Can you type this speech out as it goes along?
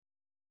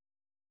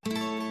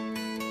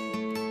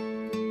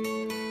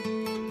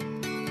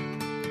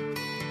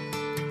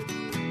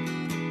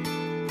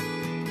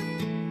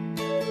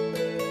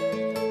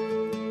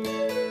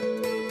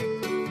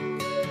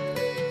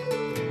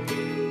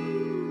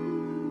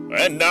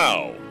And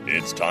now,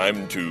 it's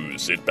time to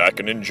sit back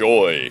and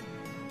enjoy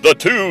the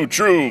Two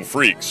True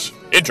Freaks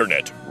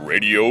Internet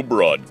Radio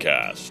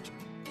Broadcast.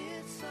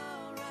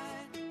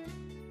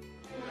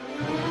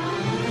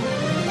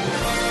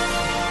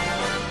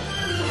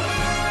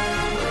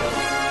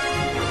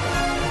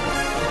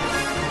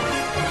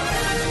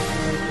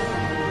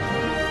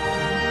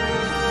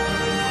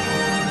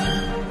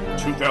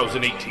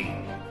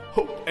 "2018,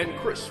 Hope and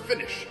Chris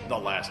finish the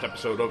last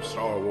episode of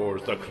Star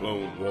Wars: The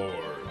Clone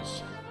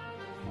Wars.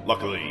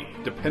 Luckily,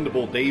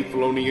 dependable Dave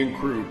Filoni and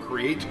crew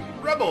create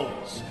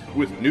Rebels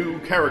with new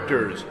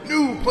characters,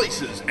 new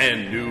places,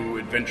 and new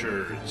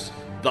adventures,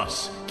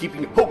 thus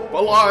keeping hope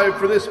alive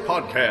for this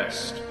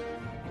podcast.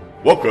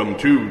 Welcome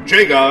to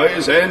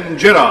J-Guys and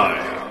Jedi.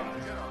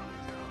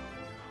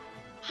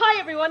 Hi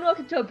everyone,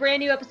 welcome to a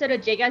brand new episode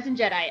of J-Guys and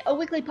Jedi, a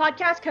weekly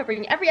podcast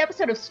covering every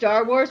episode of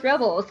Star Wars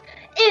Rebels.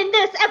 In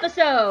this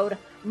episode,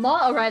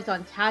 Maul arrives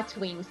on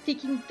Tatooine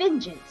seeking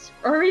vengeance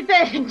or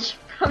revenge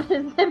from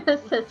his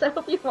nemesis,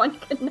 Obi-Wan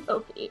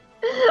Kenobi.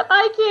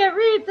 I can't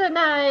read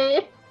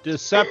tonight.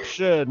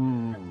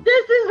 Deception.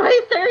 This is my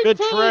third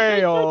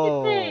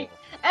Betrayal. take.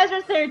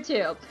 Ezra's there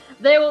too.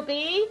 There will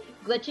be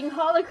glitching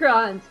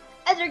holocrons.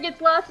 Ezra gets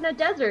lost in a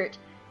desert.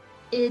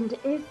 And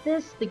is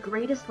this the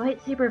greatest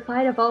lightsaber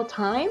fight of all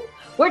time?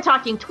 We're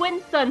talking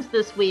Twin Suns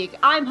this week.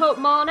 I'm Hope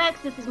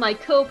Molnex. This is my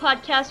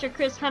co-podcaster,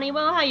 Chris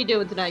Honeywell. How you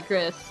doing tonight,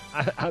 Chris?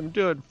 I'm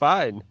doing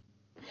fine.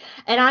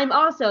 And I'm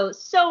also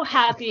so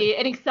happy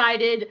and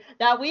excited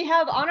that we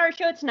have on our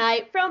show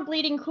tonight from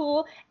Bleeding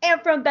Cool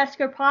and from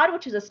Beskar Pod,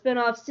 which is a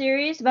spin-off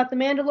series about The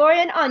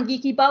Mandalorian on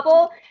Geeky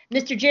Bubble,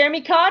 Mr.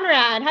 Jeremy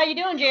Conrad. How you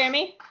doing,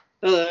 Jeremy?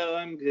 Hello,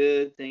 I'm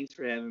good. Thanks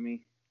for having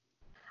me.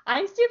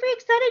 I'm super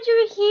excited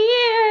you're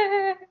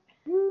here.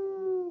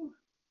 Woo.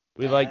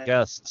 We like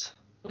guests.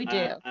 We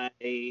do. I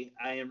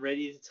am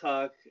ready to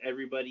talk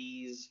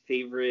everybody's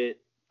favorite,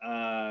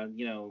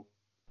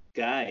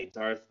 guy,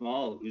 Darth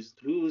Maul.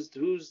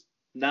 Who's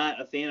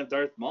not a fan of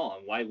Darth Maul,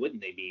 and why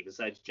wouldn't they be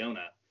besides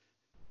Jonah?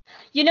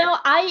 You know,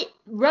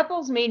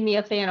 Rebels made me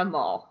a fan of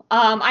Maul.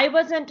 I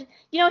wasn't,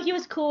 he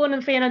was cool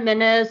in Phantom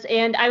Menace,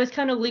 and I was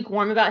kind of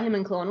lukewarm about him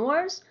in Clone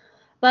Wars.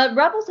 But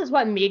Rebels is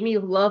what made me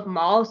love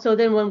Maul. So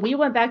then when we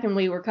went back and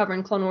we were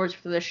covering Clone Wars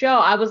for the show,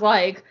 I was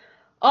like,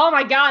 oh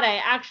my god, I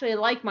actually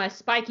like my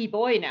spiky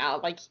boy now.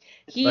 Like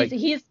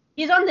he's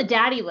on the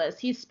daddy list.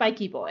 He's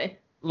spiky boy.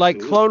 Like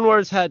Clone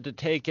Wars had to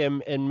take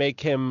him and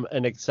make him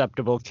an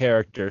acceptable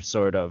character,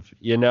 sort of.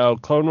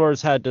 Clone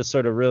Wars had to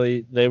sort of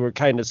really, they were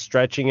kind of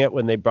stretching it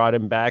when they brought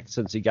him back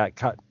since he got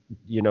cut,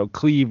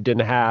 cleaved in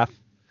half.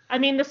 I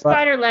mean, the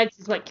spider legs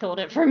is what killed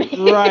it for me.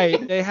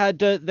 Right. They had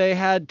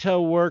to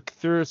work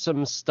through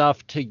some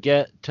stuff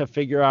to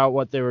figure out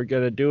what they were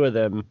going to do with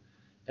him.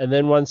 And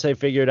then once they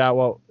figured out,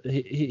 well,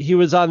 he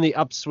was on the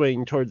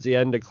upswing towards the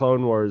end of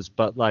Clone Wars,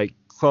 but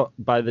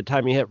by the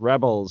time he hit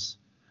Rebels,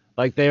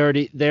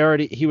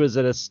 he was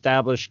an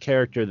established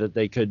character that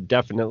they could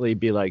definitely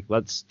be like,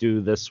 let's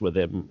do this with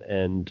him.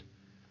 And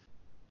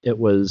it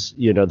was,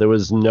 there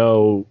was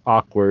no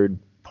awkward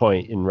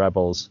point in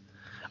Rebels.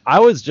 I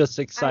was just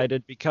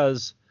excited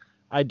because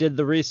I did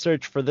the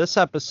research for this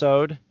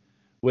episode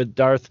with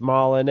Darth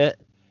Maul in it.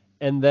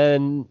 And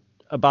then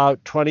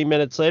about 20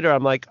 minutes later,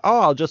 I'm like, oh,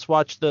 I'll just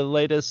watch the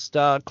latest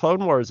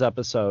Clone Wars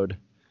episode.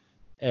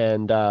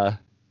 And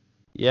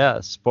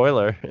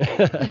spoiler.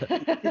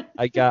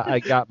 I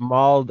got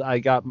mauled. I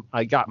got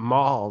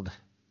mauled.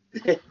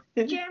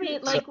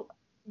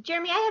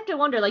 Jeremy, I have to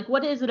wonder,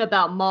 what is it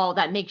about Maul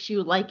that makes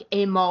you like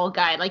a Maul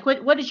guy?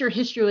 What is your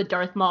history with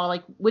Darth Maul?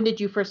 When did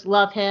you first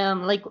love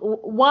him?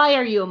 Why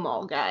are you a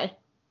Maul guy?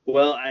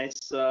 Well, I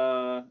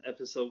saw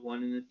episode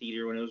 1 in the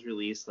theater when it was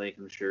released, like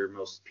I'm sure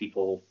most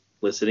people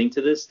listening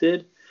to this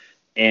did.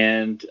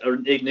 And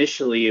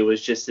initially, it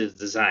was just his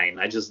design.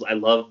 I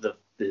love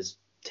his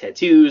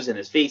tattoos and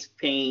his face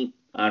paint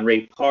on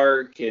Ray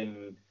Park,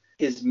 and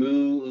his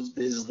moves,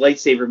 his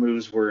lightsaber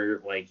moves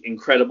were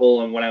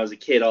incredible. And when I was a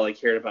kid, all I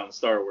cared about in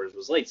Star Wars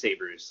was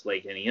lightsabers,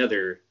 like any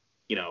other,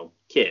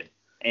 kid.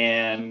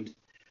 And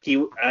he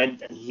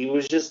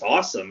was just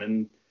awesome.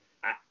 And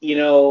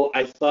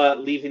I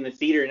thought leaving the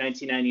theater in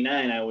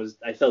 1999,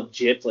 I felt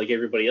gypped like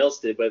everybody else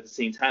did, but at the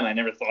same time, I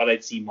never thought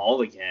I'd see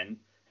Maul again.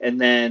 And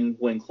then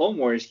when Clone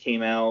Wars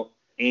came out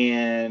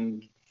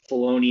and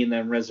Filoni and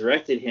them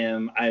resurrected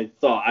him, I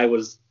thought I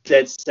was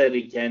dead set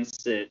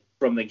against it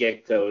from the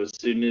get-go. As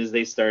soon as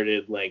they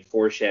started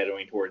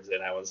foreshadowing towards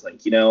it, I was like,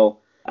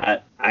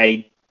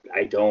 I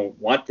don't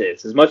want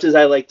this. As much as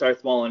I like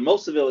Darth Maul, and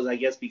most of it was, I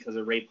guess, because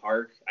of Ray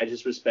Park. I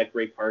just respect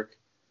Ray Park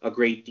a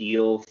great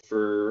deal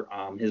for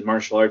his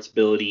martial arts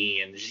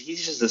ability, and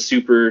he's just a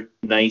super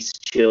nice,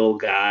 chill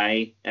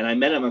guy. And I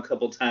met him a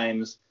couple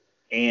times,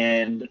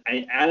 and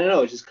I don't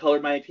know, it just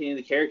colored my opinion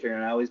of the character,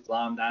 and I always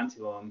glommed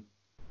onto him.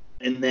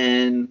 And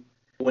then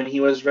when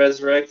he was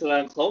resurrected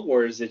on Clone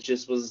Wars, it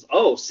just was,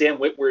 oh, Sam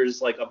Witwer's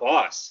a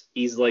boss.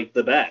 He's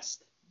the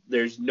best.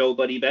 There's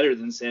nobody better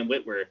than Sam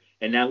Witwer.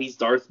 And now he's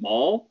Darth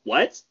Maul?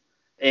 What?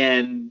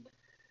 And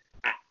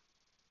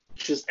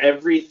just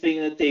everything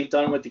that they've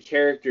done with the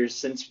characters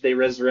since they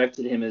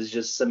resurrected him has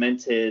just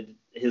cemented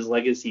his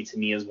legacy to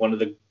me as one of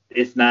the,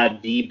 if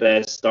not the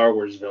best Star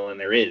Wars villain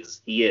there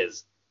is. He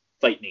is.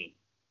 Fight me.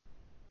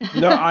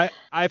 No,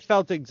 I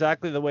felt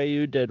exactly the way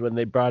you did when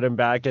they brought him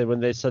back, and when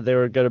they said they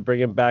were going to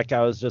bring him back,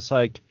 I was just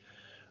like,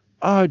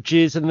 oh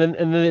geez. And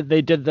then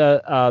they did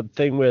the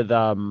thing with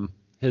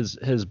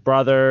his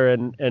brother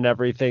and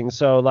everything.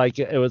 So like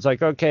it was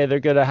like, okay, they're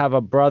going to have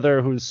a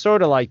brother who's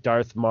sort of like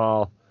Darth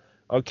Maul.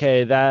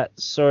 Okay, that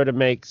sort of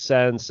makes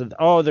sense. And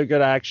they're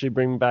going to actually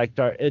bring back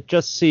Darth. It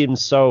just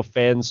seems so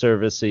fan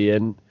servicey,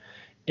 and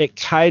it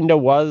kind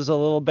of was a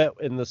little bit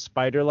in the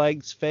Spider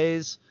Legs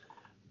phase,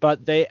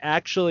 but they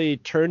actually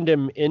turned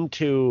him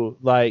into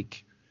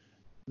like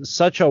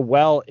such a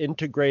well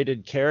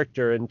integrated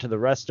character into the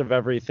rest of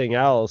everything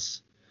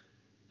else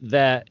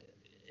that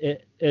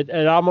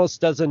it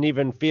almost doesn't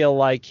even feel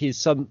like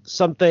he's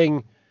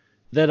something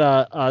that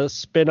a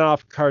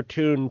spin-off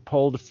cartoon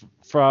pulled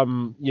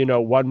from,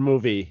 one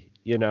movie,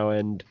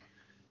 and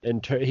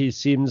he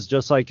seems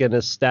just like an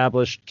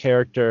established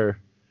character.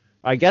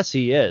 I guess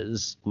he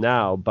is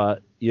now,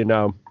 but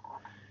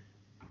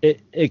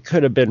it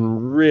could have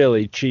been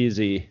really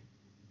cheesy,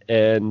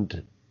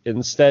 and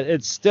instead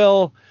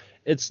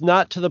it's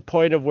not to the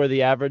point of where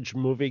the average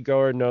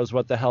moviegoer knows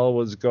what the hell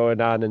was going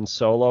on in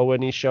Solo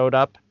when he showed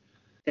up,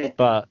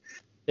 but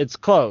it's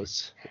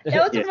close.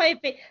 That was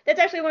that's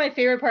actually one of my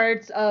favorite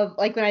parts of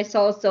like when I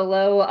saw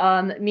Solo.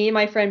 Me and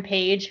my friend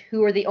Paige,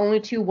 who were the only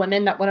two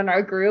women that went in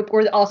our group,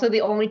 were also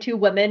the only two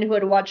women who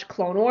had watched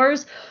Clone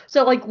Wars.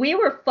 So like we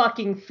were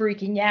fucking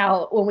freaking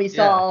out when we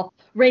saw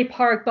Ray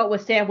Park, but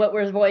with Sam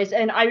Witwer's voice.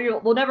 And I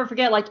will never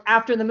forget, like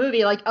after the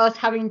movie, like us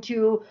having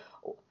to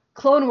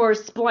Clone Wars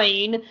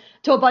explain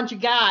to a bunch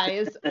of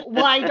guys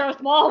why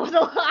Darth Maul was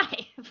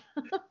alive.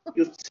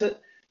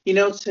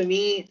 To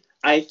me,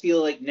 I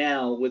feel like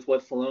now with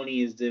what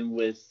Filoni is doing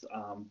with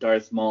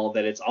Darth Maul,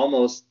 that it's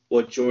almost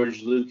what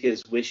George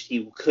Lucas wished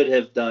he could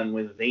have done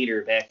with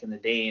Vader back in the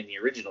day in the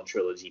original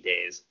trilogy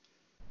days.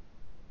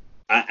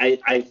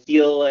 I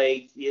feel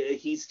like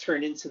he's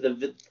turned into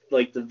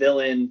the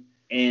villain,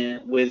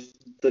 and with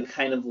the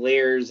kind of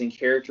layers and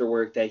character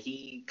work that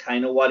he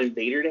kind of wanted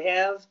Vader to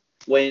have.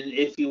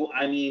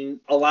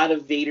 A lot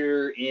of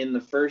Vader in the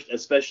first,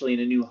 especially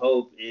in A New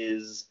Hope,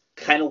 is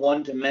kind of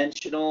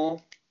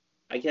one-dimensional,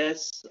 I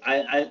guess.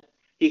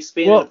 He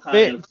expanded upon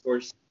it, of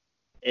course,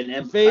 in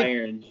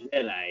Empire and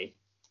Jedi.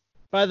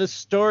 By the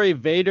story,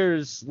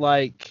 Vader's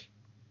like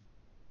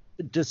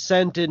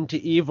descent into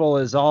evil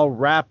is all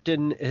wrapped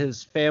in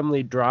his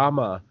family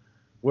drama,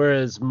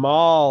 whereas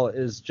Maul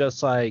is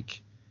just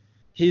like,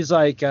 he's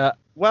like,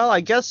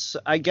 I guess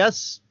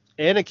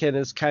Anakin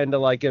is kind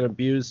of like an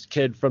abused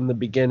kid from the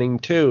beginning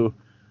too,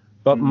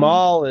 but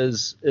Maul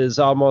is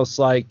almost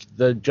like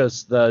the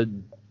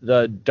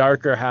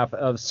darker half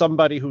of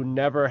somebody who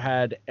never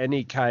had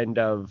any kind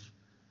of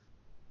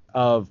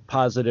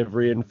positive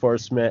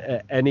reinforcement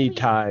at any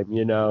time,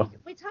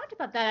 We talked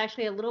about that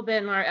actually a little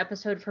bit in our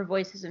episode for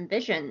Voices and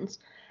Visions,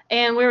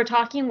 and we were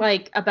talking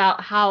like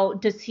about how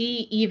does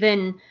he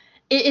even.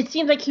 It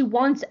seems like he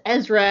wants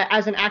Ezra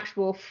as an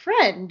actual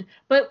friend,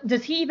 but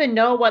does he even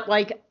know what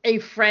like a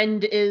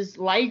friend is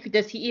like?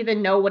 Does he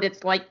even know what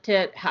it's like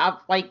to have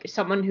like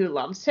someone who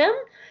loves him?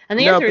 And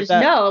the answer is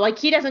no. Like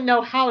he doesn't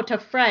know how to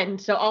friend,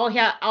 so all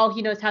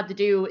he knows how to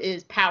do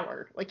is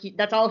power. Like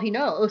that's all he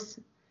knows.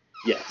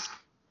 Yes.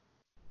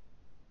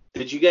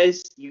 Did you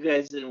guys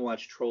didn't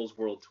watch Trolls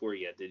World Tour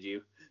yet, did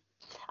you?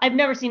 I've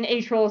never seen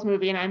a Trolls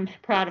movie, and I'm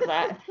proud of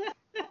that.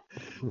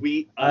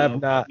 I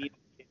have not.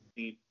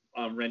 We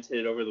rented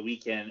it over the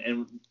weekend,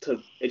 and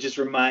it just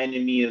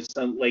reminded me of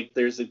some, like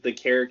there's the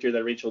character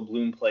that Rachel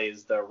Bloom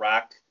plays, the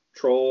rock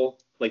troll,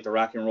 like the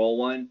rock and roll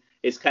one.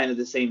 It's kind of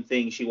the same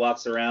thing. She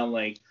walks around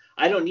like,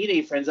 I don't need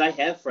any friends. I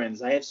have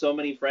friends. I have so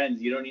many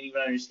friends. You don't even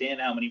understand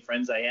how many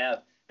friends I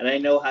have. And I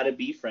know how to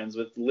be friends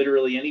with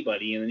literally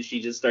anybody. And then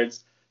she just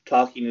starts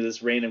talking to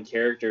this random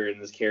character,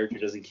 and this character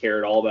doesn't care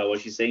at all about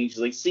what she's saying. She's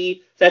like,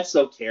 see, that's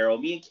so Carol.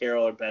 Me and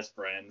Carol are best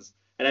friends.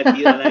 And I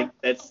feel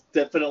that's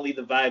definitely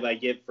the vibe I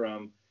get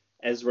from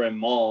Ezra and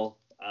Maul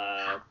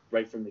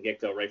right from the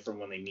get-go, right from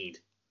when they meet.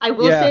 I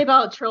will say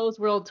about Trolls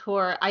World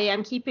Tour, I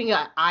am keeping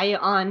an eye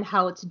on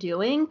how it's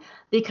doing,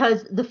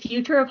 because the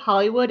future of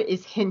Hollywood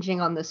is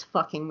hinging on this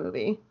fucking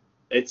movie.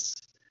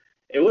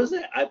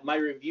 My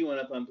review went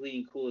up on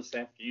Bleeding Cool this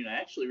afternoon. I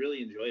actually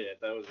really enjoyed it.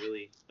 That was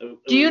really.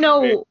 Do you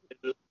know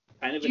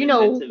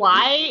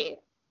why?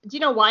 Do you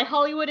know why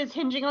Hollywood is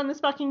hinging on this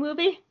fucking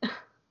movie?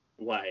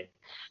 Why?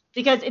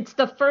 Because it's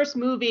the first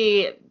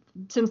movie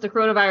since the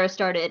coronavirus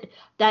started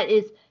that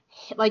is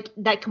like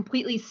that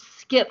completely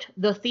skipped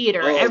the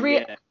theater.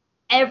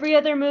 Every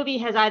other movie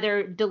has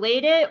either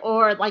delayed it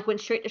or like went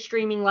straight to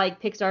streaming,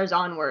 like Pixar's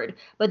Onward.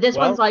 But this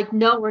one's like,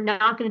 no, we're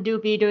not going to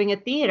be doing a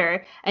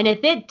theater. And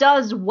if it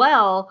does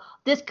well,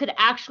 this could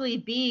actually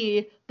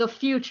be the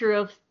future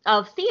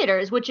of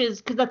theaters, which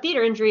is because the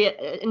theater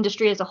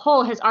industry as a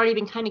whole has already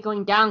been kind of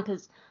going down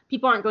because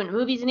people aren't going to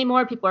movies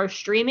anymore. People are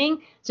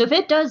streaming. So if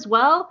it does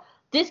well,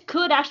 this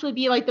could actually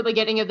be like the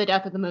beginning of the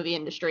death of the movie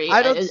industry.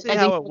 I don't see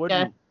how it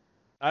wouldn't.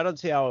 I don't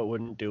see how it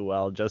wouldn't do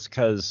well, just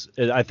because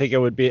I think it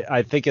would be.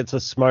 I think it's a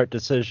smart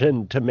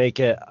decision to make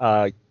it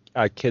a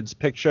kids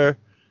picture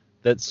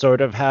that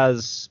sort of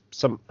has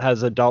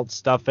adult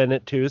stuff in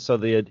it too. So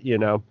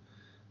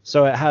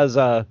so it has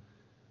a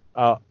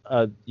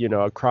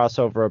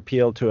crossover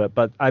appeal to it.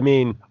 But I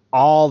mean,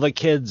 all the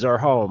kids are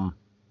home.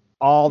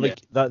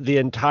 The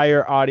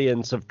entire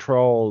audience of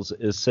Trolls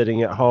is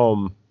sitting at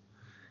home,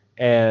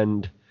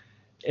 and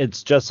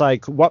it's just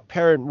like, what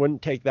parent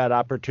wouldn't take that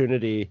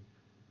opportunity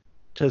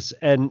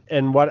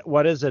and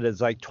what is it?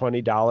 It's like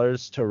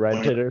 $20 to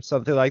rent it or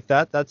something like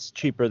that. That's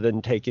cheaper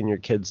than taking your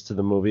kids to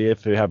the movie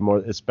if you have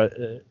more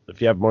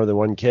than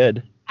one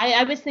kid.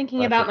 I was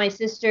thinking about my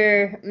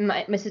sister and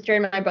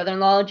my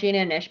brother-in-law, Gina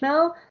and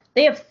Ishmael.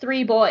 They have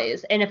 3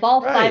 boys, and if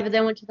all 5 of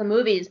them went to the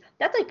movies,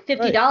 that's like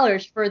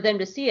 $50 for them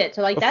to see it.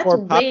 So like before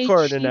that's way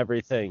popcorn cheap. And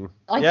everything.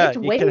 Like it's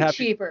way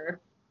cheaper.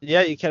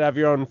 Yeah, you can have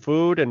your own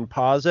food and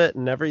pause it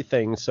and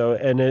everything. So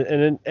and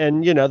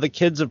the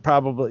kids are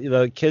probably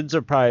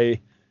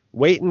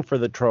waiting for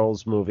the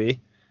Trolls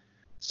movie.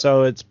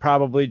 So it's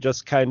probably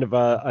just kind of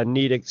a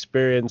neat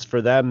experience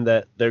for them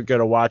that they're going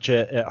to watch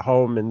it at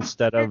home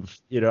instead of,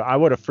 I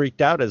would have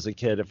freaked out as a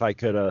kid if I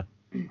could have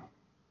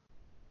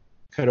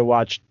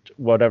watched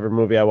whatever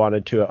movie I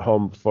wanted to at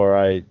home before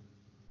I.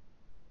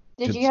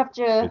 Did you have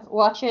to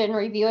watch it and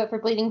review it for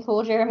Bleeding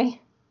Cool,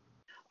 Jeremy?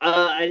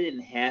 I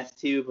didn't have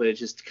to, but it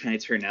just kind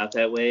of turned out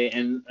that way.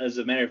 And as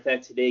a matter of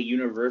fact, today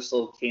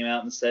Universal came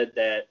out and said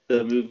that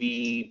the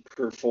movie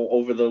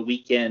over the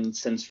weekend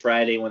since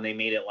Friday when they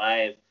made it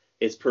live,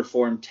 it's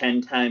performed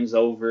 10 times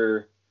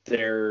over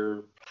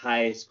their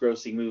highest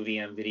grossing movie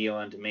on video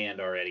on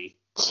demand already.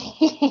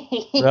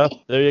 Well,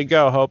 there you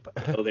go, Hope.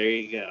 Oh, there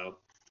you go.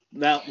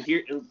 Now,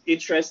 here,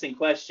 interesting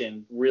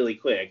question, really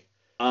quick.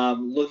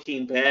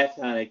 Looking back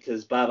on it,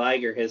 because Bob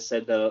Iger has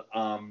said the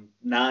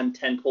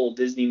non-tentpole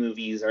Disney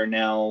movies are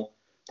now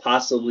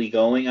possibly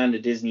going on to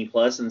Disney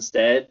Plus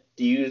instead.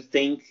 Do you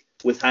think,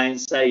 with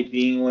hindsight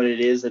being what it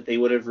is, that they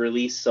would have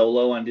released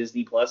Solo on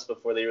Disney Plus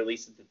before they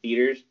released it to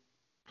theaters?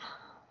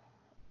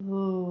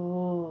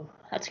 Ooh,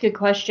 that's a good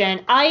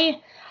question. Part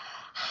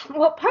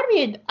of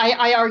me,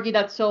 I argue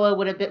that Solo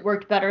would have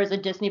worked better as a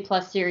Disney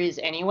Plus series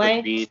anyway.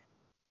 Agreed.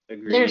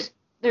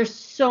 There's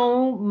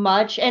so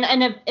much,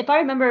 and if I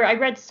remember, I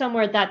read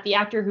somewhere that the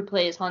actor who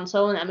plays Han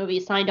Solo in that movie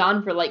signed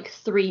on for like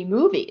 3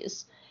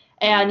 movies,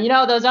 and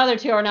those other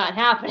 2 are not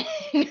happening,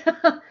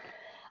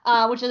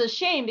 which is a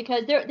shame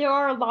because there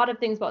are a lot of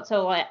things about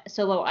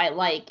Solo I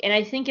like, and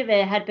I think if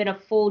it had been a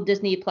full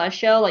Disney Plus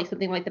show, like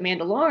something like The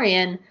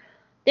Mandalorian,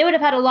 they would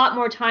have had a lot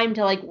more time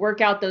to like work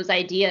out those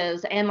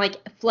ideas and like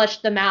flesh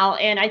them out,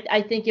 and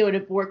I think it would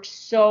have worked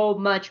so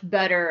much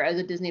better as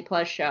a Disney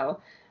Plus show.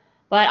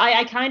 But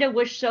I kind of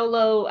wish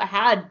Solo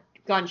had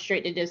gone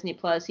straight to Disney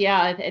Plus.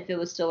 Yeah, if it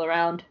was still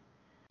around.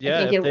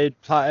 Yeah,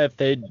 if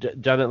they'd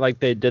done it like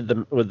they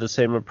did with the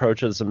same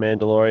approach as The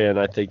Mandalorian,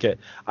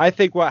 I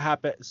think what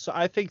happened. So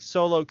I think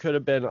Solo could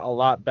have been a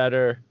lot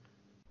better.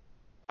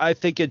 I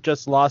think it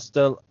just lost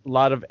a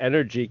lot of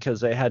energy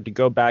because they had to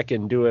go back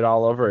and do it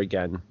all over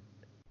again.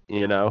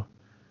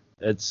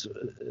 That's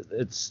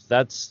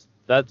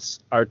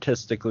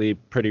artistically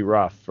pretty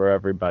rough for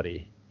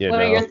everybody.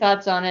 What are your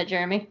thoughts on it,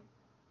 Jeremy?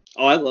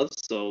 Oh, I love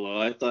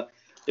Solo. I thought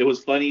it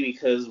was funny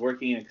because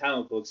working in a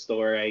comic book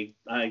store, I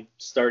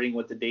starting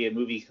with the day a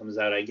movie comes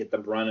out, I get the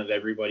brunt of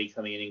everybody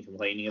coming in and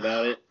complaining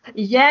about it.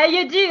 Yeah,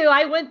 you do.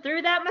 I went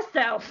through that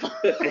myself.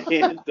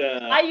 And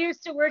I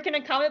used to work in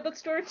a comic book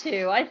store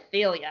too. I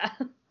feel ya.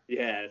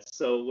 Yeah.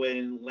 So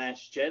when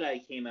Last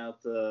Jedi came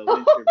out the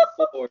winter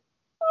before,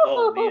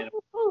 oh man,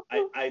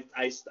 I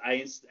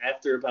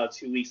after about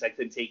 2 weeks I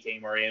couldn't take it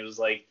anymore. And it was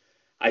like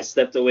I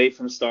stepped away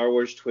from Star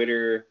Wars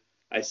Twitter.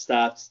 I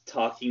stopped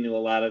talking to a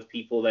lot of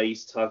people that I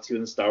used to talk to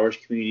in the Star Wars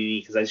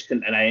community because I just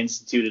couldn't, and I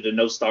instituted a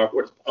no Star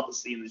Wars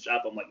policy in the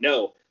shop. I'm like,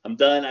 no, I'm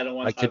done. I don't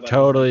want to talk about it. I could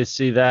totally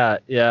see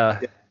that.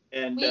 Yeah.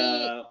 And we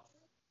had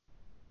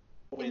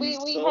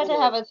to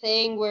have a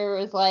thing where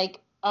it was like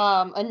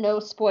a no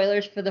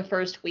spoilers for the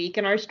first week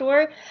in our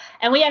store,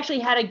 and we actually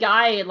had a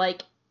guy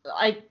like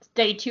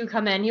day 2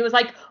 come in. He was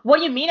like, what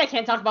do you mean I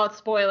can't talk about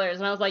spoilers?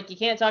 And I was like, you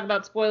can't talk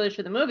about spoilers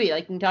for the movie.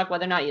 Like, you can talk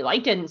whether or not you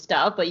liked it and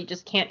stuff, but you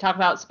just can't talk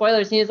about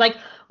spoilers. And he was like,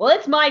 well,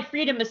 it's my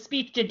freedom of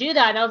speech to do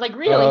that. And I was like,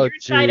 really?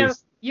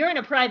 You're in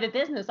a private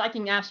business. I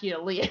can ask you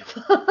to leave.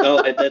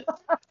 No,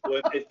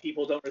 if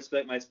people don't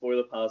respect my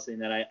spoiler policy,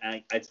 then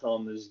I tell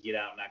them to just get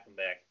out and not come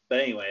back.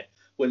 But anyway,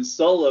 when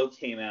Solo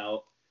came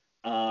out,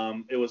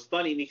 it was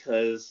funny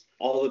because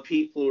all the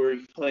people were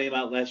talking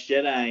about Last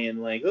Jedi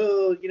and like,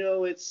 oh,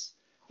 it's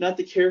not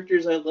the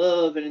characters I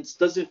love, and it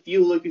doesn't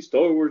feel like a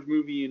Star Wars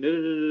movie, and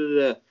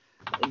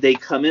They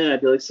come in, and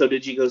I'd be like, so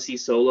did you go see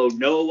Solo?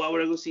 No, why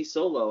would I go see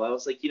Solo? I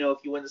was like, if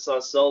you went and saw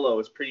Solo,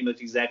 it's pretty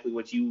much exactly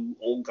what you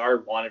old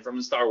guard wanted from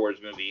a Star Wars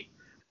movie.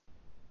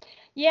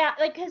 Yeah,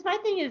 like, because my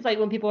thing is, like,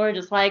 when people are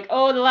just like,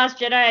 oh, The Last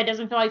Jedi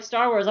doesn't feel like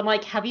Star Wars, I'm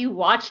like, have you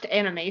watched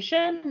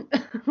animation?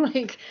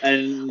 like,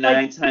 And like,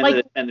 9 times out like,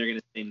 of 10, they're gonna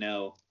say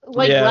no.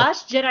 Yeah.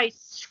 Last Jedi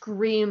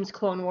screams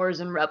Clone Wars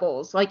and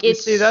Rebels. Like, You it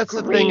see, that's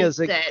the thing is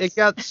screams it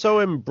got so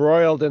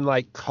embroiled in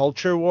like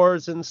culture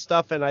wars and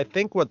stuff, and I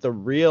think what the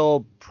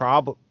real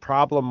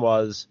problem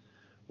was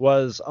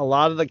a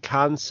lot of the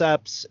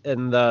concepts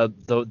and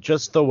the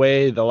just the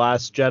way The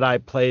Last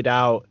Jedi played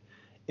out.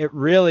 It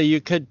really,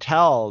 you could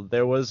tell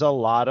there was a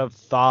lot of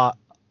thought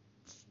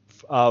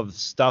of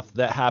stuff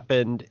that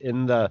happened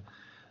in the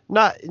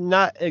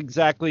not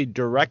exactly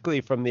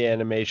directly from the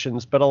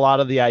animations, but a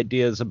lot of the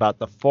ideas about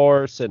the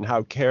Force and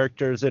how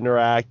characters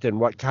interact and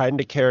what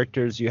kind of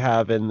characters you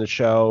have in the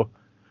show.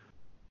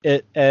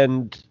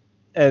 And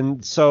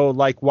so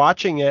like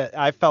watching it,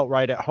 I felt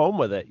right at home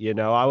with it.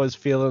 I was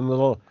feeling a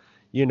little,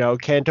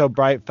 Canto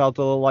Bright felt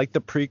a little like the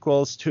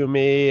prequels to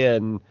me,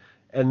 and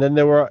then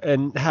there were,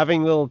 and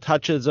having little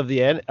touches of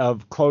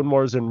of Clone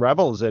Wars and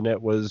Rebels in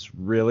it was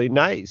really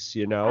nice,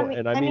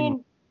 I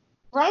mean,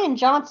 Ryan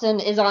Johnson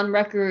is on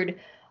record,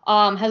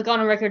 has gone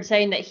on record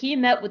saying that he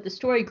met with the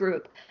story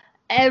group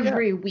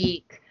every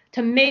week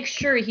to make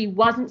sure he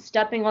wasn't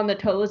stepping on the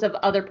toes of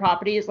other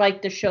properties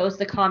like the shows,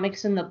 the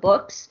comics, and the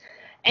books.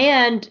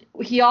 And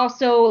he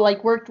also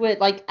like worked with,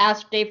 like,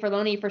 asked Dave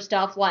Filoni for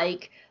stuff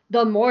like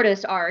the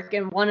Mortis arc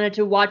and wanted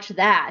to watch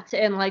that,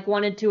 and like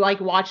wanted to like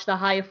watch the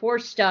High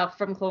Force stuff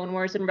from Clone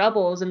Wars and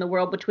Rebels and the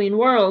World Between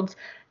Worlds,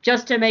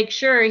 just to make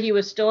sure he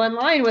was still in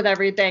line with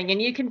everything. And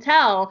you can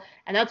tell,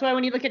 and that's why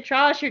when you look at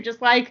Trash, you're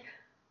just like,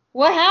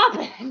 what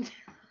happened?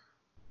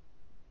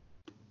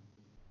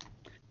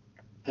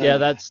 Yeah,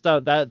 that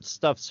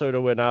stuff sort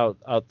of went out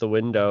the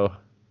window.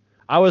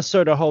 I was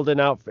sort of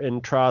holding out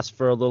in Tross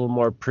for a little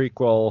more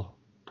prequel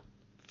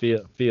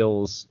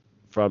feels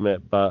from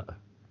it, but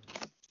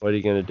what are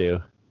you gonna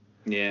do?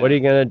 Yeah. What are you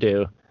gonna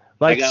do?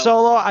 Like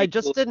Solo, I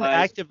just prequel didn't vibes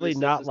actively for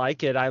this not episode.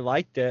 like it. I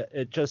liked it.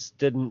 It just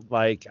didn't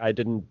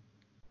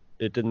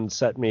it didn't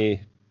set me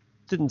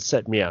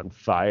on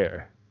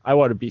fire. I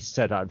want to be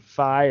set on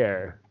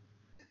fire.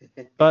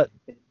 But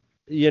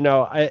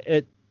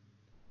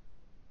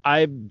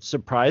I'm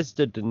surprised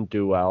it didn't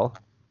do well.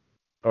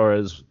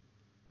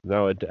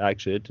 No, it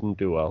didn't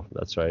do well.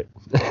 That's right.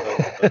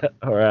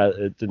 Or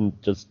it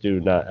didn't just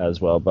do not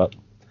as well, but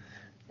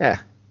yeah.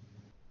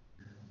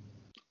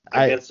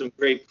 I got some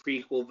great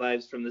prequel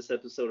vibes from this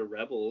episode of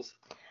Rebels.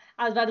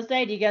 I was about to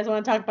say, do you guys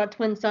want to talk about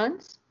Twin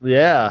Suns?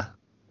 Yeah.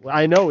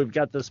 I know we've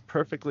got this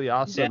perfectly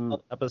awesome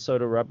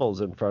episode of Rebels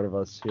in front of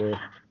us here.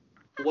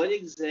 What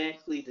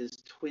exactly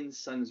does Twin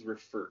Suns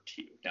refer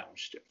to? No, I'm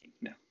just joking.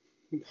 No.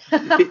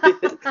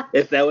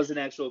 If that was an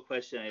actual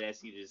question, I'd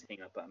ask you to just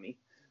hang up on me.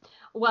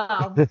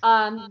 Well,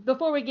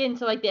 before we get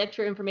into like the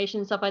extra information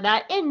and stuff like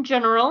that, in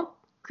general,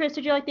 Chris,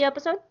 did you like the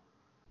episode?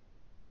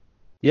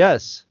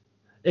 Yes.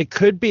 It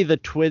could be the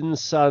twin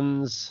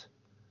sons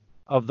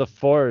of the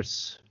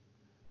Force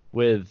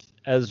with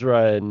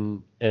Ezra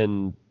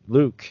and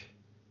Luke.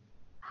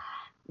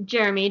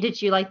 Jeremy, did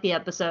you like the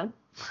episode?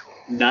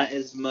 Not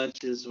as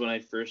much as when I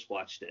first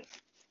watched it.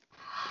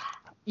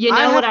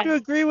 I have to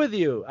agree with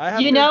you.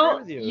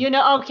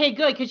 Okay,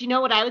 good, because you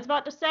know what I was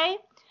about to say?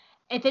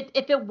 If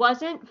it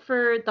wasn't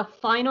for the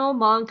final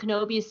Mon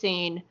Kenobi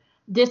scene,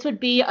 this would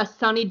be a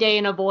sunny day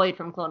in a void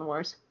from Clone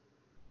Wars.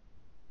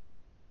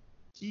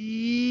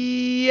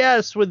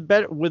 Yes, with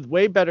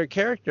way better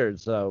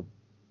characters though.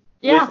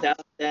 Yeah.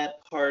 Without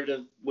that part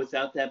of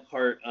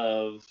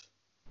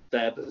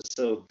the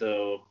episode,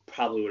 though,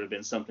 probably would have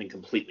been something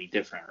completely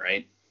different,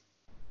 right?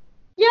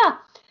 Yeah,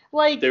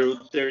 like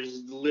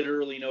there's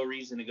literally no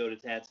reason to go to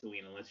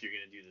Tatooine unless you're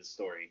gonna do this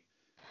story.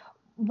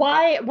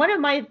 Why? One of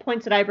my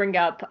points that I bring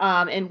up,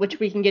 and which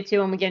we can get to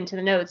when we get into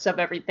the notes of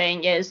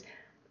everything, is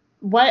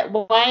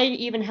why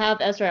even have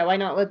Ezra? Why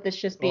not let this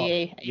just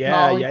be a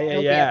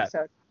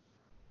episode?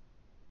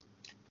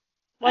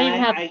 Why even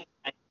have? I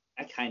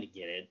kind of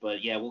get it,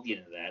 but yeah, we'll get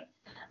into that.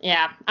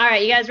 Yeah. All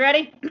right, you guys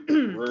ready?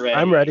 We're ready.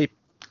 I'm ready.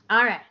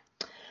 All right.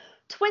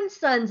 Twin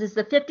Suns is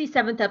the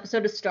 57th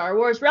episode of Star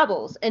Wars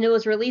Rebels, and it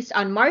was released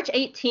on March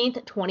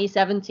 18th,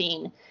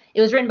 2017.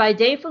 It was written by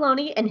Dave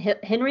Filoni and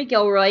Henry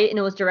Gilroy, and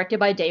it was directed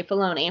by Dave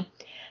Filoni.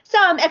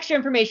 Some extra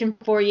information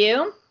for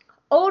you.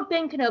 Old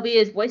Ben Kenobi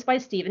is voiced by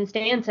Steven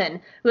Stanton,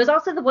 who is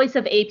also the voice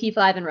of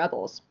AP5 in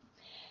Rebels.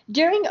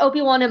 During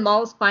Obi-Wan and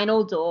Maul's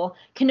final duel,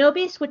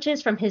 Kenobi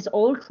switches from his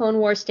old Clone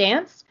Wars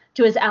stance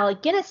to his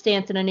Alec Guinness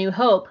stance in A New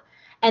Hope,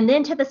 and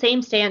then to the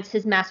same stance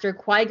his master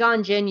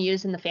Qui-Gon Jinn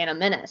used in The Phantom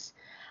Menace.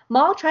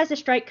 Maul tries to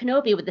strike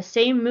Kenobi with the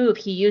same move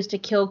he used to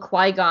kill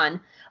Qui-Gon,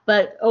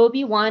 but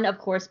Obi-Wan, of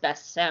course,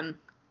 bests him.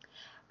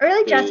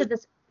 Early drafts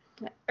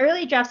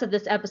of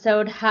this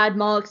episode had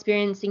Maul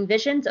experiencing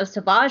visions of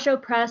Savage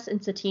Opress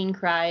and Satine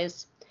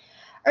Cries.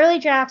 Early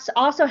drafts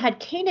also had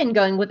Kanan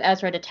going with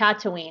Ezra to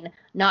Tatooine,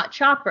 not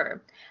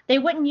Chopper. They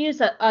wouldn't use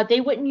a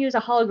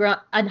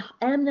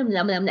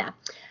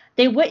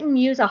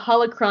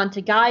holocron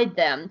to guide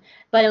them,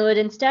 but it would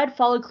instead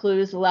follow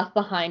clues left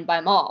behind by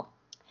Maul.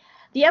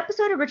 The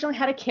episode originally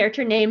had a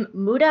character named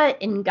Muda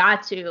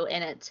Ngatu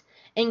in it.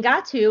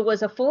 Ngatu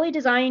was fully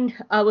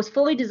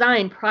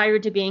designed prior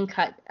to being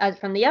cut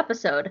from the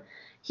episode.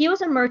 He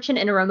was a merchant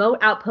in a remote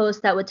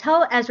outpost that would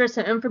tell Ezra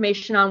some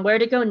information on where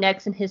to go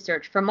next in his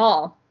search for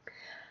Maul.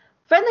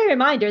 Friendly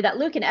reminder that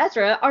Luke and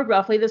Ezra are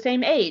roughly the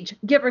same age,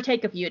 give or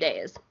take a few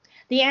days.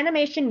 The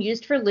animation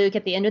used for Luke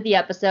at the end of the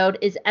episode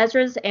is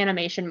Ezra's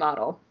animation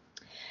model.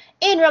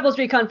 In Rebels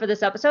Recon for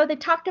this episode, they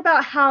talked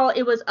about how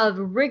it was a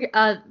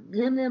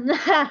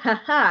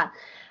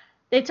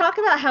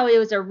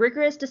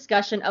rigorous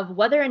discussion of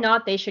whether or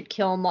not they should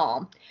kill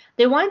Maul.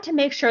 They wanted to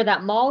make sure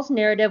that Maul's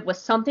narrative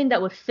was something that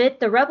would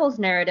fit the Rebels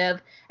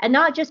narrative and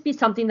not just be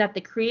something that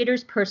the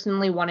creators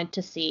personally wanted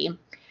to see.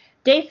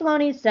 Dave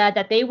Filoni said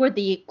that they were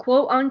the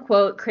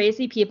quote-unquote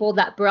crazy people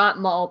that brought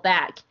Maul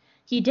back.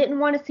 He didn't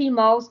want to see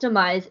Maul's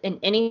demise in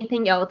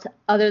anything else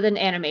other than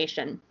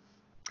animation.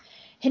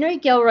 Henry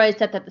Gilroy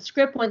said that the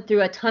script went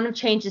through a ton of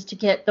changes to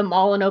get the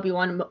Maul and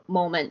Obi-Wan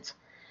moment.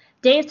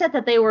 Dave said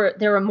that there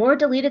were more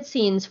deleted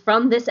scenes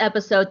from this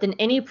episode than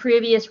any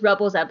previous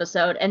Rebels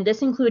episode, and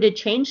this included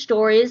changed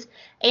stories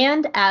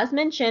and, as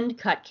mentioned,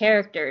 cut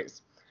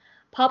characters.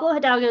 Pablo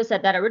Hidalgo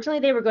said that originally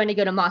they were going to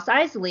go to Mos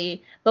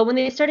Eisley, but when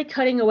they started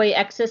cutting away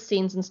excess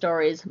scenes and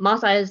stories,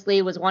 Mos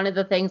Eisley was one of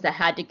the things that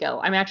had to go.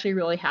 I'm actually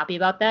really happy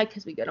about that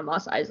because we go to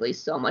Mos Eisley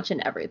so much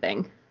in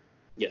everything.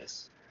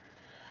 Yes.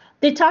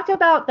 They talk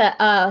about that.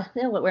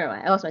 Where am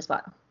I? I lost my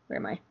spot. Where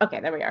am I? Okay,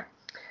 there we are.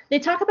 They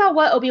talk about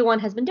what Obi-Wan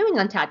has been doing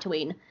on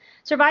Tatooine.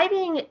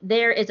 Surviving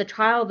there is a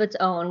trial of its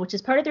own, which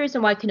is part of the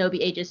reason why Kenobi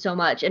ages so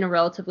much in a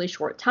relatively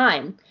short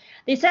time.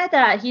 They said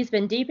that he's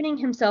been deepening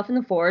himself in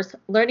the Force,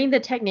 learning the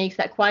techniques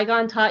that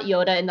Qui-Gon taught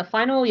Yoda in the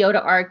final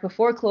Yoda arc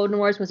before Clone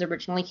Wars was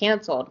originally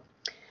canceled.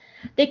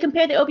 They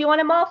compared the Obi-Wan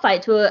and Maul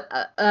fight to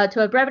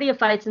a brevity of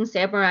fights in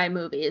samurai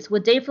movies,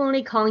 with Dave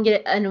Filoni calling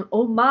it an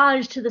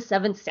homage to the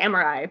Seventh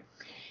Samurai.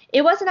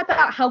 It wasn't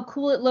about how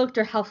cool it looked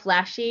or how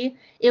flashy.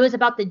 It was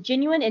about the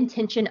genuine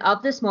intention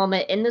of this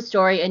moment in the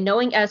story and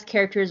knowing as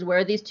characters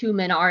where these two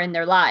men are in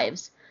their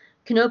lives.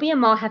 Kenobi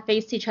and Maul have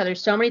faced each other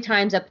so many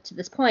times up to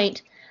this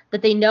point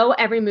that they know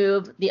every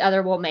move the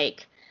other will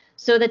make.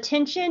 So the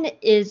tension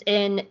is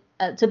in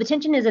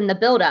the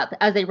build-up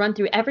as they run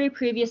through every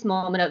previous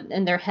moment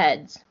in their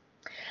heads.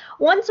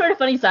 One sort of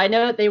funny side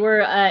note, they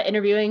were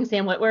interviewing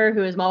Sam Witwer,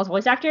 who is Maul's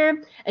voice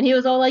actor, and he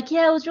was all like,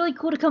 yeah, it was really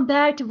cool to come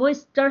back to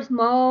voice Darth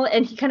Maul,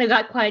 and he kind of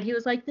got quiet. He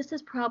was like, this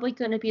is probably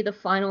going to be the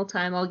final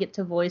time I'll get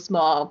to voice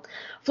Maul.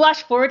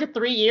 Flash forward to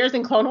 3 years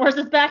and Clone Wars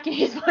is back, and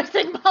he's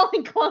voicing Maul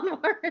in Clone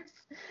Wars.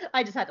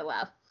 I just had to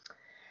laugh.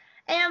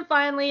 And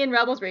finally, in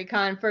Rebels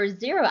Recon for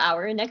 0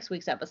 Hour in next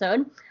week's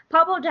episode,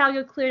 Pablo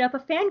Hidalgo cleared up a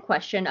fan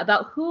question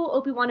about who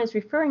Obi-Wan is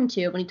referring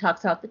to when he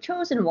talks about the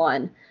Chosen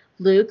One,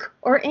 Luke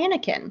or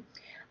Anakin.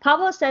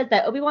 Pablo says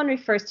that Obi-Wan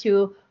refers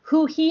to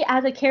who he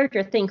as a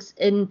character thinks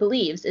and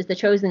believes is the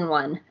Chosen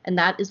One, and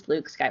that is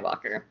Luke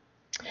Skywalker.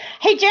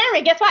 Hey,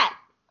 Jeremy, guess what?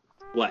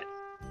 What?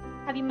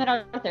 Have you met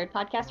our third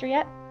podcaster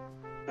yet?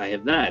 I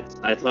have not.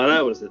 I thought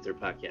I was the third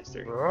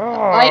podcaster.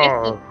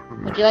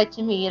 Would you like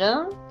to meet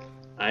him?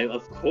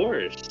 Of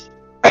course.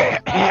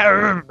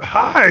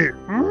 Hi.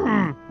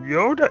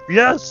 Yoda.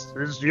 Yes,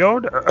 it's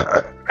Yoda.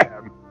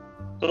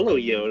 Hello,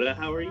 Yoda.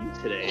 How are you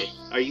today?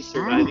 Are you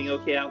surviving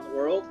okay out in the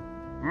world?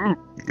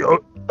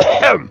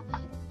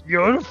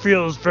 Yoda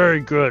feels very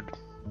good.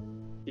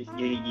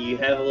 You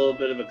have a little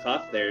bit of a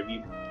cough there.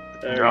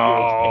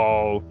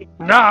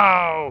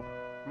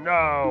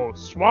 No,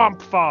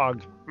 swamp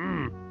fog.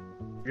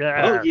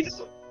 Yeah. Oh,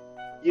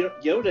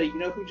 Yoda, you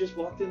know who just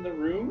walked in the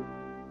room?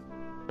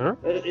 Huh?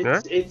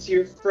 It's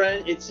your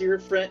friend.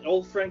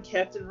 Old friend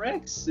Captain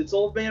Rex. It's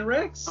Old Man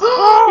Rex. Do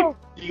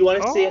you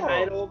want to say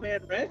hi to Old Man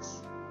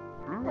Rex?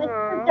 I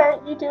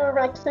forgot you do a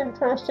Rex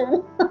impression.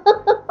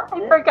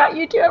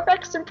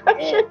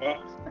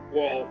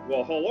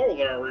 Well, hello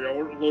there,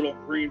 you little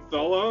green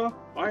fella.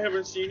 I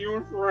haven't seen you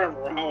in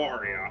forever. How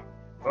are you?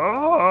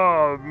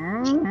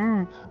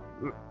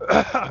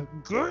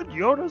 Good.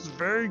 Yoda's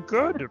very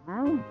good.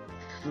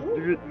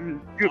 You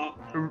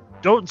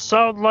don't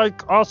sound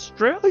like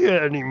Australia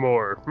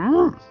anymore.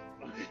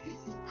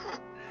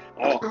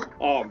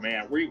 Oh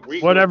man, we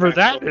whatever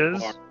that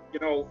is. You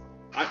know,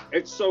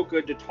 it's so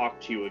good to talk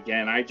to you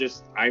again. I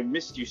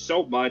missed you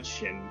so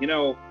much,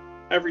 and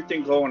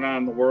everything going on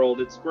in the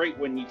world. It's great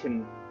when you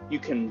can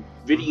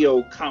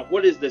video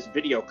what is this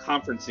video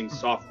conferencing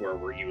software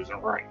we're using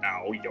right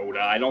now, Yoda?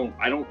 I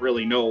don't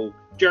really know.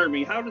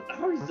 Jeremy, how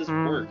does this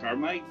work?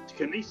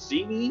 Can they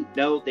see me?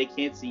 No, they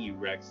can't see you,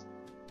 Rex.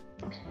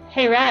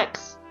 Hey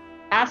Rex,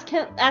 ask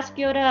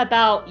Yoda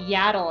about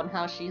Yaddle and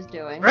how she's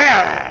doing.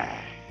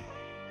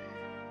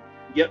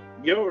 Yep,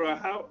 Yoda,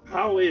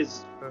 how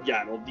is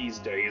Yaddle these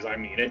days? I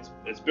mean,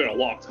 it's been a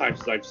long time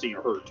since I've seen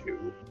her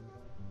too.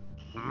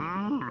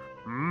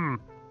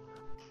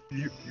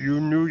 You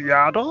knew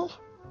Yaddle?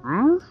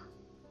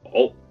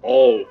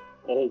 Oh,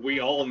 we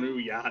all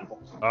knew Yaddle.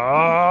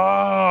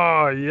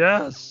 Ah,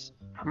 yes.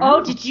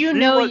 Oh, did you See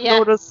know what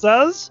yet? Yoda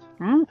says?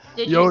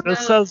 Did you Yoda know-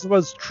 says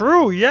was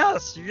true.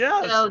 Yes.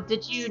 So,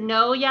 did you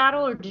know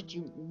Yaddle or did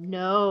you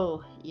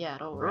know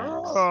Yaddle Rex?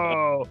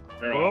 Oh,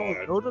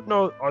 Yoda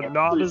knows. A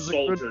Not true as a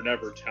soldier good.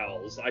 never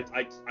tells. I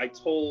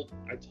told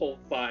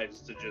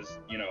Fives to just,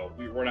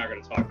 we're not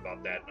going to talk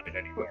about that night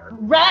anymore.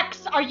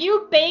 Rex, are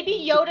you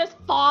baby Yoda's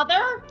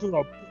father?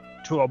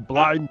 To a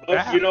blind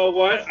bat. You know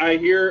what? I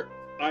hear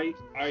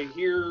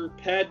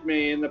Padme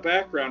in the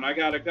background. I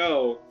gotta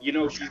go.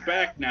 She's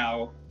back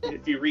now.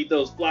 If you read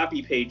those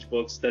floppy page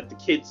books that the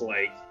kids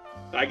like,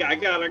 I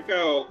gotta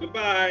go.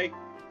 Goodbye.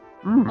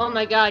 Oh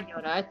my God,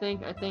 Yoda! I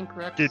think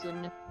Rex Did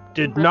and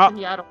not-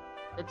 Yaddle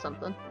did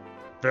something.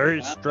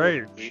 Very That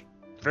strange.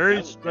 Very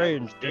that was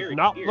strange. very Did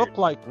not weird. look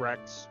like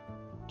Rex.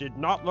 Did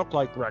not look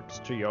like Rex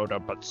to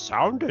Yoda, but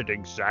sounded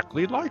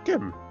exactly like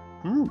him.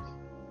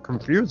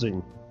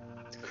 Confusing.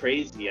 It's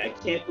crazy. I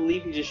can't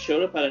believe he just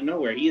showed up out of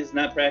nowhere. He is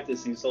not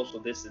practicing social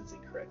distancing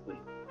correctly.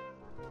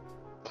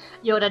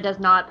 Yoda does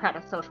not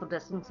practice social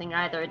distancing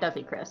either, does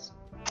he, Chris?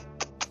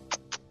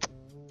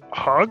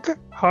 Huggy?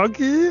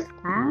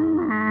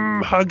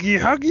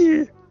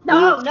 Huggy.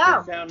 No.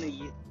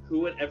 Who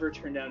would ever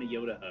turn down a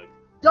Yoda hug?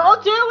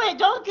 Don't do it!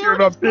 Don't do Give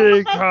it! a It's full of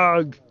big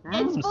hug.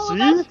 It's full of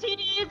See?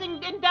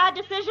 STDs and bad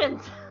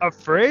decisions.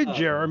 Afraid Oh.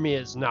 Jeremy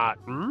is not.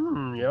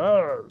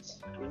 Yes.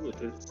 Ooh,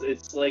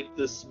 it's like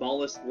the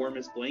smallest,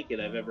 warmest blanket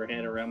I've ever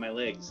had around my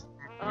legs.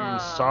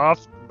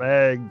 Soft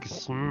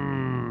legs.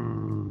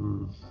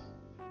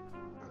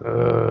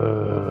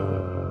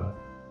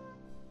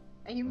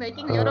 Are you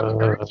making Yoda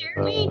hurt,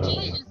 Jeremy?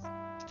 Jeez.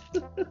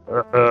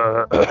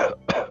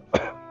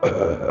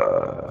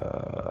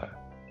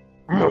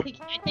 I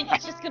think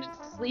he's just gonna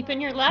sleep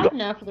in your lap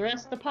now for the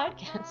rest of the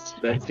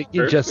podcast. That's think he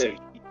just-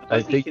 perfect.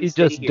 I think can he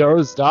stay just here.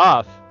 dozed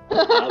off.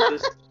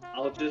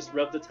 I'll just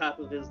rub the top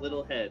of his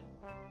little head.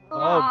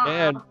 Oh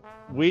man,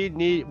 we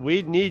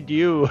need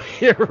you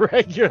here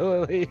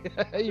regularly.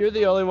 You're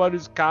the only one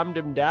who's calmed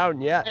him down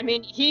yet. I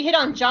mean, he hit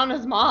on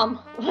Jonna's mom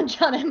when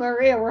Jonna and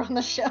Maria were on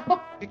the show.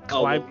 He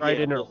climbed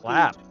right in her well,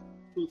 lap.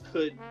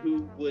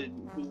 Who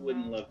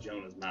wouldn't love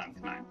Jonah's mom?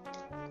 Come on.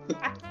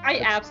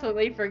 I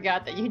absolutely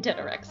forgot that you did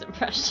a Rex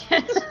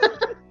impression.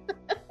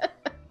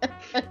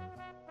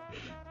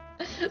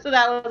 So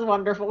that was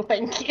wonderful.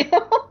 Thank you.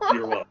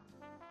 You're welcome.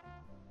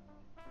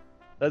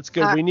 That's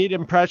good. We need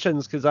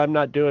impressions because I'm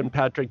not doing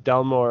Patrick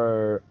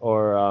Delmore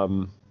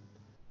or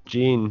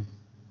Gene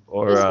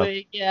or This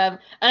week, yeah.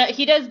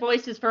 He does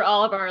voices for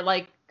all of our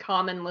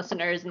common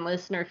listeners and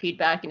listener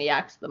feedback, and he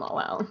acts them all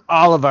out.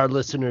 all of our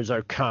listeners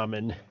are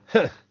common.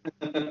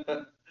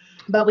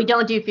 But we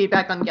don't do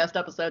feedback on guest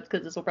episodes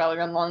because this will probably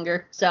run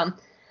longer. So,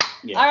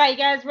 Yeah. all right, you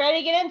guys ready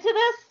to get into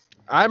this?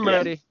 I'm Yeah.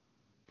 ready.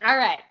 All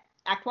right,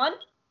 Act 1.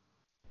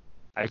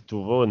 Act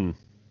 1.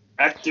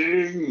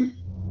 Acting.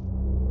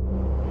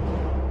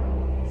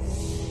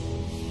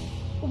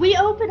 We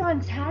open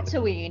on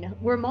Tatooine,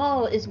 where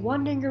Maul is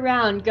wandering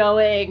around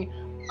going,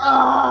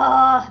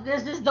 "Ugh,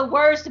 this is the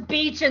worst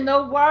beach in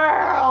the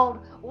world!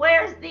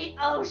 Where's the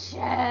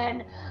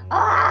ocean?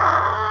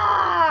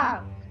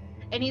 Ah!"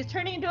 And he's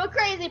turning into a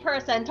crazy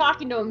person,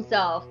 talking to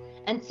himself,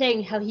 and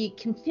saying how he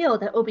can feel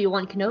that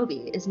Obi-Wan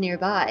Kenobi is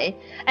nearby.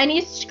 And he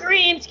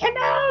screams,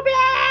 "Kenobi!"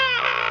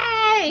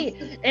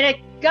 in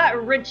a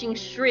gut-wrenching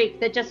shriek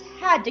that just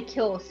had to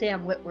kill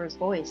Sam Witwer's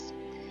voice.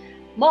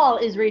 Maul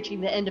is reaching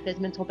the end of his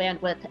mental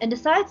bandwidth and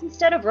decides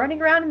instead of running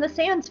around in the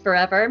sands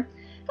forever,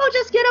 he'll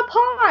just get a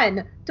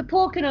pawn to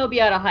pull Kenobi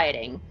out of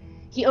hiding.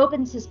 He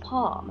opens his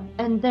palm,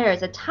 and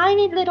there's a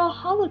tiny little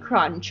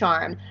holocron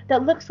charm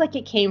that looks like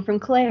it came from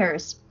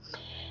Claire's.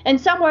 And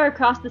somewhere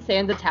across the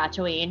sands of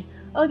Tatooine,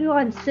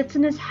 Obi-Wan sits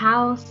in his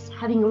house,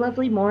 having a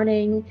lovely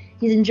morning.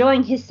 He's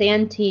enjoying his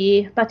sand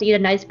tea, about to eat a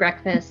nice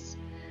breakfast,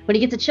 when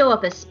he gets a chill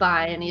up his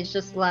spine, and he's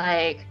just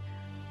like,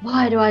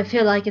 why do I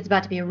feel like it's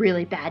about to be a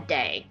really bad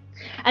day?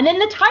 And then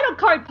the title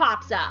card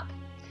pops up,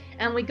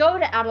 and we go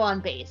to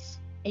Adelon Base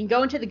and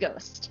go into the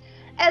Ghost.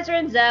 Ezra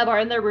and Zeb are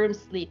in their room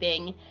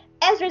sleeping.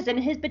 Ezra's in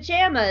his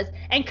pajamas,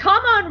 and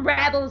come on,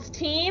 Rebels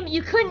team,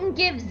 you couldn't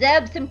give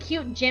Zeb some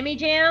cute Jimmy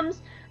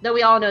Jams? Though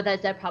we all know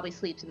that Zeb probably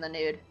sleeps in the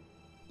nude.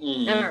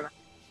 Never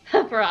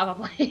mind.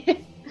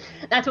 Probably.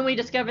 That's when we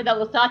discovered that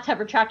Lasats have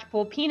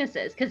retractable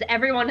penises, because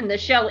everyone in the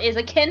show is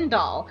a Ken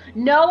doll.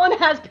 No one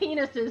has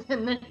penises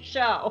in the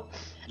show.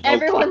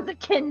 Everyone's a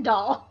Ken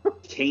doll.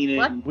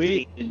 Kanan.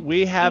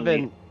 We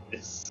haven't.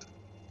 Say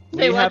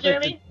we what, haven't.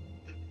 Jeremy?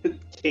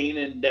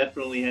 Kanan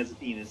definitely has a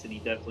penis, and he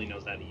definitely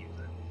knows how to use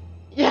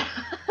it. Yeah.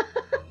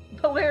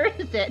 But where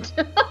is it?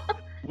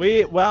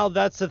 Well,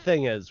 that's the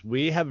thing is,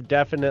 we have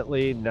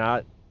definitely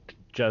not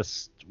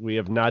we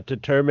have not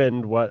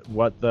determined what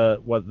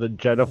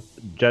the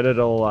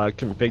genital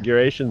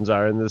configurations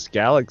are in this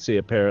galaxy,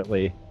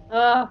 apparently.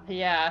 Oh,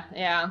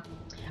 yeah.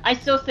 I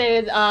still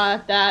say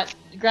that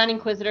Grand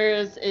Inquisitor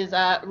is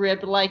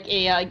ribbed like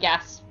a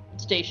gas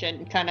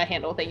station kind of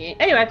handle thingy.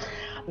 Anyway,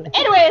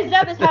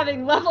 Zeb is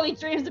having lovely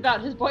dreams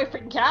about his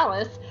boyfriend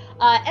Callus.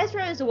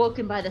 Ezra is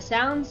awoken by the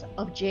sounds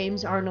of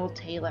James Arnold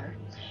Taylor.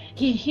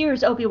 He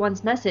hears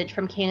Obi-Wan's message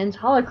from Kanan's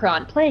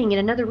holocron playing in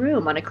another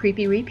room on a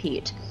creepy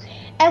repeat.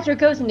 Ezra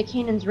goes into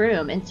Kanan's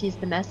room and sees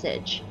the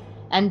message.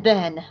 And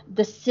then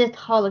the Sith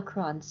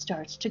holocron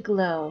starts to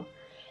glow.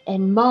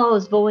 And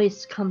Maul's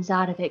voice comes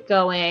out of it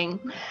going,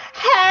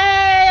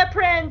 "Hey,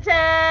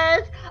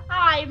 apprentice!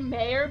 I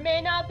may or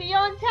may not be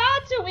on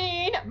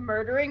Tatooine,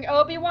 murdering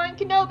Obi-Wan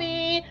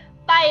Kenobi.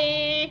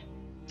 Bye!"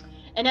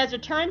 And Ezra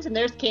turns and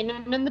there's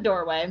Kanan in the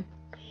doorway.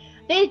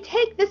 They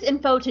take this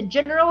info to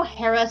General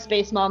Hera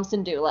Space Mom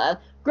Syndulla,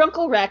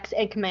 Grunkle Rex,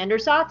 and Commander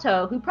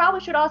Sato, who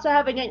probably should also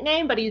have a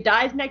nickname, but he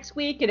dies next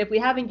week, and if we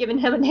haven't given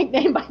him a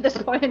nickname by this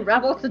point in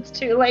Rebels, it's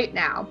too late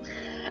now.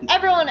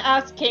 Everyone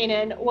asks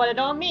Kanan what it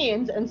all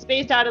means, and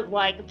Spaced Out is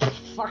like,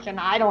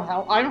 I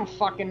don't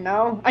fucking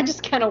know. I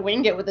just kind of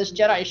wing it with this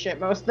Jedi shit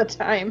most of the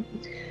time.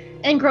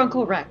 And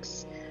Grunkle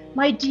Rex,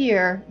 my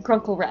dear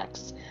Grunkle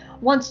Rex,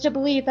 wants to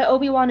believe that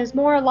Obi-Wan is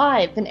more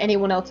alive than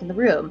anyone else in the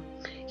room.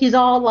 He's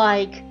all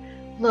like,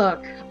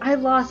 "Look, I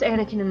lost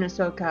Anakin and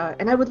Ahsoka,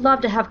 and I would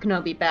love to have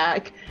Kenobi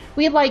back.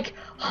 We,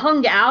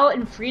 hung out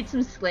and freed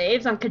some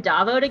slaves on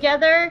Kadavo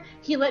together.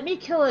 He let me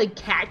kill a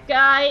cat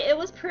guy. It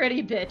was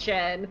pretty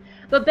bitchin'.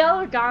 But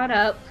Bail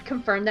Organa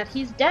confirmed that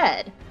he's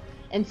dead.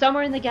 And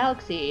somewhere in the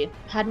galaxy,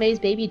 Padme's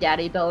baby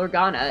daddy, Bail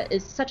Organa,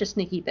 is such a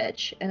sneaky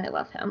bitch, and I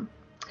love him.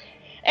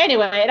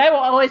 Anyway, and I will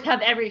always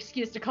have every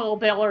excuse to call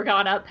Bail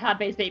Organa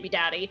Padme's baby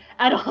daddy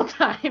at all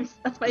times.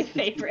 That's my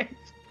favorite.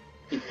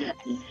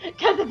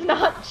 Because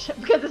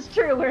it's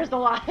true. Where's the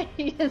lie?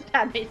 He is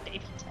Padme's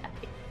baby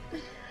daddy.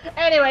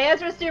 Anyway,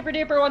 Ezra super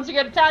duper wants to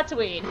go to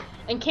Tatooine,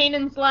 and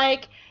Kanan's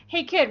like,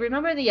 "Hey kid,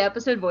 remember the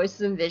episode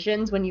Voices and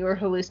Visions when you were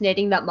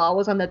hallucinating that Maul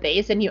was on the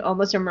base and you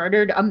almost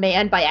murdered a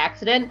man by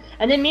accident,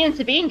 and then me and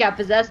Sabine got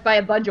possessed by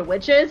a bunch of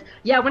witches?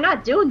 Yeah, we're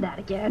not doing that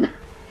again."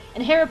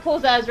 And Hera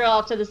pulls Ezra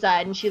off to the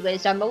side and she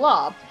lays down the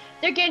law.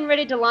 They're getting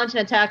ready to launch an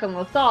attack on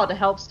Lothal to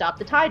help stop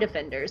the TIE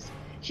defenders.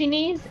 She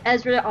needs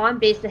Ezra on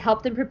base to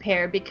help them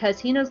prepare because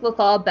he knows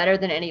Lothal better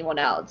than anyone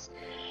else.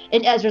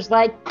 And Ezra's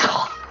like,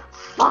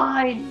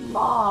 "Fine,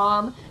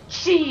 Mom.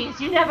 Jeez,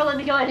 you never let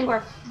me go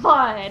anywhere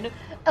fun."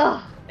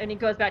 Ugh. And he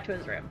goes back to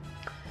his room.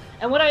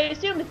 And what I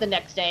assume is the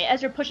next day,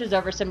 Ezra pushes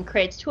over some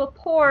crates to a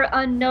poor,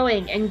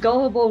 unknowing, and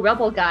gullible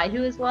rebel guy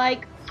who is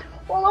like,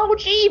 "Well, oh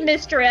gee,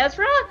 Mr.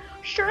 Ezra,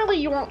 surely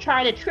you won't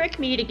try to trick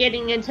me to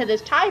getting into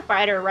this TIE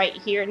fighter right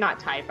here." Not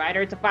TIE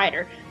fighter, it's a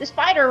fighter. "This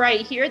fighter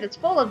right here that's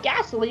full of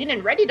gasoline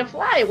and ready to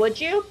fly,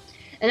 would you?"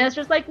 And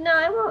Ezra's like, "No,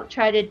 I won't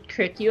try to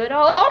trick you at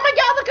all." "Oh my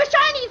god, look, a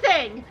shiny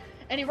thing!"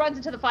 And he runs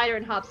into the fighter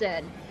and hops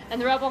in.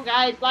 And the rebel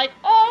guy's like,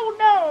 "Oh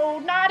no,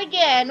 not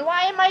again.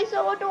 Why am I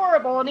so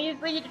adorable and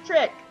easy to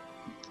trick?"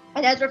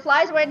 And Ezra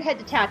flies away and head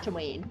to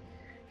Tatooine.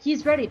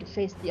 He's ready to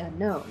face the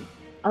unknown.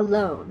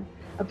 Alone.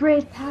 A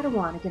brave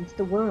Padawan against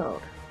the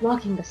world.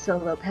 Walking the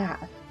solo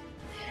path.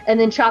 And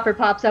then Chopper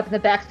pops up in the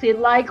backseat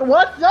like,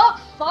 "What's up,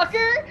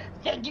 fucker?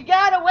 Think you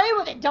got away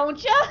with it,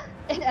 don't ya?"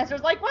 And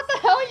Ezra's like, "What the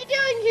hell are you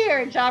doing here?"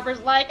 And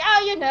Chopper's like,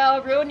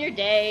 "Ruin your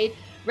day.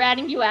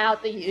 Ratting you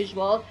out, the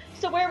usual.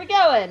 So where are we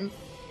going?"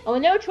 And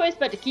with no choice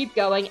but to keep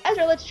going,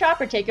 Ezra lets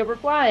Chopper take over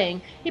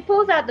flying. He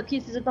pulls out the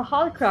pieces of the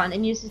holocron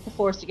and uses the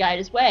Force to guide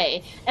his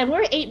way. And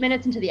we're 8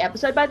 minutes into the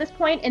episode by this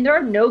point, and there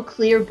are no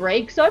clear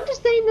breaks, so I'm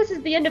just saying this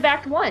is the end of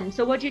Act 1.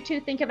 So what do you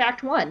two think of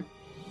Act 1?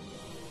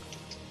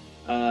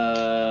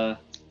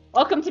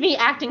 Welcome to me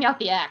acting out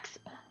the acts.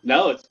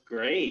 No, it's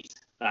great.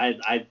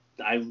 I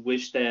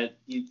wish that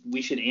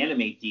we should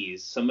animate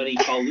these. Somebody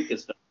call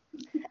Lucasfilm.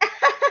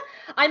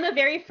 I'm a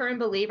very firm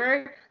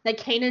believer that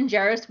Kanan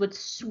Jarrus would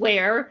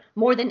swear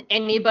more than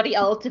anybody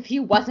else if he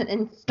wasn't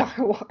in Star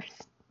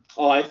Wars.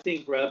 Oh, I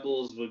think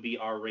Rebels would be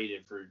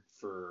R-rated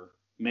for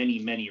many,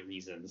 many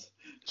reasons.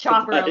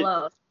 Chopper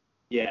alone.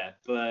 Yeah,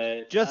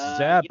 but... Just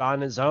Zeb on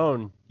his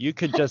own. You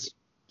could just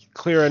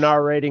clear an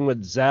R rating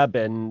with Zeb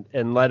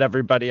and let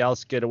everybody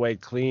else get away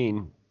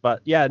clean.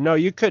 But yeah, no,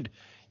 you could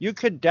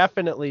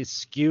definitely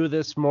skew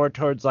this more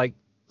towards like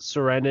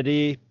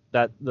Serenity.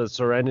 That the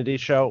Serenity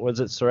show, was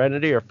it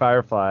Serenity or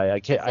Firefly? I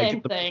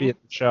get the movie and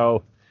the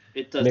show.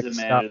 It doesn't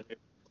matter.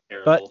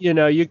 But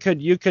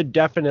you could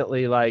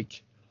definitely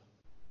like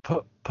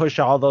push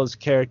all those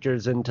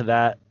characters into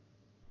that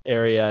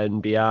area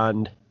and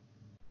beyond.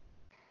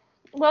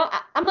 Well,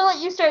 I'm gonna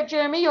let you start,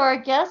 Jeremy. You're our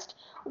guest.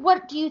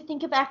 What do you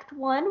think of Act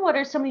 1? What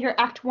are some of your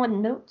Act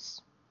 1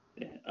 notes?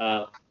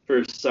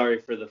 Sorry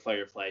for the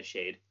Firefly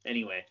shade.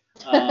 Anyway.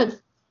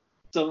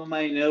 Some of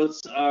my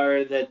notes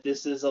are that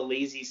this is a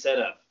lazy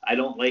setup. I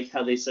don't like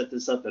how they set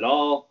this up at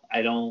all.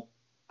 I don't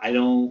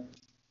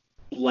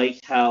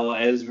like how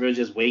Ezra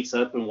just wakes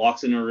up and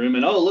walks into a room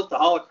and, oh, look, the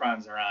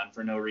holocrons are on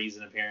for no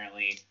reason,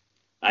 apparently.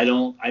 I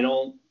don't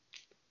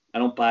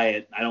buy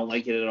it. I don't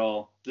like it at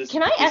all.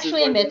 Can I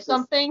actually admit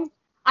something?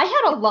 I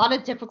had a lot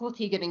of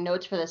difficulty getting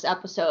notes for this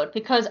episode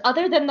because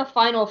other than the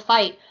final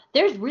fight,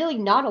 there's really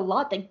not a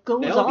lot that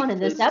goes on in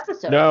this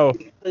episode. No.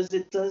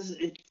 Because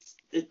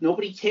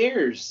nobody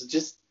cares.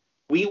 Just,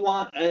 we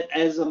want,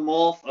 as a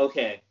Maul,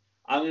 okay,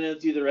 I'm going to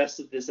do the rest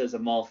of this as a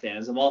Maul fan.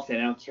 As a Maul fan,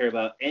 I don't care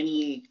about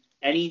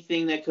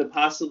anything that could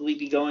possibly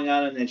be going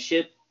on in that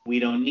ship. We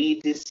don't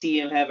need to see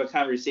him have a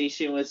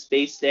conversation with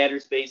Space Dad or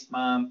Space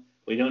Mom.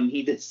 We don't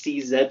need to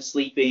see Zeb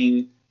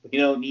sleeping. We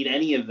don't need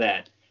any of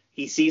that.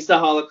 He sees the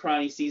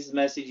holocron, he sees the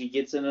message, he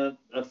gets in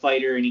a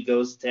fighter, and he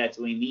goes to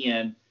Tatooine. The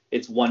end.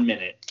 It's 1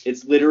 minute.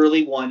 It's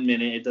literally 1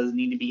 minute. It doesn't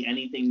need to be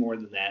anything more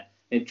than that.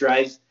 It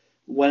drives.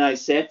 When I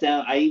sat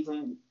down, I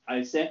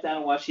sat down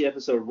and watched the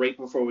episode right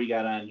before we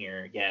got on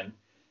here again,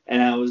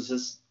 and I was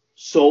just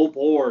so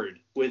bored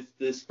with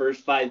this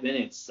first 5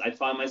 minutes. I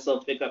found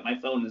myself pick up my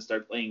phone and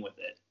start playing with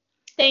it.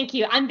 Thank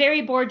you. I'm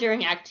very bored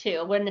during Act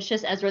 2 when it's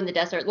just Ezra in the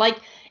desert.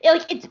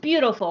 It's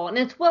beautiful and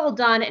it's well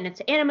done and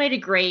it's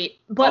animated great,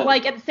 but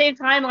at the same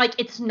time,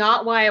 it's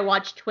not why I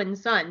watched Twin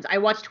Sons. I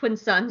watched Twin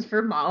Sons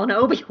for Maul and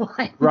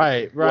Obi-Wan.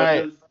 Right.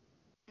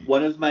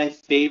 One of my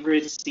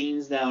favorite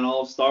scenes now in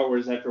all of Star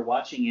Wars after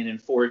watching it in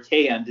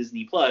 4K on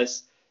Disney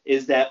Plus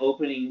is that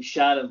opening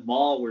shot of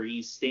Maul where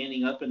he's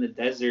standing up in the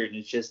desert and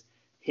it's just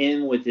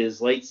him with his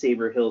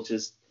lightsaber hilt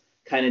just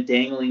kind of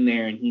dangling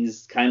there and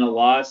he's kind of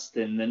lost,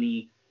 and then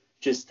he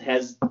just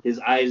has his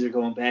eyes are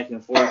going back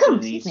and forth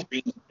and he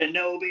screams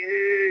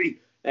Kenobi,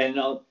 and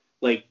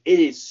it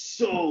is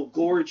so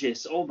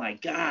gorgeous. Oh my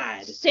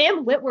god,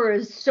 Sam Witwer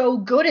is so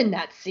good in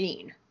that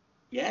scene.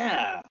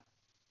 Yeah,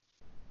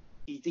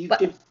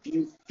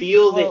 you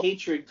feel the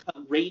hatred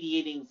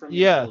radiating from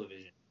the television.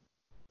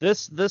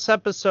 This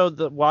episode,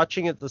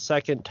 watching it the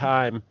second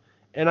time,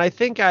 and I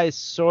think I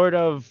sort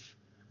of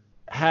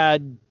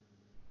had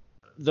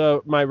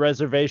my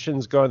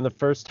reservations going the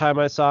first time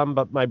I saw them,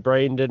 but my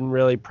brain didn't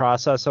really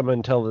process them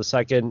until the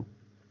second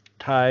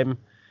time.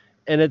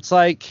 And it's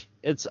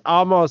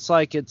almost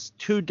like it's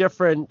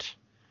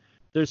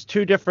there's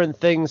two different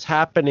things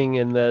happening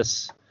in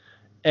this.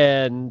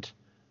 And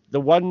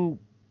the one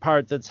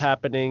part that's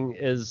happening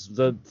is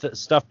the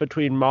stuff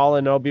between Maul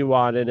and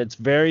Obi-Wan, and it's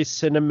very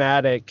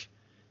cinematic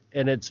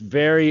and it's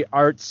very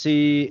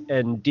artsy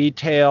and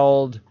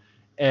detailed,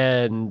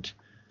 and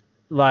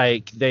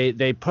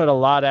they put a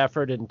lot of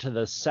effort into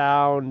the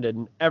sound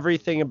and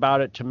everything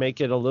about it to make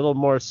it a little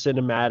more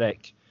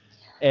cinematic.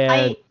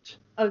 And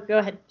go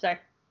ahead. Sorry.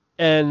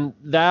 And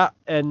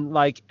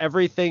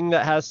everything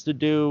that has to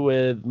do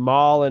with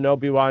Maul and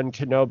Obi-Wan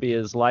Kenobi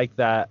is like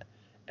that.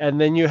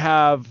 And then you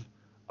have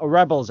a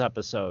Rebels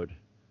episode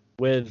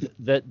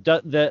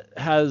that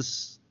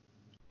has,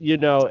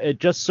 it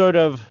just sort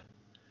of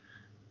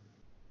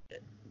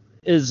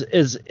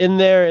is in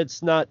there.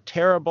 It's not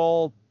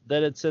terrible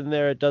that it's in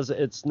there. It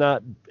doesn't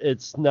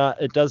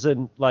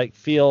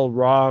feel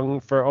wrong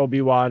for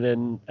Obi-Wan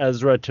and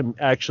Ezra to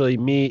actually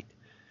meet,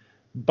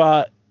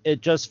 but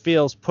it just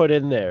feels put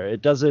in there.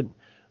 It doesn't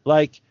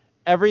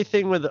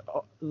everything with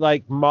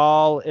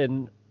Maul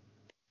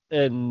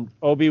and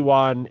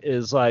Obi-Wan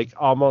is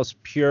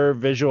almost pure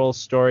visual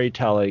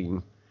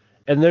storytelling.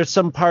 And there's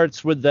some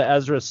parts with the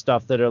Ezra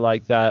stuff that are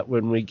like that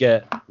when we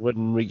get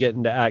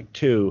into Act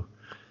 2.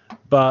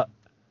 But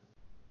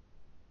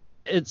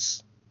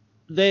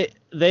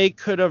they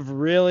could have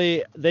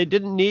they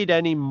didn't need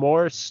any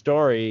more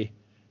story.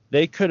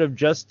 They could have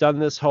just done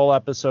this whole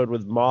episode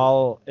with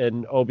Maul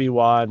and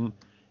Obi-Wan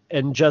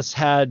and just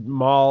had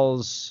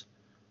Maul's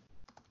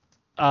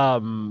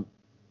route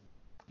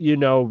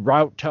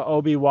to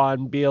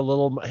Obi-Wan be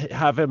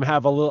have him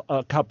have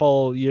a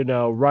couple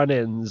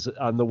run-ins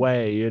on the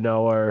way,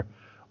 or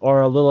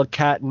a little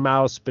cat and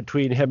mouse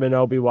between him and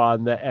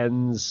Obi-Wan that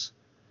ends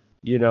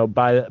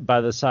by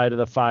the side of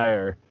the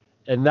fire.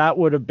 And that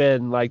would have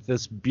been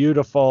this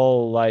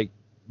beautiful,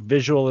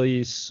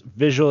 visually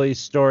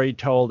story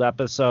told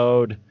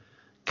episode,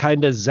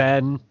 kind of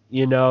zen,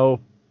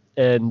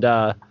 and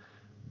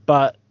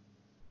but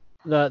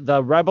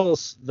the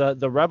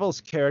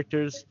Rebels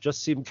characters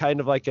just seem kind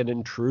of like an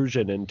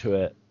intrusion into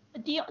it.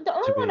 The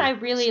only one I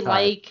really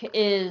like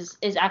is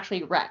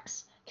actually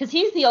Rex, because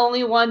he's the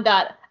only one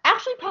that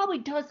actually probably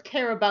does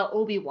care about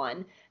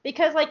Obi-Wan,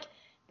 because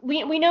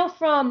we know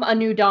from A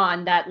New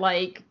Dawn that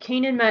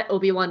Kanan met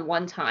Obi-Wan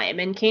one time,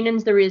 and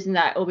Kanan's the reason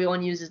that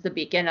Obi-Wan uses the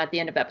beacon at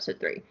the end of episode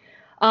 3.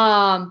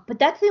 But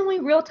that's the only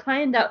real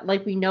time that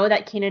we know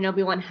that Kanan and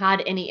Obi-Wan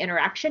had any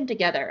interaction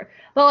together.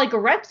 But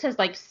Rex has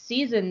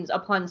seasons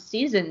upon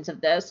seasons of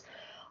this.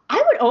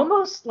 I would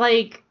almost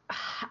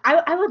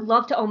I would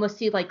love to almost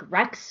see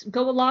Rex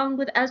go along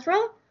with Ezra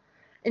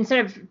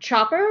instead of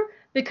Chopper,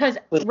 because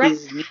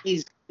Rex his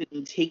knees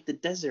couldn't take the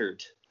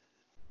desert.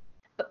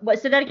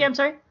 What? Say that again. I'm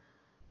sorry.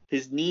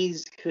 His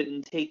knees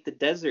couldn't take the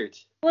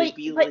desert. But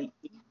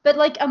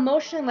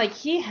emotion,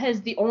 he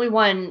has the only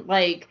one,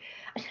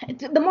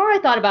 the more I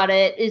thought about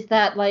it is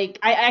that,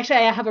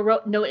 I have a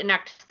note in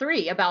Act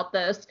 3 about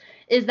this,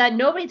 is that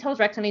nobody tells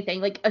Rex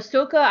anything.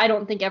 Ahsoka, I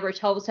don't think ever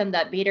tells him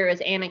that Vader is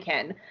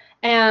Anakin.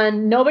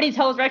 And nobody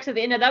tells Rex at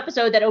the end of the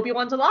episode that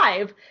Obi-Wan's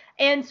alive.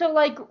 And so,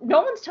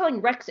 no one's telling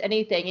Rex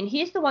anything. And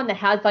he's the one that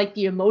has,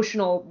 the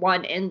emotional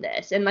one in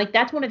this. And,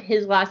 that's one of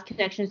his last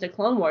connections to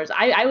Clone Wars.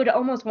 I would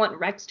almost want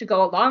Rex to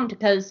go along,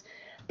 because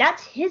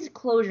that's his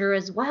closure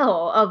as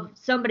well of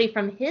somebody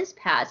from his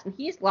past. And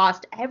he's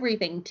lost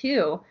everything,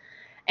 too.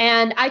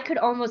 And I could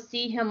almost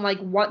see him like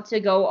want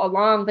to go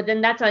along, but then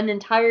that's an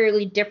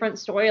entirely different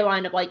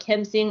storyline of like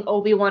him seeing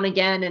Obi-Wan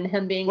again and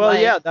him being Well,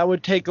 like, yeah, that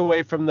would take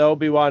away from the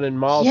Obi-Wan and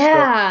Maul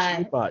yeah,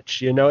 story too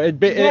much, you know. I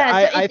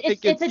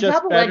think it's a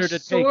just better double-edged to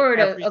take sword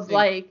everything. of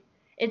like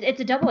it's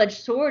a double-edged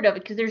sword of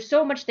it because there's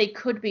so much they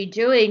could be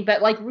doing,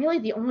 but like really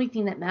the only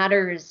thing that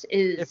matters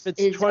is if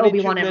it's 22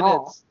 Obi-Wan and Maul.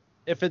 minutes,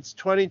 if it's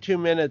 22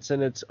 minutes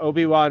and it's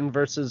Obi-Wan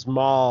versus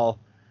Maul,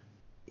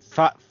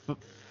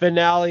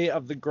 finale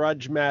of the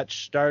grudge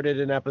match started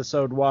in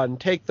episode 1,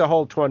 take the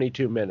whole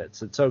 22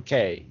 minutes. It's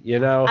okay, you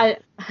know.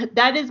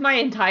 That is my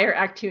entire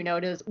Act 2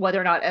 note, is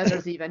whether or not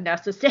Ezra's even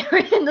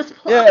necessary in this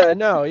plot. Yeah,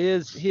 no, he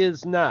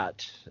is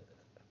not.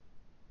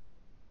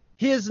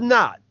 He is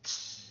not.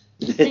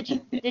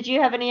 Did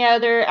you have any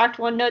other Act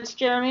 1 notes,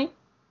 Jeremy?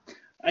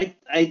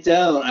 I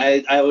don't.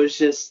 I was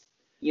just,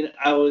 you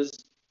know,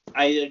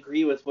 I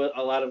agree with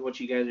a lot of what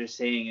you guys are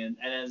saying, and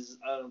as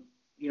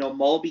you know,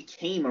 Maul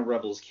became a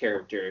Rebels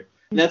character.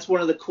 And that's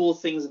one of the cool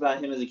things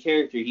about him as a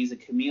character. He's a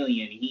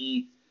chameleon.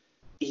 He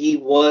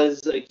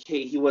was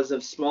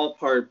a small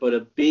part, but a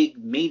big,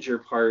 major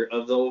part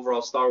of the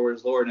overall Star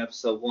Wars lore in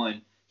Episode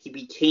 1. He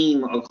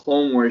became a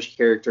Clone Wars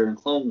character in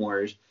Clone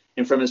Wars.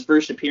 And from his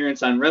first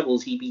appearance on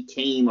Rebels, he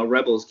became a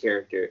Rebels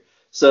character.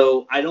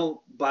 So I don't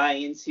buy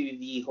into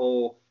the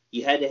whole,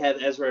 you had to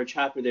have Ezra or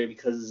Chopper there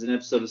because it's an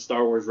episode of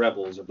Star Wars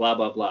Rebels or blah,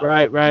 blah, blah.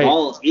 Right.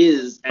 Maul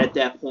is, at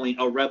that point,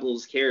 a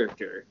Rebels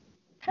character.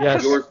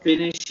 Yes. You're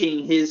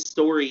finishing his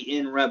story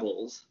in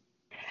Rebels.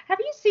 Have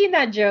you seen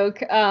that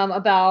joke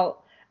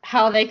about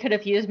how they could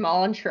have used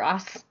Maul and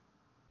Truss?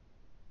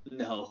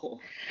 No.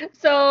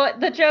 So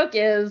the joke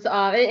is,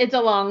 it's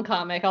a long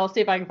comic. I'll see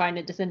if I can find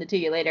it to send it to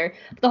you later.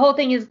 The whole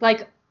thing is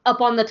like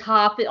up on the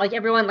top, like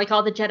everyone, like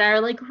all the Jedi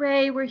are like,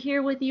 Rey, we're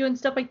here with you and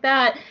stuff like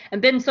that.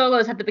 And Ben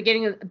Solo's at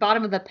the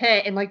bottom of the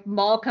pit, and like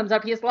Maul comes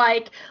up. He's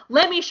like,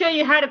 let me show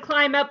you how to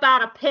climb up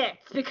out of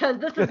pits because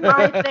this is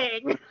my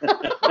thing.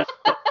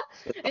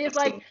 And he's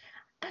like,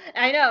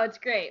 I know, it's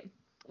great.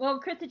 Well,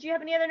 Chris, did you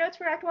have any other notes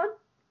for Act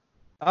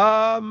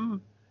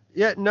 1?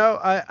 Yeah, no,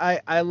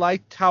 I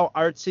liked how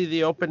artsy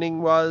the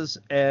opening was,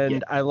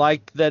 and I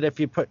like that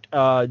if you put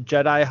a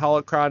Jedi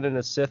holocron and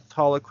a Sith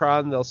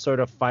holocron, they'll sort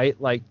of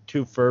fight like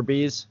two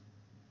Furbies.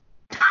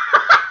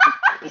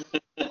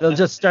 They'll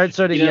just start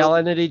sort of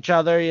yelling at each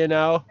other, you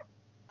know?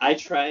 I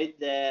tried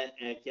that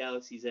at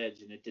Galaxy's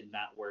Edge, and it did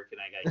not work,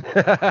 and I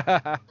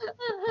got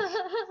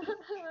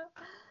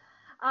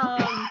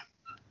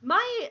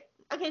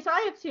Okay, so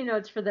I have two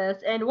notes for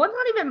this, and one's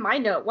not even my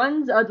note.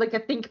 One's like a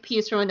think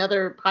piece from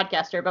another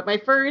podcaster, but my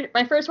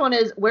first one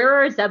is, where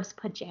are Zeb's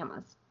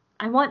pajamas?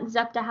 I want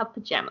Zeb to have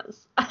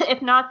pajamas.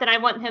 If not, then I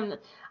want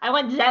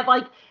Zeb,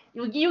 like,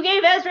 you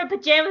gave Ezra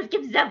pajamas,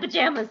 give Zeb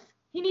pajamas.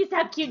 He needs to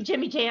have cute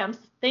Jimmy Jams.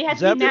 They have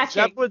to be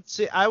matching.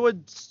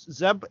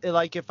 Zeb,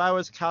 like, if I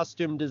was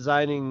costume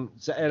designing,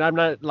 and I'm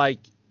not, like,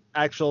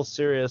 actual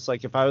serious,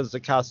 like, if I was a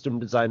costume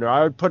designer,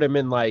 I would put him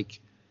in, like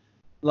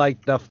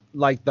the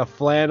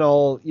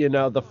flannel, you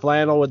know, the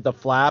flannel with the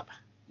flap,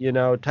 you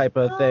know, type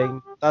of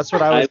thing. That's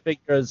what I was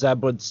figuring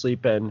Zeb would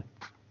sleep in.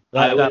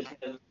 I would have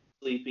him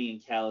sleeping in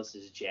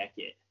Callus's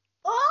jacket.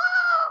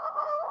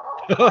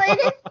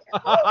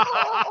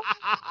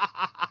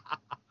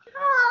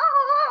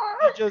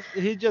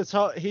 He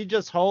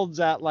just holds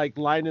that like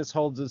Linus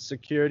holds his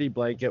security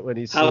blanket when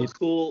he sleeps. How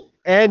cool!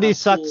 And he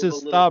sucks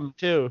his thumb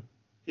too.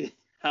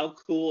 How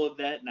cool would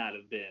that not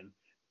have been?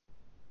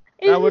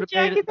 That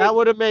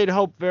would have made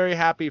Hope very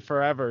happy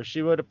forever.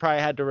 She would have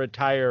probably had to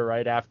retire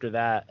right after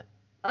that.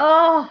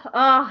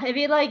 It'd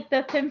be like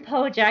the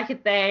Pimpo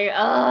jacket thing.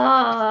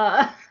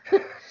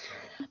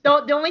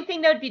 The only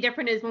thing that would be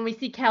different is when we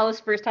see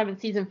Callus first time in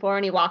season 4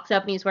 and he walks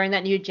up and he's wearing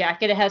that new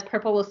jacket. It has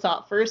purple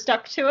assault fur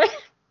stuck to it.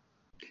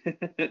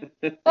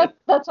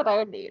 That's what I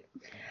would need.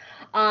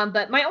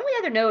 But my only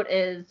other note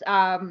is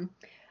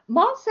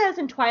Maul says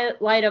in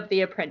Twilight of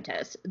the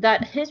Apprentice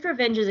that his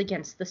revenge is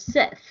against the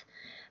Sith.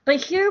 But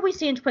here we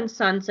see in Twin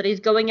Suns that he's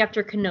going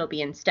after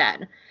Kenobi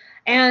instead.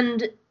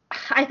 And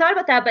I thought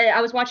about that, but I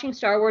was watching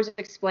Star Wars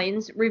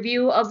Explains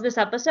review of this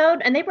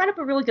episode, and they brought up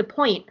a really good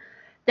point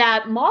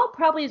that Maul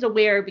probably is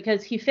aware,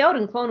 because he failed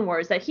in Clone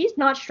Wars, that he's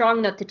not strong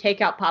enough to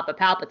take out Papa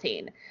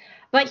Palpatine.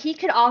 But he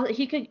could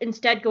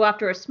instead go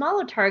after a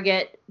smaller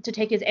target to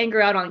take his anger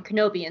out on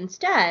Kenobi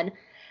instead.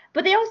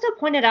 But they also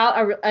pointed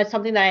out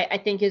something that I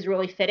think is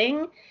really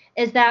fitting,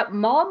 is that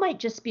Maul might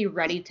just be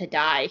ready to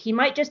die. He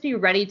might just be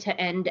ready to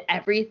end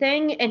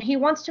everything, and he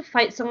wants to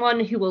fight someone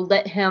who will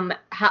let him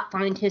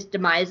find his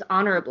demise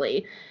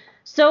honorably.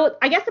 So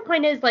I guess the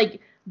point is,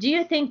 like, do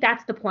you think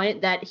that's the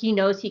point, that he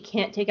knows he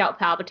can't take out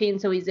Palpatine,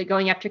 so he's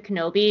going after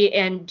Kenobi?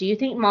 And do you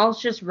think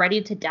Maul's just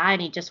ready to die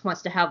and he just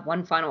wants to have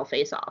one final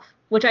face-off?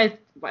 Which I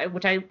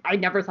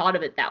never thought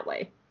of it that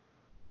way.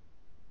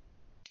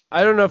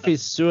 I don't know if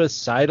he's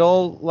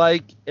suicidal,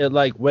 like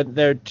went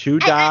there to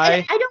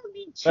die. I don't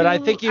mean to. But I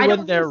think he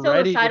went there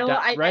ready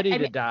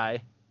to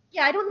die.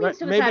 Yeah, I don't mean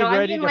suicidal. Maybe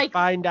ready to like,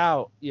 find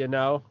out, you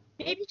know?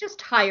 Maybe just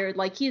tired.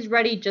 Like, he's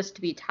ready just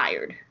to be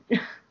tired.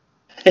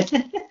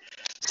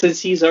 Since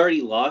he's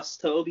already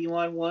lost to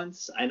Obi-Wan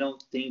once, I mean,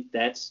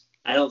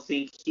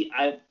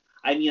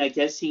 I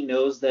guess he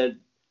knows that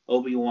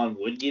Obi-Wan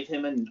would give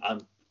him a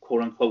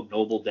quote-unquote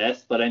noble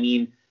death, but I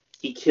mean,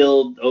 he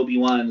killed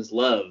Obi-Wan's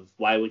love.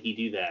 Why would he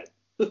do that?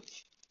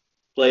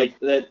 Like,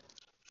 that,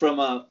 from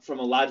a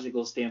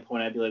logical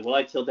standpoint, I'd be like, well,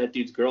 I killed that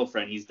dude's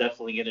girlfriend. He's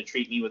definitely going to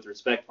treat me with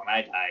respect when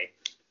I die.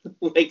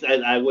 Like,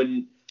 I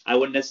wouldn't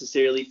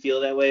necessarily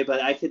feel that way,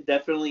 but I could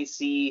definitely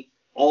see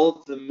all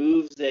of the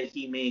moves that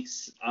he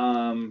makes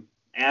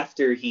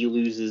after he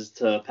loses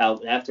to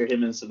after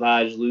him and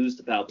Savage lose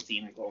to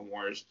Palpatine in Clone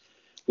Wars,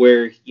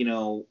 where, you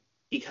know,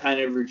 he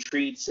kind of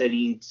retreats and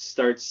he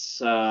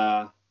starts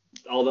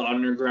all the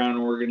underground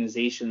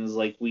organizations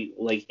like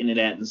hinted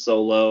at in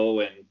Solo,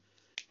 and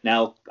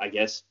now I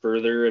guess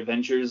further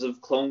adventures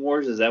of Clone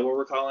Wars. Is that what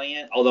we're calling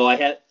it? Although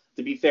to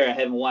be fair, I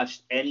haven't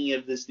watched any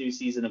of this new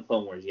season of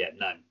Clone Wars yet.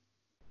 None.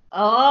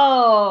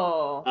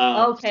 Oh,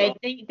 okay. So,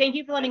 thank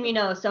you for letting me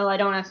know, so I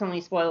don't accidentally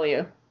spoil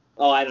you.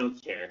 Oh, I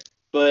don't care.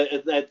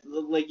 But that,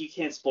 like, you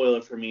can't spoil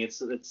it for me.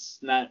 It's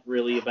not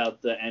really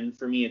about the end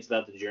for me. It's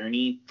about the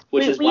journey,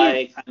 which is why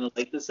I kind of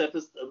like this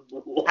episode.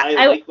 Why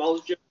I like all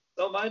the journey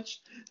so much.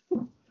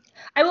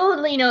 I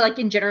will let you know, like,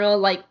 in general,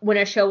 like, when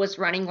a show was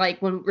running,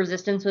 like, when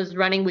Resistance was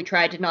running, we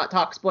tried to not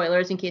talk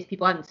spoilers in case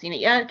people haven't seen it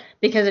yet,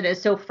 because it is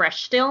so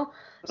fresh still.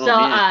 So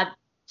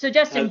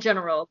just in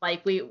general,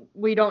 like,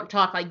 we don't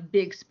talk, like,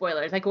 big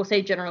spoilers. Like, we'll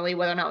say generally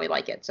whether or not we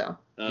like it, so.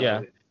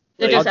 Yeah.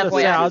 Like,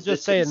 I'll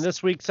just say in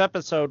this week's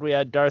episode we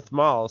had Darth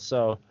Maul,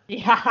 so.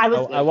 Yeah,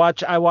 I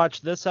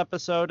watched this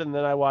episode, and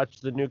then I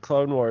watched the new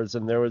Clone Wars,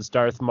 and there was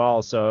Darth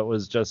Maul, so it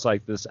was just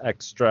like this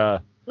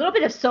extra. A little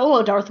bit of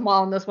solo Darth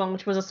Maul in this one,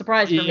 which was a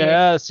surprise for me.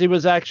 Yes, he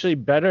was actually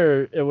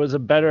better. It was a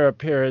better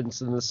appearance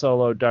than the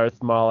solo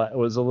Darth Maul. It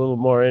was a little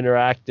more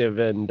interactive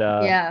and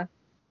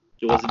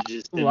it wasn't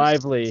just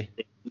lively.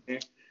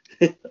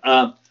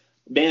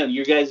 Man,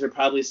 you guys are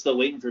probably still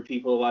waiting for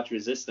people to watch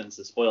Resistance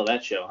to spoil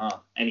that show, huh?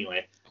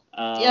 Anyway.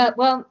 Yeah,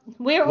 well,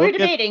 we're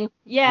debating.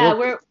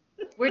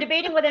 We're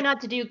debating whether or not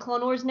to do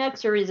Clone Wars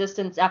next or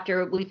Resistance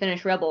after we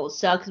finish Rebels.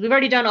 So, because we've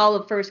already done all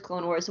of first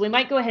Clone Wars, so we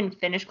might go ahead and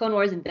finish Clone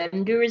Wars and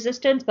then do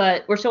Resistance,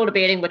 but we're still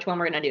debating which one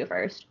we're gonna do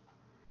first.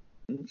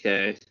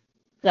 Okay.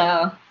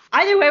 So,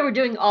 either way, we're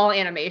doing all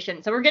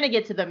animation, so we're gonna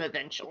get to them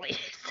eventually.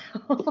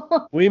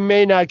 So. We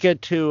may not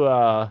get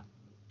to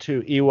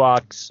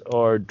Ewoks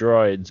or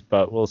droids,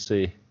 but we'll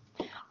see.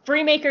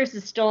 Freemakers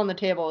is still on the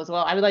table as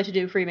well. I would like to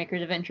do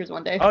Freemakers Adventures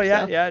one day. Oh,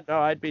 yeah, yeah. No,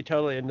 I'd be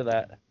totally into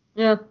that.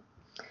 Yeah.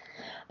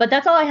 But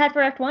that's all I had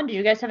for Act 1. Do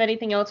you guys have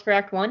anything else for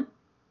Act 1?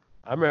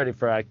 I'm ready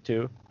for Act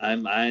 2.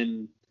 I'm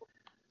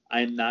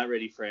not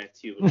ready for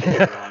Act 2.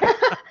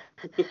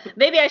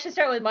 Maybe I should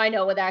start with my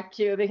note with Act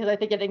 2 because I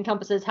think it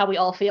encompasses how we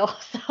all feel.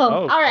 So,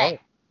 all right.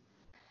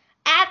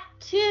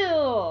 Act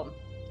 2.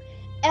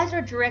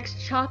 Ezra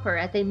directs Chopper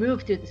as they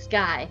move through the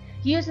sky.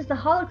 He uses the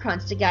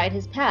holocrons to guide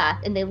his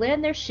path, and they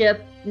land their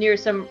ship near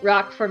some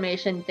rock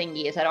formation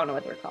thingies. I don't know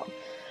what they're called.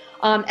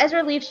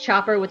 Ezra leaves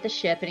Chopper with the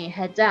ship, and he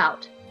heads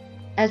out.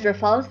 Ezra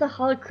follows the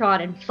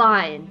holocron and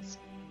finds,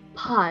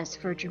 pause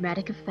for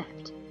dramatic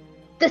effect,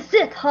 the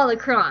Sith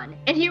holocron,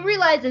 and he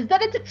realizes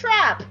that it's a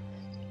trap!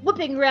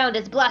 Whipping around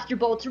as blaster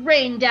bolts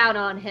rain down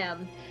on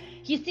him.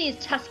 He sees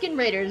Tusken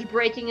Raiders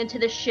breaking into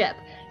the ship,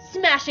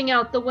 smashing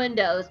out the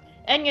windows,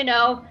 and,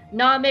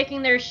 not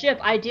making their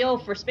ship ideal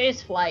for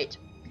spaceflight.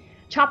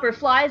 Chopper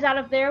flies out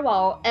of there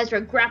while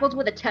Ezra grapples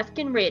with a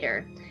Tusken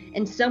Raider,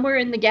 and somewhere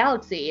in the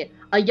galaxy,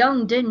 a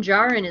young Din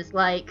Djarin is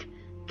like,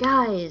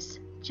 guys,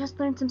 just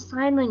learn some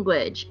sign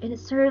language, and it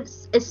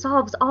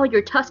solves all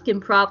your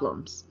Tusken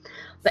problems.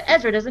 But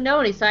Ezra doesn't know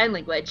any sign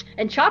language,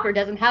 and Chopper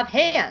doesn't have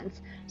hands,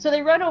 so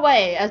they run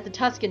away as the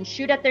Tuskens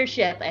shoot at their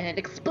ship, and it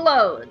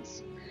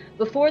explodes.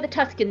 Before the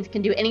Tuskens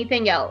can do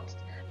anything else,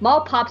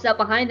 Maul pops up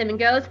behind them and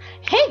goes,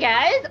 hey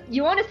guys,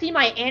 you want to see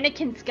my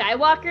Anakin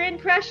Skywalker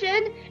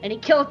impression? And he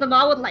kills them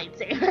all with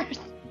lightsabers.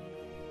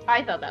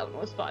 I thought that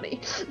one was funny.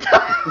 Sorry.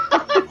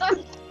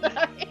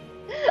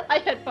 I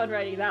had fun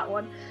writing that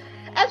one.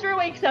 Ezra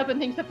wakes up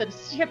and thinks that the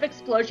ship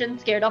explosion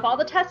scared off all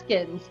the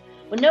Tuskens.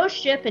 With no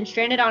ship and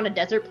stranded on a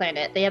desert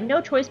planet, they have no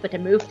choice but to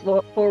move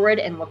forward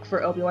and look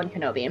for Obi-Wan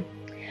Kenobi.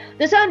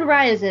 The sun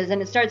rises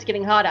and it starts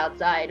getting hot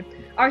outside.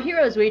 Our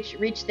heroes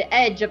reach the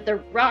edge of the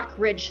rock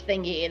ridge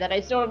thingy that I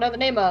still don't know the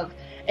name of,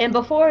 and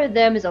before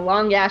them is a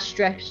long-ass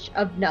stretch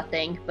of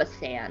nothing but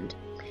sand.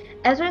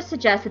 Ezra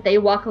suggests that they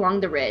walk along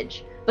the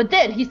ridge, but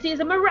then he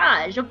sees a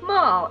mirage of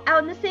Maul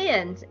out in the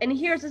sands, and he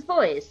hears his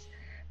voice.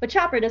 But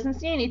Chopper doesn't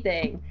see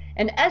anything,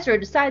 and Ezra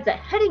decides that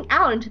heading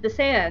out into the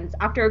sands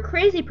after a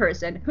crazy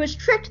person who has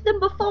tricked them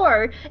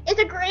before is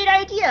a great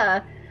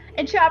idea.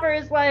 And Chopper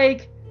is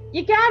like,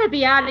 you gotta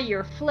be out of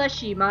your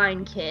fleshy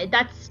mind, kid.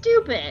 That's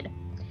stupid.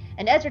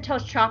 And Ezra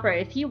tells Chopper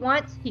if he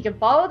wants, he can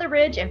follow the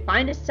ridge and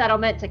find a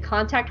settlement to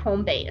contact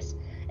home base.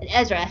 And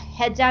Ezra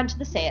heads down to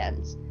the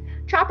sands.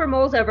 Chopper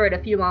mulls over it a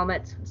few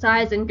moments,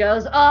 sighs and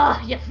goes,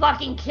 "Ugh, you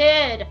fucking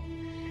kid!"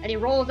 And he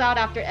rolls out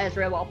after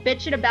Ezra while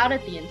bitching about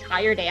it the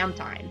entire damn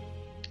time.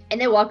 And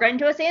they walk right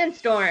into a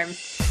sandstorm.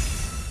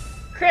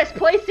 Chris,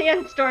 play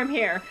Sandstorm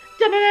here.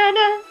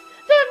 Da-da-da-da,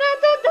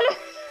 da-da-da-da-da.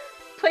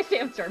 Play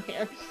Sandstorm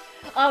here.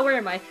 Where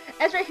am I?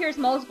 Ezra hears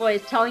Maul's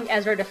voice telling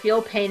Ezra to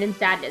feel pain and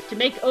sadness, to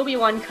make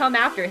Obi-Wan come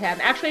after him.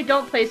 Actually,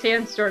 don't play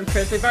Sandstorm,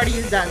 Chris. We've already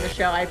used that in the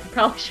show. I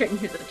probably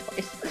shouldn't use it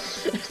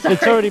twice.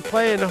 It's already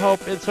playing,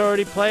 Hope. It's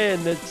already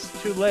playing.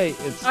 It's too late.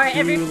 It's all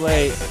right, too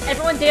late.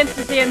 Everyone dance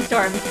to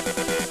Sandstorm.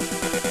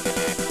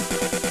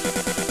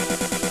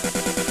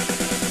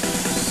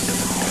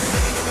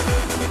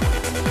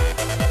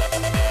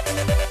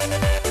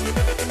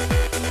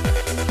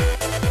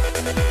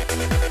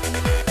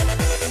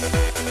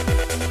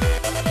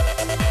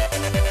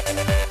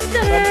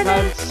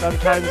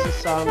 Sometimes the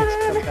songs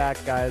come back,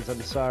 guys.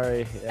 I'm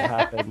sorry. It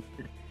happened.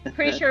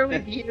 Pretty sure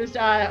we've used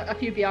a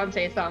few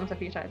Beyonce songs a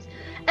few times.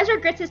 Ezra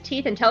grits his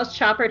teeth and tells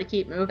Chopper to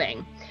keep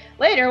moving.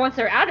 Later, once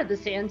they're out of the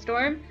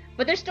sandstorm,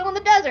 but they're still in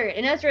the desert,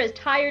 and Ezra is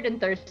tired and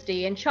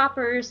thirsty, and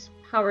Chopper's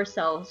power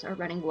cells are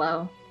running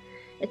low.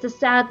 It's a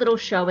sad little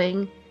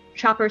showing.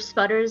 Chopper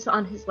sputters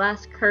on his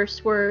last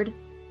curse word,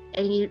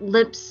 and he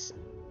limps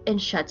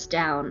and shuts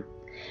down.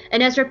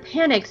 And Ezra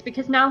panics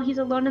because now he's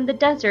alone in the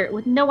desert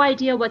with no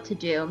idea what to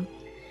do.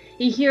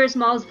 He hears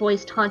Maul's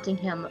voice taunting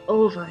him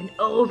over and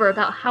over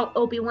about how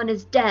Obi-Wan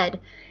is dead,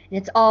 and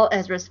it's all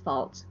Ezra's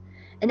fault.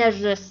 And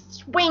Ezra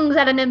swings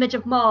at an image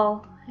of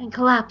Maul and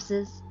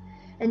collapses.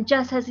 And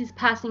just as he's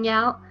passing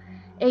out,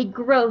 a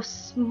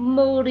gross,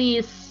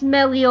 moldy,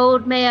 smelly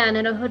old man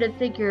in a hooded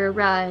figure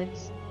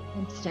arrives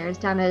and stares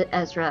down at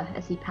Ezra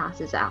as he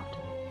passes out.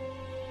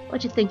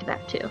 What'd you think of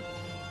Act 2?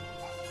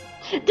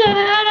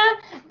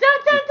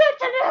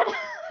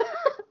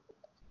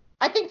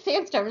 I think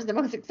Sandstorm is the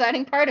most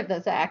exciting part of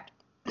this act.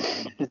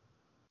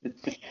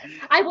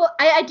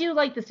 I do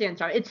like the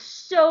Sandstorm. It's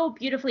so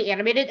beautifully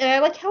animated, and I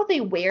like how they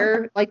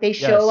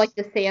show like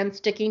the sand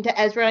sticking to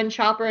Ezra and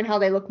Chopper, and how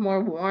they look more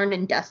worn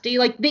and dusty.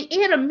 Like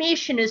the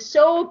animation is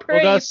so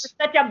pretty for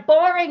such a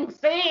boring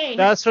scene.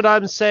 That's what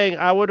I'm saying.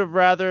 I would have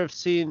rather have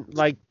seen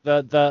like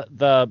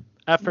the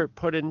effort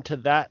put into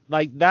that.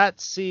 Like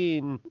that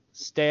scene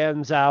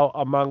stands out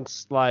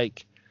amongst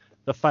like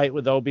the fight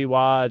with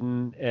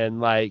Obi-Wan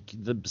and like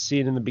the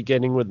scene in the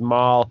beginning with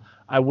Maul.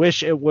 I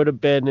wish it would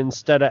have been,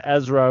 instead of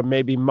Ezra,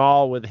 maybe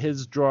Maul with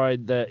his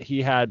droid that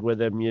he had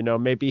with him, you know,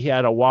 maybe he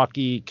had a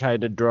walkie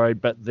kind of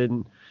droid, but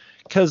then,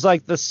 cause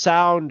like the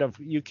sound of,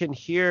 you can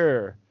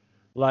hear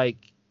like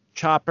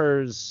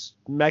Chopper's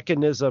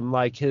mechanism,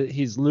 like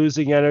he's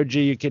losing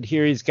energy. You can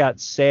hear he's got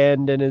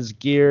sand in his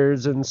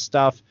gears and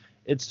stuff.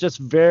 It's just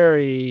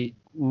very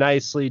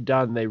nicely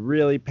done. They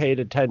really paid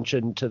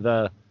attention to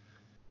the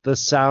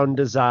sound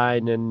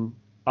design, and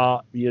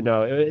you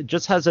know, it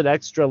just has an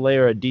extra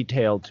layer of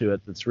detail to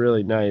it that's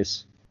really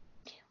nice.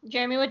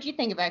 Jeremy, what do you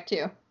think of Act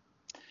 2?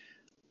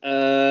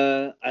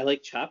 I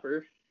like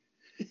Chopper.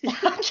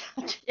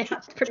 Yeah,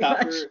 pretty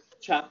much.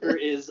 Chopper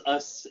is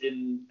us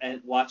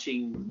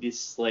watching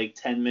this like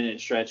 10-minute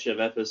stretch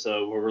of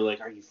episode where we're like,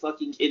 are you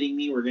fucking kidding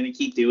me? We're gonna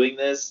keep doing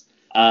this.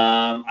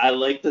 I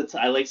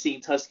like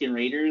seeing Tusken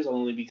Raiders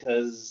only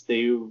because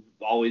they've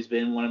always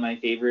been one of my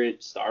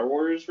favorite Star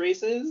Wars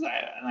races.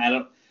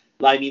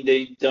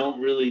 They don't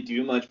really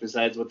do much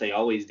besides what they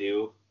always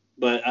do.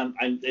 But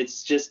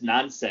it's just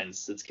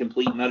nonsense. It's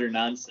complete and utter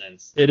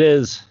nonsense. It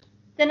is.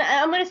 Then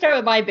I'm going to start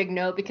with my big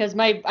note, because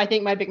I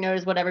think my big note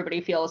is what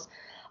everybody feels.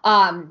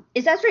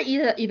 Is Ezra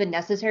even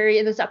necessary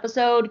in this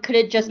episode? Could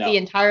it just be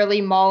entirely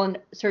Maul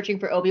searching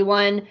for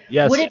Obi-Wan?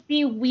 Yes. Would it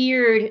be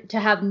weird to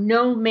have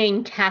no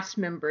main cast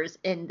members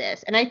in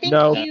this? And I think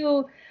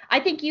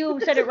you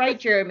said it right,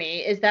 Jeremy,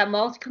 is that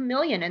Maul's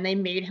chameleon, and they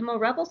made him a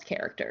Rebels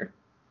character.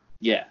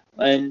 Yeah,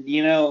 and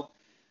you know,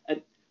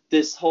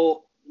 this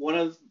whole one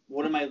of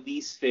my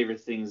least favorite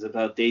things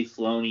about Dave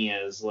Filoni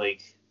as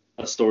like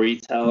a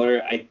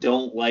storyteller, I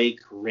don't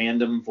like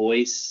random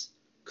voice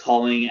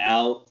calling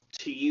out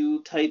to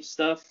you type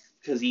stuff,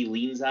 because he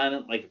leans on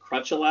it like a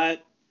crutch a lot,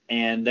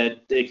 and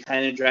that it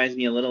kind of drives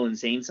me a little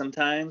insane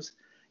sometimes.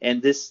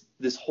 And this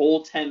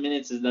whole 10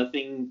 minutes is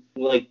nothing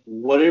like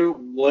what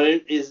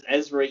is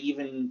Ezra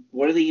even,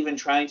 what are they even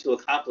trying to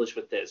accomplish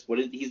with this?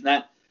 He's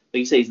not, like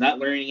you say, he's not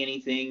learning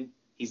anything.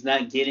 He's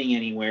not getting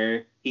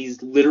anywhere.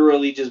 He's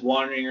literally just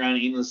wandering around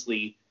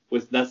aimlessly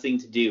with nothing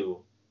to do.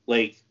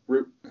 Like,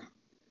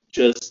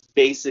 just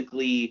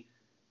basically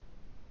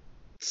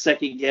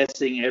second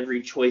guessing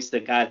every choice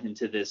that got him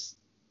to this.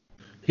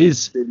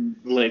 He's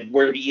like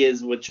where he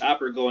is with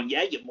Chopper going,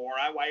 yeah, you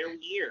moron, why are we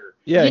here?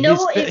 Yeah,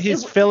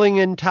 he's filling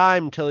in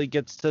time till they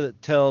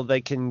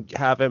can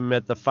have him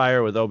at the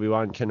fire with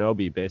Obi-Wan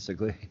Kenobi,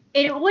 basically.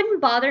 It wouldn't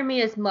bother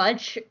me as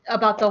much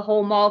about the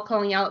whole Maul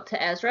calling out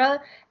to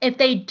Ezra if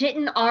they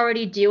didn't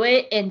already do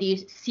it in the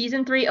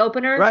season 3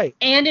 opener, right,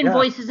 and in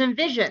Voices and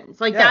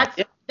Visions. Like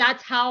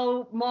that's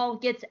how Maul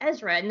gets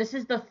Ezra, and this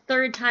is the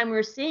third time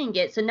we're seeing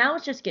it, so now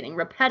it's just getting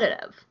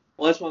repetitive.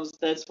 Well, that's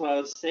what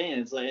I was saying.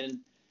 It's like, and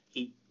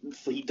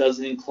he does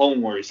it in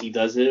Clone Wars. He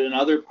does it in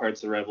other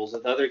parts of Rebels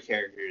with other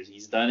characters.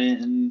 He's done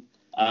it in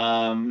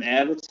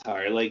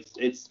Avatar, like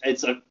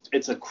it's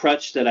a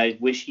crutch that I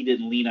wish he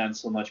didn't lean on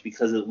so much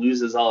because it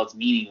loses all its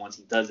meaning once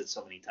he does it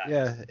so many times.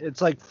 Yeah,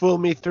 it's like fool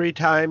me 3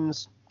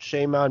 times,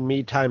 shame on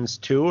me times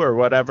 2 or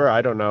whatever.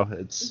 I don't know. But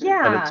it's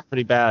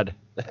pretty bad.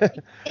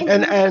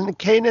 and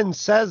Kanan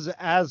says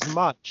as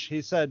much.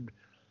 He said,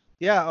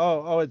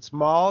 "Yeah, it's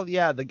Maul.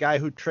 Yeah, the guy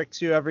who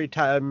tricks you every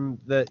time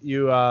that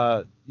you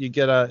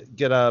get a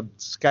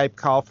Skype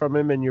call from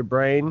him in your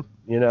brain,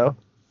 you know."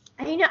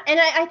 I know, and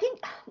I think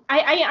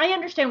I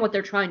understand what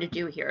they're trying to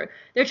do here.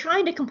 They're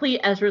trying to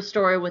complete Ezra's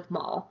story with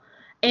Maul,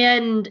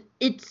 and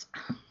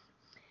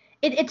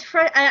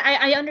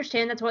I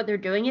understand that's what they're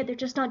doing it. They're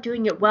just not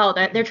doing it well.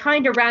 They're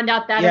trying to round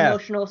out that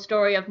emotional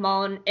story of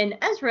Maul and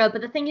Ezra,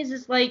 but the thing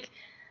is like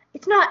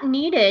it's not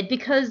needed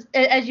because,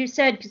 as you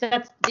said, because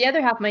that's the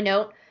other half of my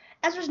note,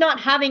 Ezra's not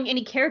having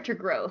any character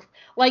growth.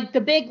 Like, the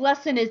big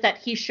lesson is that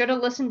he should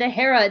have listened to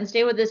Hera and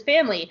stayed with his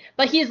family.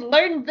 But he's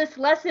learned this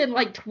lesson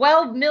like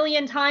 12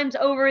 million times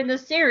over in the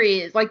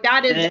series. Like,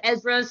 that is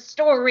Ezra's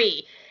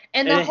story.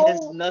 And it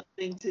has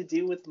nothing to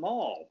do with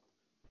Maul.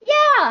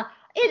 Yeah.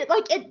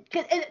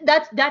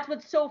 That's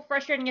what's so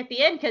frustrating at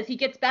the end, because he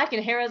gets back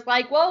and Hera's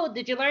like, "Whoa,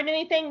 did you learn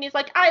anything?" And he's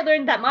like, "I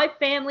learned that my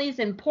family's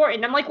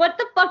important." I'm like, what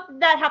the fuck did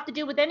that have to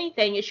do with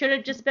anything? It should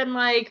have just been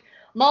like,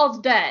 Maul's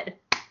dead.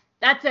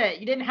 That's it.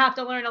 You didn't have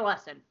to learn a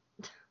lesson.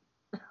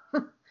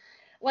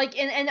 Like,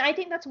 and I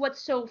think that's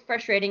what's so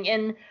frustrating.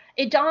 And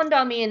it dawned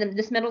on me, and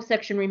this middle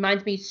section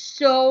reminds me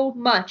so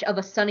much of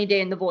A Sunny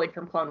Day in the Void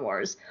from Clone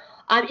Wars.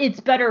 It's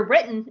better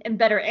written and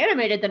better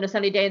animated than A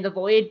Sunny Day in the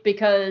Void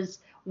because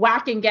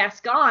Wack and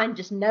Gascon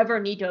just never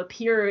need to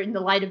appear in the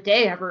light of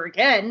day ever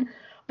again.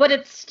 But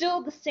it's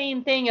still the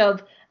same thing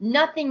of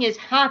nothing is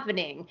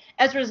happening.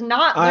 Ezra's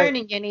not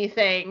learning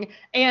anything,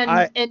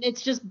 and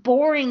it's just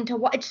boring to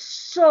watch. It's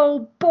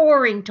so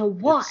boring to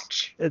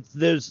watch.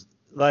 There's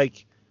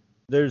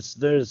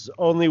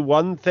only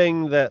one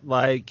thing that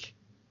like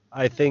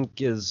I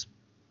think is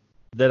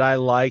that I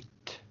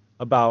liked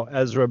about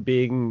Ezra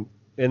being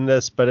in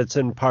this, but it's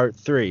in part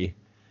 3.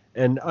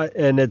 And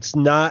it's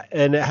not,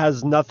 and it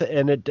has nothing,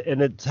 and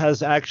it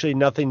has actually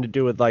nothing to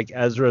do with like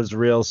Ezra's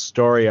real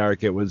story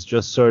arc. It was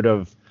just sort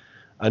of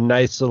a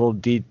nice little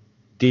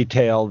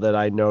detail that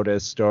I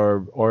noticed,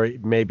 or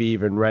maybe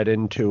even read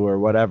into or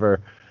whatever.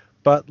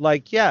 But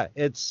like, yeah,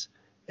 it's,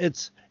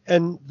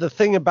 and the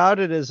thing about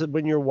it is that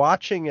when you're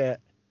watching it,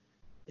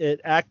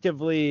 it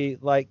actively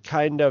like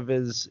kind of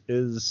is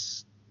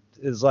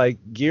like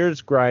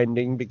gears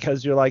grinding,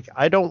 because you're like,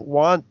 I don't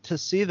want to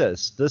see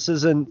this. This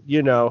isn't,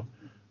 you know.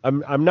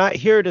 I'm not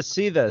here to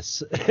see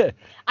this.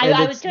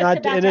 It's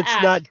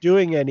not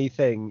doing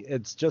anything.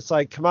 It's just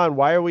like, come on,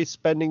 why are we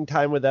spending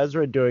time with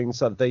Ezra doing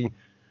something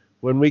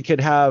when we could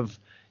have,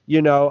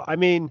 you know, I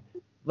mean,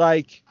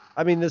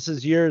 this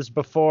is years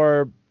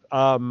before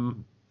The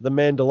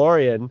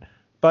Mandalorian,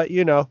 but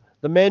you know,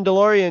 The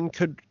Mandalorian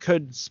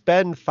could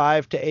spend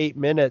 5 to 8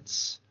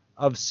 minutes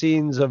of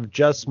scenes of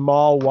just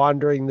Maul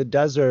wandering the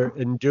desert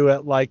and do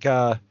it like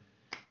a,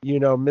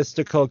 you know,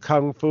 mystical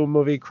kung fu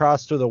movie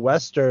crossed with a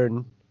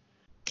Western,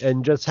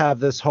 and just have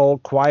this whole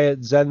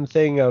quiet Zen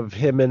thing of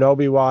him and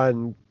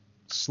Obi-Wan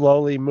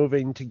slowly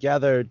moving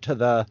together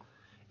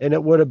and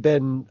it would have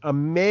been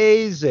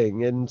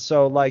amazing. And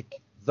so like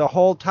the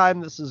whole time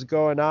this is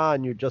going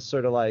on, you're just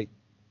sort of like,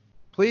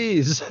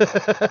 please.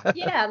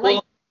 Yeah,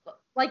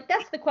 like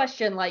that's the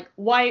question. Like,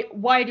 why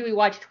do we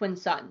watch Twin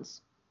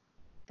Suns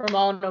from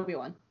Maul and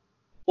Obi-Wan?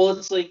 Well,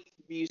 it's like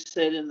you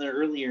said in the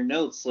earlier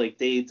notes, like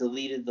they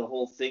deleted the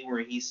whole thing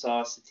where he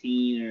saw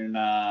Satine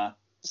and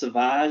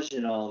Savage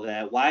and all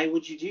that. Why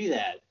would you do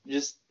that?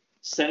 Just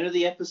center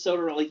the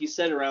episode, or like you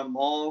said, around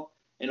Maul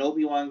and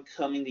Obi-Wan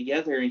coming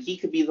together, and he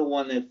could be the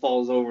one that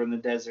falls over in the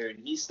desert,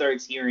 and he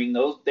starts hearing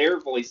their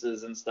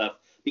voices and stuff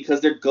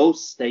because they're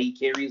ghosts that he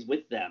carries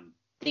with them.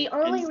 The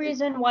only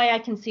reason why I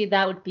can see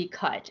that would be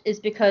cut is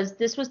because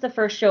this was the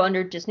first show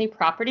under Disney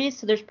properties,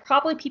 so there's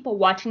probably people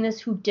watching this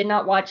who did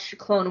not watch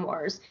Clone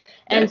Wars,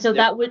 and so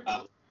that would.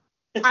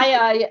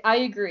 I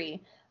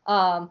agree.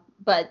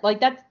 But like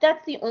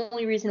that's the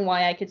only reason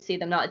why I could see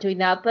them not doing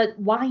that. But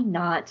why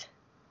not?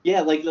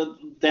 Yeah, like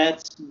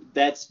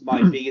that's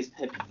my biggest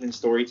pet peeve in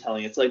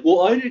storytelling. It's like,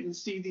 well, I didn't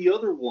see the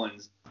other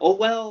ones. Oh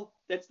well,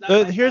 that's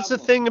not. Here's the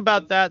thing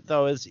about that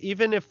though, is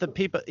even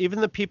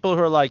the people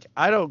who are like,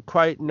 I don't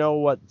quite know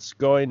what's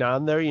going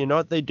on there. You know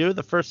what they do?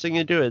 The first thing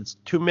you do is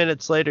 2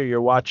 minutes later, you're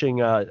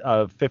watching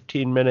a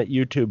 15-minute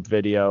YouTube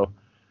video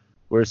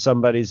where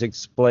somebody's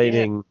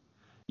explaining. Yeah.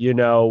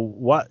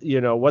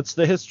 What's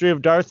the history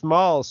of Darth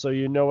Maul, so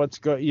you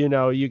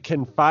know you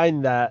can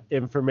find that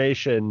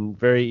information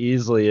very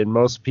easily, and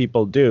most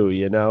people do,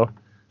 you know.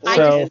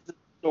 So the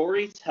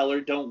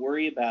storyteller, don't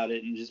worry about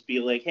it and just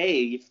be like,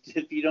 hey,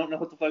 if you don't know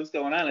what the fuck's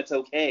going on, it's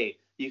okay.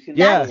 You can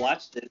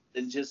watch this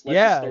and just let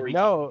the story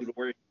do the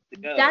work.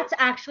 That's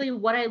actually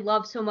what I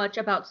love so much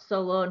about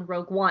Solo and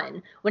Rogue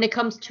One. When it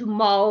comes to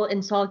Maul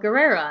and Saw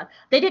Gerrera,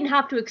 they didn't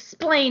have to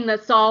explain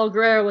that Saw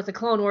Gerrera was a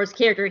Clone Wars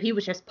character. He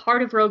was just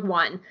part of Rogue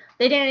One.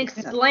 They didn't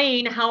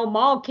explain how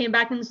Maul came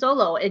back in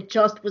Solo. It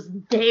just was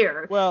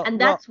there.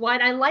 And that's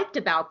what I liked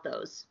about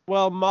those.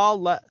 Well,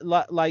 Maul,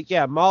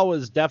 Maul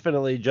was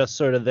definitely just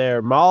sort of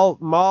there. Maul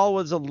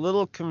was a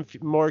little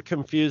more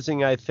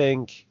confusing, I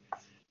think,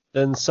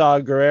 than Saw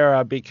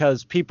Gerrera,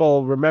 because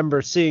people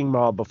remember seeing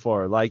Maul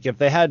before. Like, if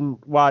they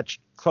hadn't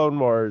watched Clone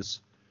Wars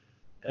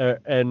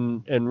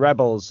and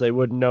Rebels, they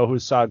wouldn't know who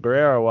Saw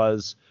Gerrera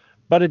was.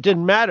 But it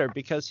didn't matter,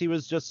 because he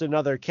was just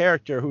another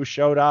character who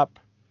showed up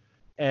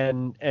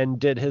and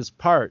did his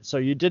part. So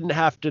you didn't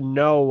have to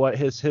know what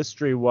his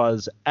history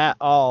was at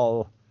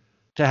all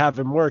to have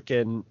him work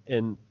in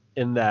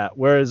that.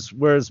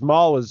 Whereas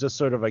Maul was just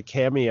sort of a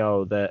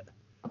cameo that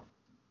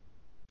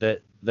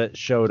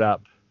showed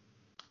up.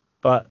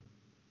 But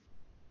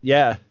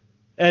yeah,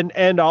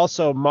 and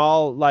also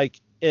Maul,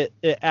 like, it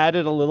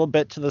added a little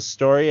bit to the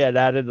story. It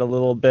added a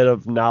little bit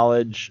of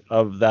knowledge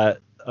of that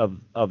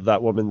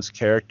woman's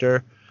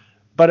character,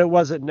 but it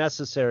wasn't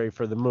necessary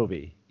for the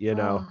movie, you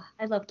know. Oh,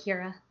 I love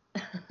Kira.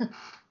 I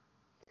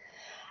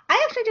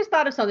actually just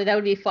thought of something that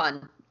would be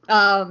fun.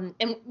 And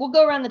we'll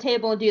go around the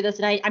table and do this,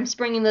 and I'm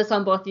springing this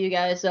on both of you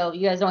guys, so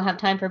you guys don't have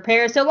time to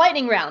prepare. So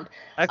lightning round.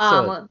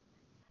 Excellent.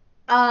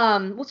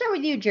 We'll start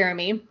with you,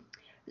 Jeremy.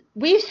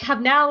 We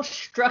have now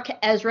struck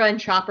Ezra and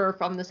Chopper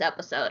from this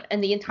episode,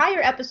 and the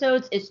entire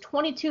episode is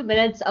 22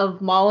 minutes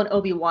of Maul and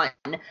Obi-Wan.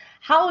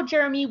 How,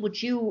 Jeremy, would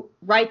you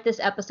write this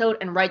episode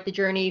and write the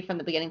journey from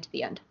the beginning to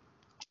the end?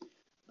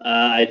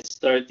 I'd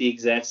start the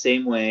exact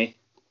same way,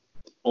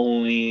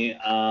 only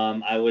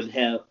I would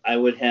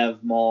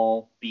have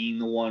Maul being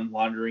the one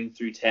wandering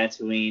through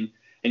Tatooine,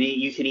 and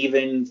you could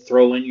even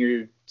throw in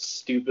your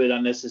stupid,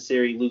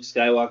 unnecessary Luke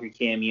Skywalker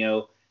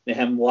cameo and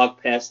have him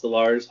walk past the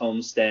Lars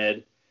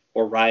homestead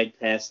or ride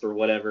past or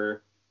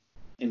whatever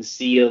and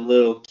see a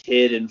little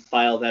kid and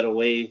file that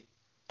away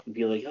and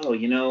be like, oh,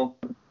 you know,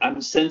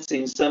 I'm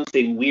sensing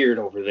something weird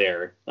over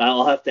there.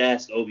 I'll have to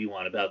ask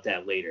Obi-Wan about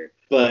that later.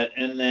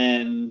 And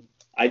then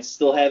I'd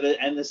still have it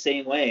end the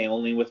same way,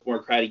 only with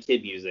more Karate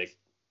Kid music.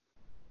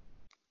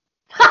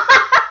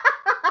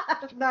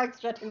 Not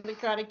expecting the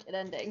Karate Kid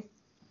ending.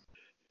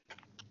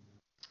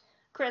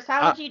 Chris,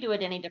 how would you do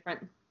it any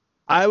different?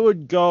 I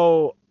would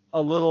go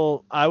a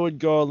little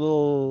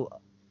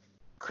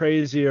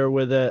crazier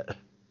with it.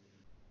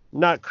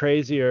 Not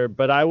crazier,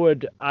 but I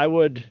would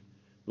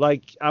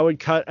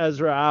cut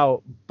Ezra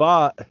out,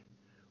 but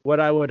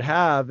what I would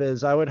have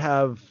is I would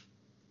have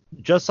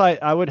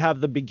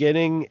the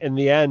beginning and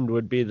the end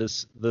would be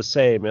the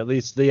same, at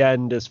least the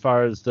end as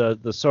far as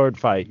the sword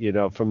fight, you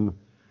know, from,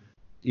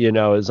 you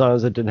know, as long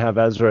as it didn't have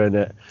Ezra in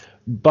it.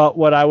 But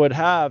what I would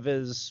have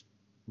is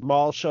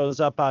Maul shows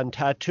up on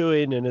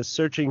Tatooine and is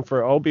searching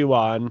for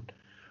Obi-Wan.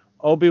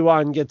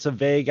 Obi-Wan gets a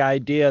vague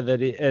idea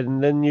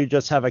and then you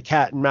just have a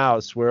cat and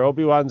mouse where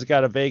Obi-Wan's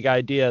got a vague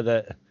idea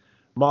that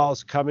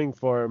Maul's coming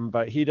for him,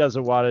 but he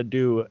doesn't want to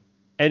do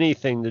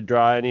anything to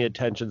draw any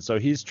attention, so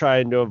he's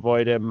trying to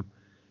avoid him.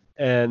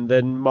 And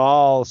then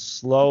Maul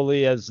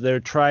slowly, as they're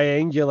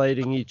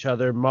triangulating each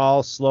other,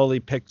 Maul slowly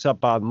picks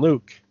up on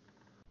Luke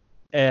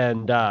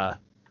and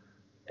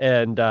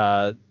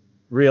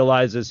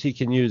realizes he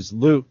can use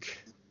Luke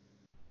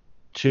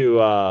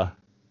to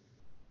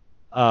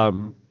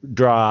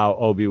draw out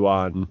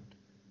Obi-Wan.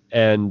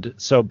 And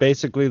so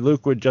basically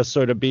Luke would just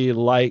sort of be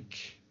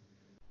like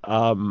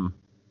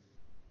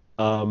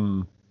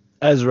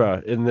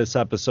Ezra in this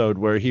episode,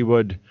 where he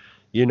would,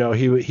 you know,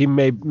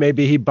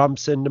 maybe he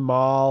bumps into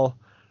Maul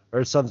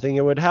or something.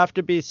 It would have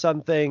to be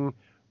something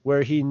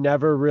where Luke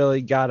never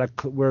really got a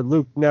clue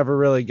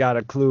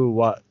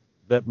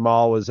that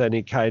Maul was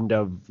any kind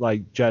of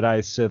like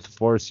Jedi Sith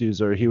Force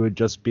user. He would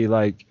just be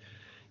like,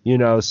 you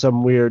know,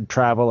 some weird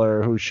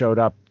traveler who showed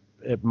up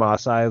at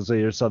Mos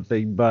Eisley or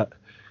something. But,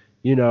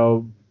 you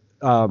know,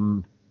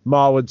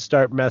 Maul would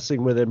start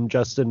messing with him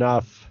just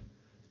enough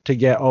to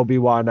get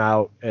Obi-Wan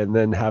out and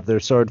then have their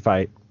sword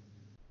fight.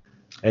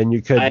 And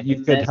you could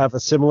have a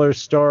similar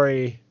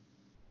story,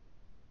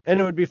 and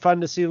it would be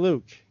fun to see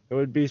Luke. It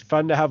would be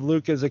fun to have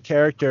Luke as a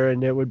character,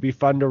 and it would be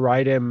fun to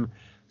write him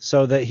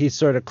so that he's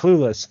sort of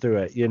clueless through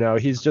it. You know,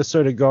 he's just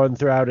sort of going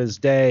throughout his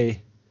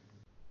day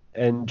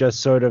and just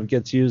sort of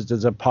gets used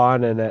as a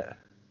pawn in it.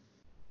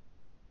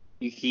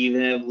 You can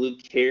even have Luke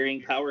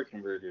carrying power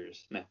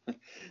converters. No.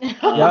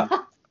 Yeah.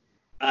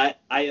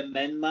 I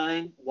amend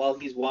mine while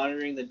he's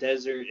wandering the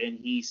desert and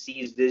he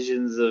sees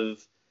visions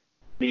of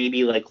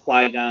maybe like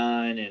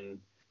Qui-Gon and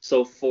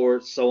so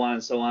forth, so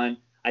on.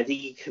 I think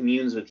he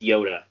communes with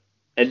Yoda.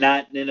 And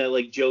not in a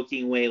like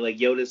joking way, like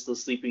Yoda's still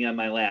sleeping on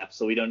my lap,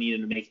 so we don't need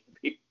him to make an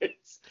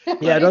appearance.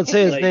 Yeah, don't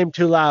say his name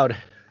too loud.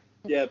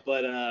 Yeah,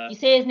 but you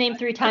say his name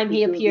 3 times,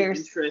 he appears. It would be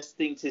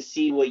interesting to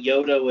see what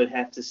Yoda would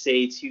have to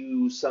say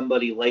to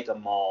somebody like a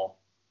Maul,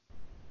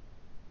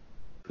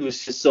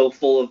 who's just so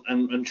full of.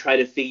 I'm trying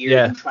to figure.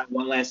 Yeah. I'm trying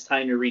one last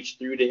time to reach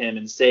through to him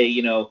and say,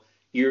 you know,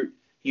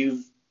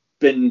 you've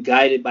been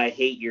guided by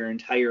hate your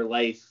entire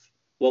life,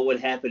 what would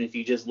happen if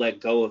you just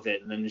let go of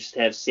it and then just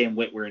have Sam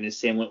Witwer in his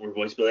Sam Witwer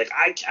voice be like,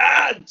 I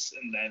can't!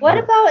 And then, What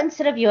about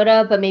instead of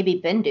Yoda, but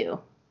maybe Bendu?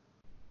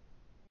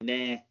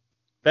 nah.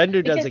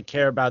 Bendu doesn't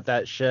care about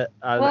that shit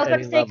on Well, I was about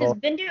any to say, because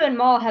level. Bendu and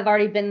Maul have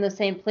already been in the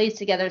same place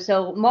together,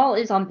 so Maul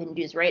is on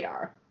Bendu's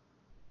radar.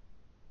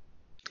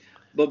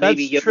 But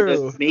That's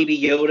true. Maybe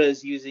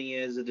Yoda's using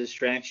it as a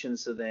distraction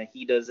so that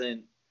he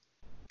doesn't,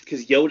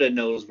 because Yoda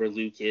knows where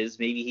Luke is.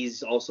 Maybe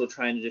he's also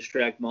trying to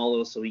distract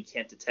Maul so he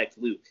can't detect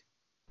Luke.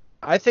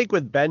 I think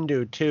with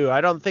Bendu too.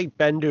 I don't think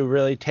Bendu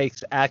really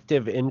takes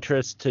active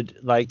interest to,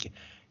 like,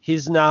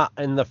 he's not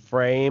in the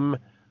frame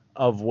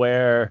of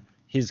where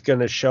he's going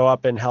to show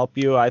up and help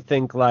you. I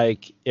think,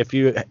 like, if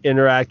you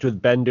interact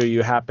with Bendu,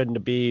 you happen to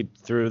be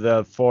through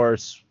the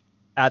Force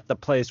at the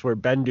place where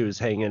Bendu's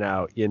hanging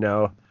out, you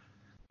know?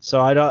 So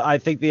I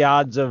think the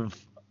odds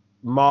of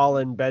Maul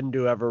and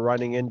Bendu ever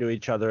running into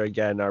each other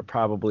again are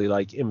probably,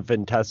 like,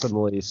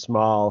 infinitesimally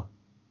small.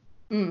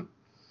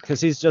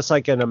 Because he's just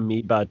like an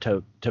amoeba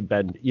to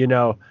Bendu, you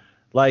know?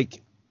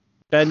 Like,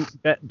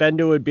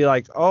 Bendu would be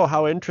like, oh,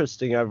 how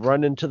interesting. I've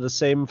run into the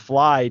same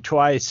fly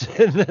twice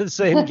in the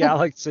same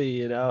galaxy,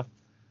 you know?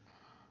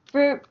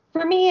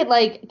 For me,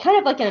 like, kind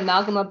of like an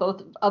amalgam of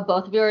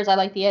both of yours. I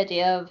like the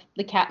idea of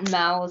the cat and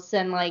mouse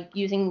and, like,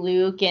 using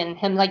Luke and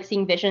him, like,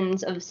 seeing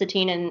visions of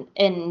Satine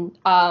and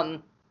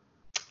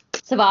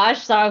Savage.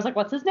 So I was like,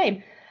 what's his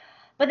name?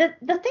 But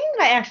the thing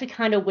that I actually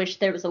kind of wish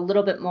there was a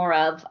little bit more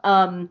of,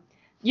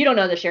 you don't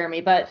know this,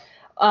 Jeremy, but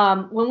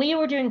when we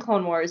were doing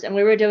Clone Wars and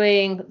we were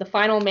doing the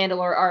final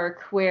Mandalore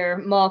arc where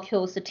Maul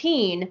kills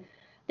Satine,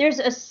 there's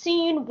a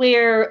scene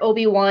where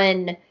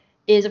Obi-Wan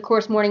is, of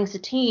course, mourning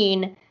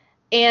Satine,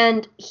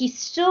 and he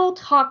still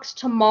talks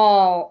to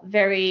Maul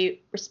very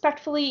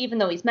respectfully, even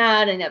though he's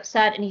mad and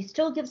upset, and he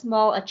still gives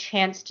Maul a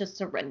chance to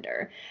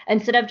surrender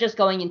instead of just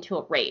going into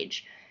a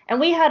rage. And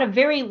we had a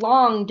very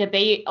long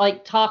debate,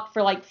 like talk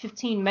for like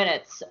 15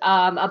 minutes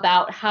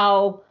about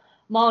how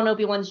Maul and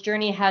Obi-Wan's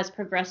journey has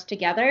progressed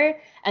together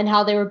and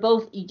how they were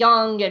both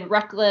young and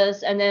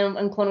reckless. And then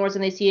in Clone Wars,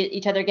 when they see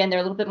each other again, they're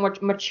a little bit more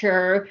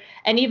mature.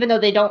 And even though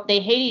they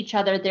hate each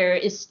other, there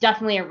is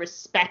definitely a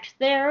respect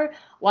there.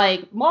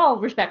 Like, Maul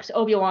respects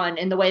Obi-Wan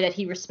in the way that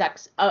he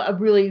respects a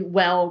really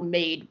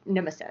well-made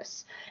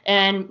nemesis.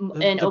 And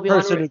the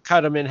Obi-Wan, person who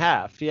cut him in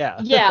half, yeah.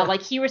 Yeah,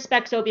 like, he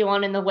respects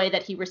Obi-Wan in the way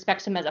that he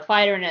respects him as a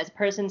fighter and as a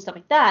person, stuff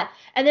like that.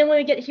 And then when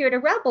we get here to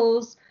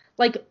Rebels,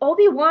 like,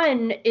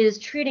 Obi-Wan is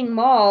treating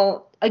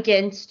Maul,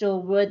 again,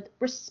 still with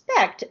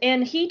respect.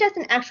 And he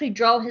doesn't actually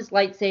draw his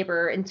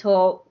lightsaber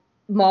until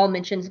Maul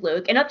mentions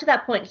Luke. And up to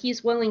that point,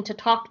 he's willing to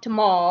talk to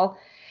Maul.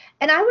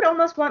 And I would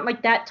almost want,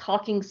 like, that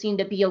talking scene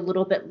to be a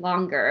little bit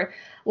longer.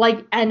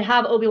 Like, and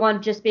have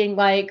Obi-Wan just being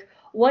like,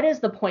 what is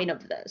the point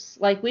of this?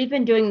 Like, we've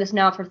been doing this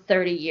now for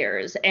 30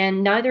 years,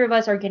 and neither of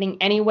us are getting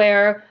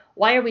anywhere.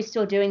 Why are we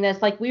still doing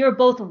this? Like, we are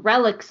both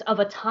relics of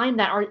a time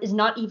that is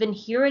not even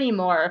here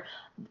anymore.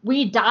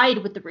 We died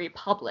with the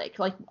Republic.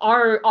 Like,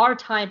 our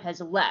time has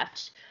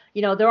left.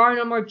 You know, there are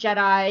no more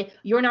Jedi.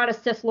 You're not a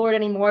Sith Lord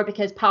anymore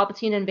because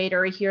Palpatine and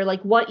Vader are here.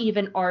 Like, what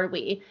even are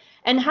we?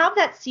 And have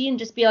that scene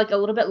just be, like, a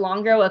little bit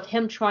longer of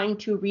him trying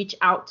to reach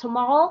out to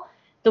Maul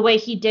the way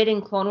he did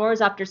in Clone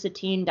Wars after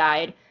Satine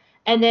died.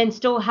 And then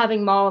still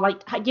having Maul,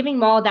 like, giving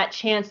Maul that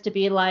chance to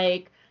be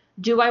like,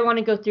 do I want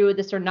to go through with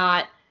this or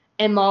not?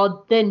 And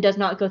Maul then does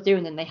not go through,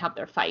 and then they have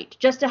their fight.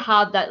 Just to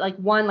have that, like,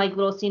 one, like,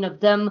 little scene of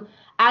them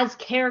as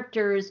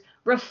characters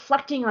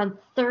reflecting on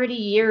 30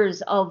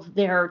 years of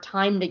their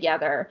time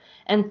together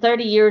and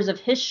 30 years of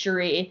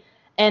history,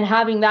 and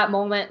having that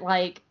moment,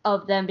 like,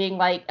 of them being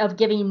like, of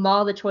giving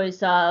Maul the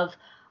choice of,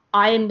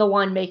 I am the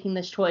one making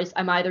this choice.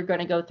 I'm either going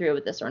to go through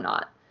with this or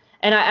not.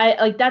 And I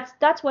like,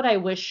 that's what I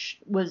wish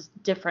was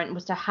different,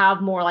 was to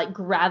have more, like,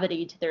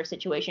 gravity to their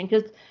situation,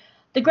 because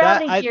the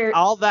gravity here,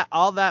 all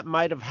that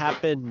might have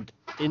happened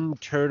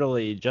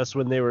internally, just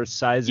when they were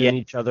sizing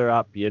each other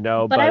up, you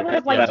know. But I would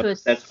have liked to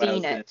have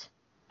seen it.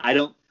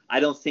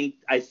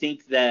 I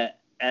think that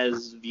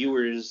as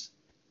viewers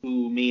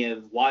who may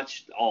have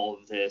watched all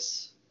of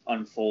this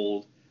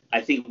unfold,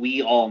 I think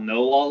we all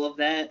know all of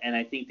that, and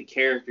I think the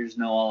characters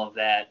know all of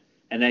that,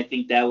 and I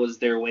think that was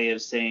their way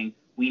of saying,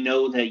 we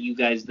know that you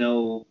guys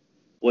know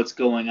what's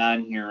going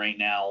on here right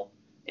now,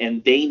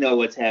 and they know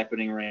what's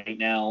happening right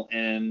now,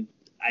 and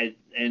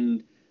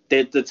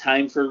that the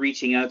time for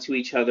reaching out to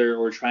each other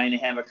or trying to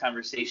have a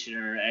conversation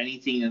or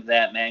anything of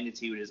that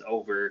magnitude is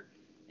over,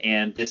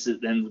 and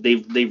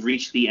they've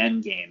reached the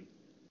end game,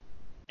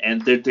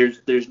 and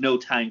there's no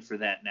time for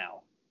that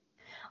now.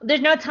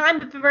 There's no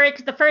time for it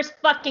because the first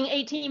fucking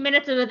 18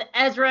 minutes is with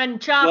Ezra and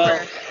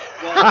Chopper.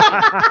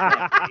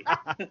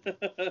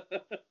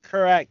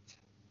 Correct.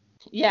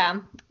 Yeah,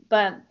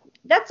 but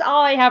that's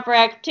all I have for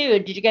Act 2.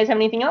 Did you guys have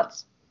anything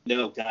else?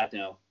 No, God,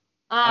 no.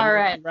 All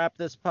right. Wrap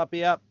this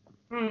puppy up.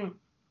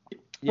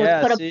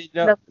 Yeah,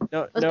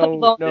 no.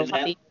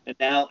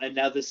 And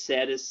now the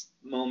saddest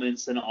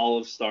moments in all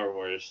of Star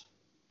Wars.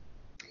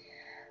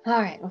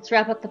 All right, let's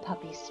wrap up the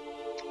puppies.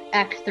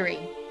 Act 3.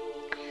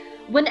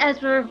 When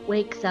Ezra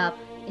wakes up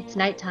It's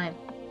nighttime.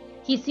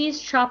 He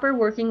sees Chopper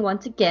working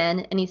once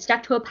again, and he's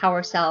stuck to a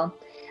power cell.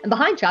 And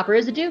behind Chopper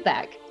is a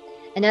dewback.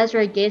 And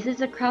Ezra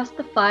gazes across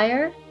the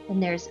fire,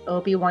 and there's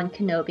Obi-Wan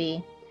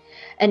Kenobi.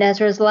 And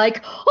Ezra's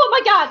like, oh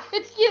my god,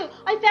 it's you!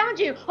 I found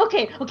you!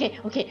 Okay,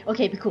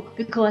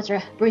 be cool,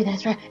 Ezra. Breathe,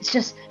 Ezra. It's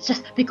just,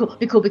 be cool.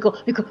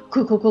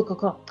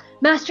 Cool.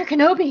 Master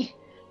Kenobi,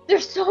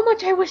 there's so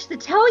much I wish to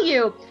tell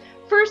you.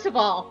 First of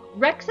all,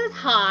 Rex is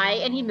high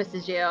and he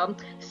misses you.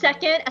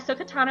 Second,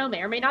 Ahsoka Tano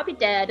may or may not be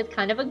dead. It's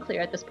kind of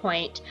unclear at this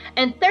point.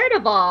 And third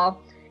of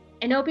all,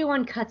 and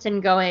Obi-Wan cuts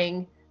in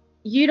going,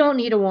 you don't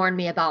need to warn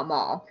me about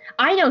Maul.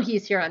 I know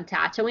he's here on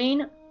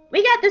Tatooine.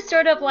 We got this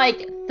sort of like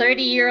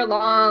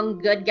 30-year-long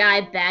good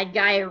guy, bad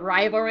guy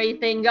rivalry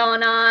thing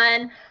going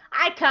on.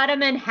 I cut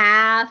him in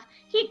half.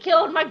 He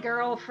killed my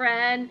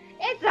girlfriend.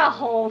 It's a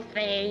whole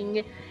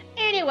thing.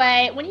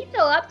 Anyway, when you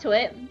feel up to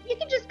it, you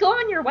can just go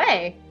on your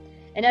way.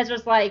 And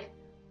Ezra's like,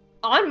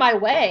 on my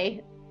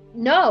way?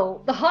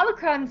 No, the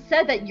holocron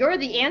said that you're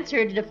the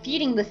answer to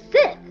defeating the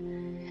Sith.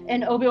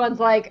 And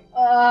Obi-Wan's like,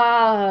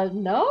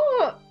 no?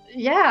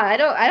 Yeah,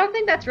 I don't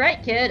think that's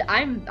right, kid.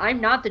 I'm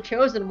not the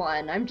chosen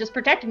one. I'm just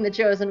protecting the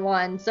chosen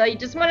one. So you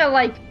just want to,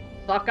 like,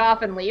 fuck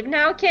off and leave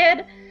now,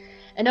 kid?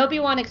 And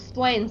Obi-Wan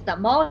explains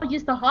that Maul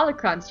used the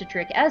holocrons to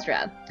trick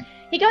Ezra.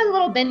 He goes a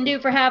little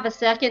Bendu for half a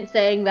second,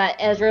 saying that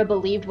Ezra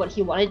believed what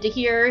he wanted to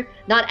hear,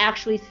 not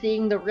actually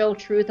seeing the real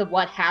truth of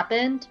what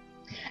happened.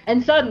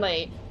 And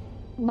suddenly,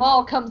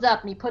 Maul comes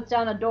up and he puts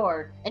down a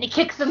door, and he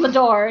kicks in the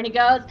door, and he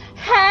goes,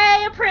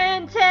 hey,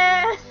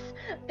 apprentice!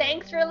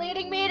 Thanks for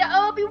leading me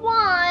to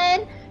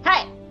Obi-Wan!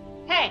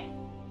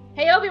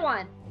 Hey,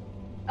 Obi-Wan!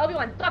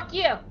 Obi-Wan, fuck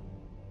you!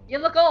 You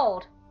look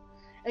old!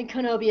 And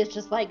Kenobi is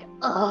just like,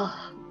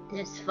 ugh,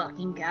 this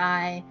fucking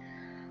guy.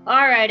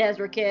 Alright,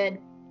 Ezra kid.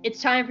 It's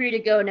time for you to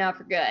go now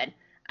for good.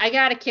 I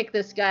gotta kick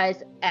this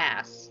guy's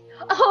ass.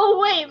 Oh,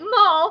 wait,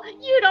 Maul,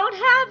 you don't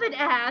have an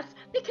ass,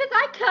 because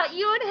I cut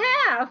you in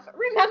half.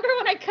 Remember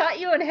when I cut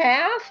you in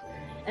half?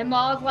 And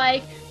Maul's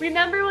like,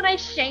 remember when I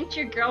shanked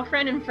your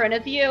girlfriend in front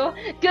of you?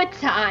 Good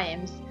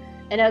times.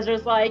 And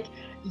Ezra's like,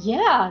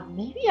 yeah,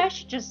 maybe I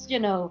should just,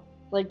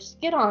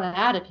 just get on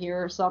out of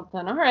here or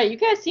something. All right, you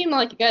guys seem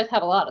like you guys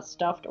have a lot of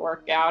stuff to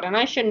work out, and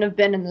I shouldn't have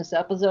been in this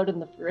episode in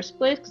the first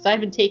place because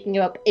I've been taking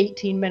up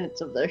 18 minutes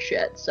of this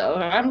shit, so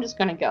I'm just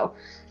gonna go.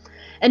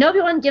 And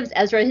Obi-Wan gives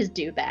Ezra his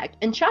dewback,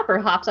 and Chopper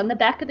hops on the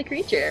back of the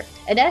creature,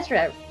 and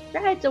Ezra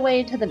rides away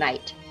into the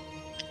night.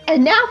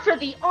 And now for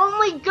the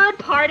only good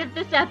part of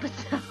this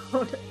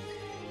episode.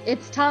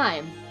 It's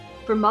time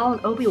for Maul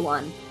and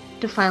Obi-Wan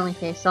to finally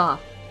face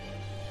off.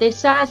 They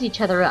size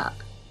each other up,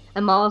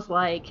 and Maul's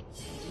like,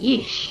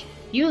 yeesh,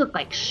 you look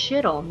like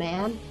shit, old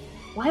man.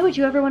 Why would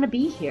you ever want to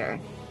be here?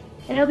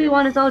 And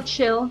Obi-Wan is all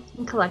chill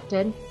and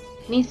collected,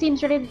 and he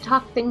seems ready to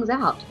talk things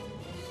out.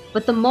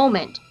 But the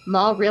moment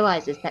Maul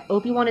realizes that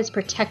Obi-Wan is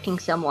protecting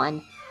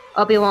someone,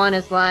 Obi-Wan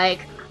is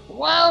like,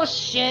 well,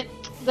 shit,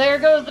 there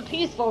goes the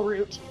peaceful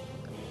route.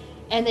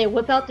 And they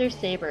whip out their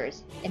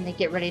sabers, and they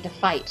get ready to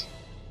fight.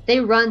 They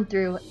run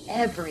through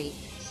every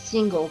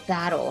single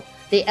battle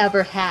they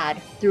ever had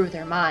through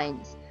their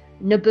minds.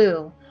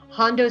 Naboo,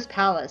 Hondo's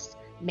Palace,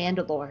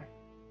 Mandalore.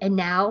 And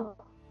now,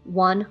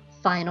 one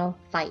final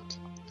fight.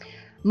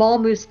 Maul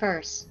moves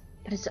first,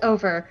 but it's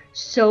over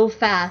so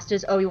fast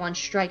as Obi-Wan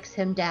strikes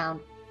him down.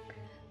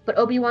 But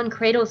Obi-Wan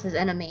cradles his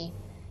enemy,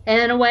 and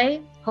in a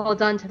way,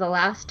 holds on to the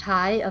last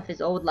tie of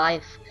his old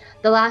life,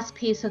 the last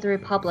piece of the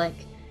Republic,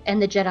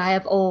 and the Jedi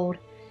of old,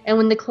 and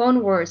when the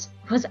Clone Wars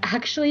was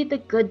actually the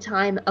good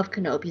time of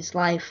Kenobi's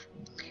life.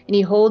 And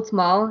he holds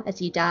Maul as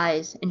he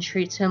dies and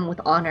treats him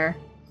with honor.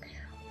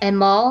 And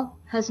Maul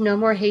has no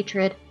more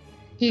hatred.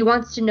 He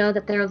wants to know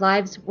that their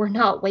lives were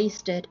not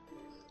wasted.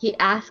 He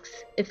asks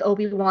if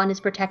Obi-Wan is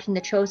protecting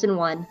the Chosen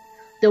One,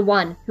 the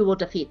one who will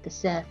defeat the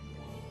Sith.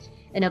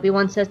 And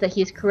Obi-Wan says that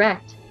he is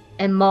correct,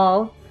 and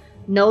Maul,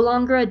 no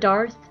longer a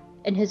Darth,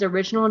 and his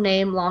original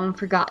name long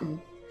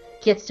forgotten,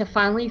 gets to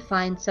finally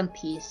find some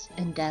peace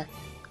in death.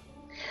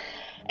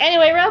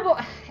 Anyway,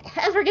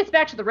 Ezra gets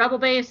back to the Rebel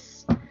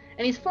base,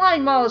 and he's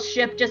flying Maul's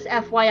ship, just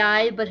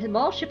FYI, but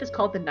Maul's ship is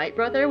called the Night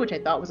Brother, which I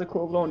thought was a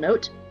cool little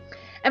note.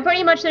 And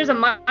pretty much there's a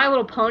My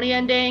Little Pony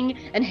ending,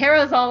 and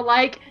Hera's all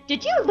like,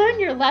 did you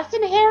learn your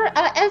lesson,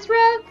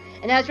 Ezra?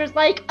 And Ezra's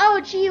like, oh,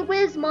 gee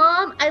whiz,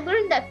 Mom, I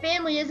learned that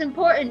family is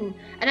important,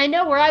 and I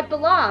know where I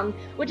belong,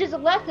 which is a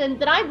lesson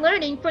that I'm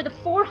learning for the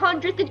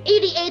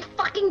 488th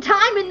fucking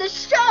time in the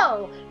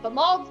show. But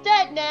Maul's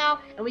dead now,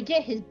 and we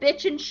get his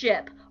bitchin'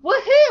 ship.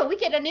 Woohoo! We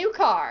get a new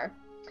car.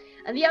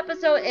 And the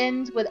episode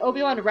ends with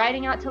Obi-Wan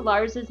riding out to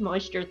Lars's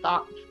moisture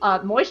thong.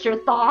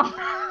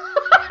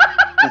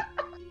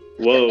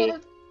 Whoa.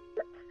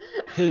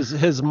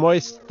 His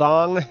moist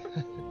thong.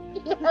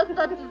 Yes,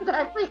 that's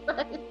exactly what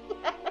I said.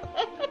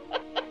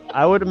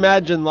 I would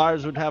imagine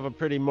Lars would have a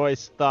pretty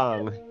moist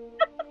thong.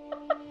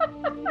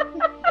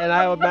 And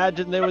I would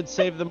imagine they would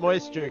save the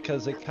moisture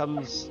because it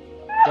does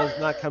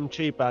not come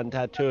cheap on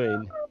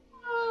Tatooine.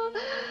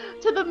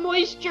 To the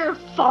moisture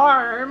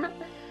farm.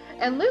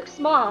 And Luke's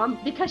mom,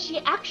 because she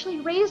actually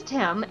raised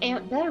him,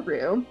 Aunt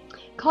Beru,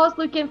 calls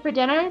Luke in for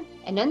dinner,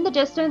 and in the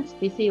distance,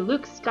 we see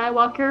Luke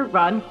Skywalker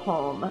run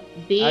home.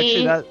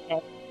 Actually,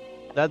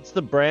 that's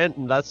the brand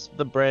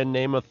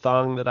name of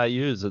thong that I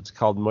use. It's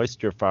called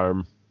Moisture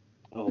Farm.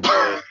 Oh boy.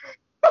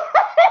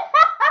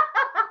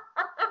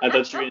 I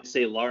thought you were going to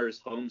say Lars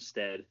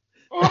Homestead.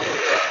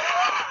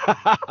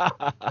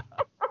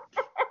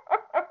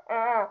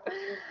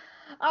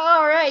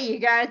 All right, you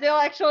guys. They're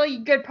actually a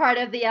good part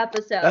of the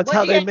episode. That's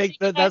how they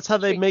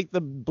make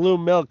the blue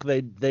milk.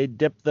 They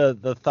dip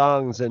the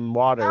thongs in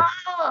water.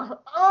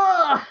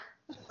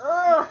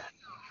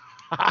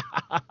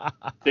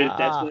 Dude,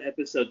 that's what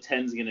episode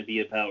 10 is going to be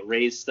about.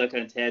 Ray's stuck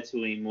on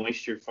Tatooine,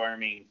 moisture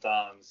farming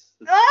thongs.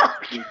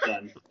 It's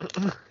fun.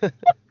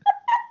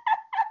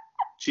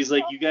 She's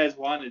like, you guys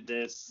wanted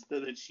this. So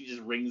then she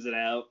just rings it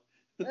out.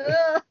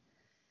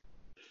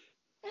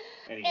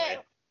 Anyway.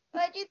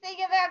 What'd you think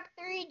about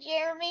 3,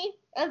 Jeremy?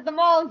 As the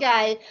mall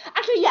guy.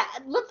 Actually, yeah,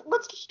 let's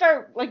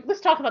start,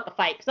 let's talk about the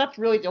fight, because that's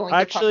really the only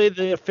Actually,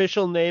 the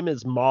official name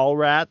is Mall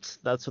Rats.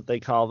 That's what they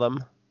call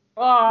them.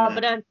 Oh,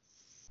 but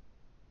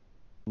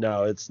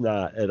No, it's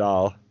not at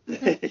all.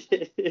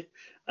 It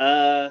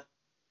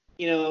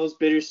was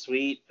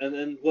bittersweet. And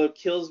then what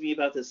kills me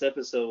about this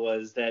episode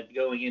was that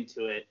going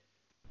into it,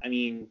 I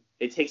mean,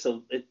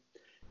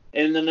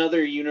 in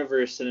another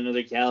universe, in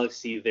another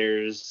galaxy,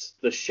 there's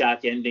the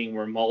shock ending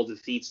where Maul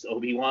defeats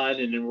Obi-Wan,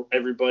 and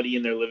everybody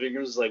in their living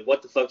rooms is like,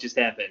 what the fuck just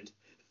happened?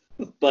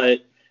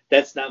 But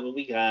that's not what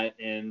we got,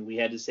 and we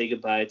had to say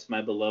goodbye to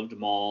my beloved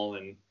Maul,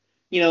 and,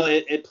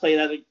 it played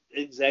out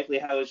exactly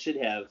how it should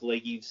have.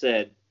 Like you've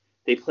said,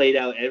 they played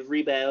out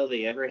every battle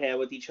they ever had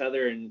with each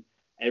other, and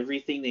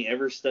everything they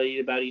ever studied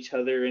about each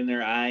other in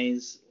their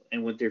eyes,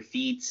 and with their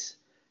feet,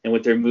 and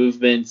with their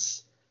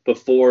movements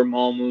before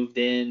Maul moved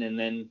in, and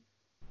then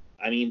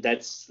I mean,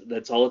 that's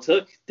all it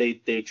took.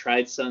 They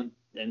tried some,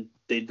 and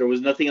there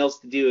was nothing else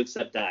to do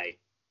except die.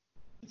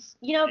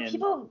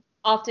 People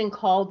often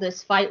call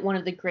this fight one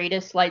of the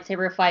greatest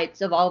lightsaber fights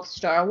of all of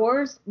Star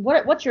Wars.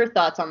 What's your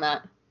thoughts on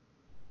that?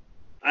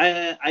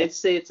 I'd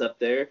say it's up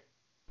there.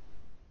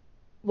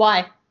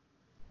 Why?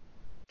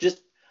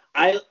 Just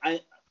I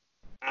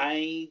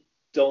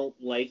don't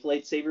like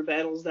lightsaber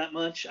battles that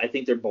much. I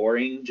think they're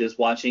boring. Just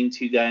watching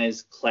two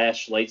guys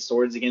clash light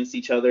swords against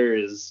each other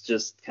is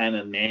just kind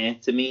of meh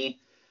to me.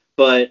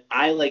 But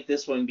I like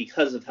this one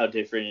because of how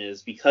different it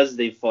is, because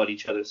they've fought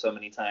each other so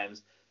many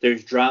times.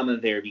 There's drama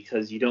there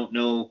because you don't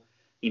know,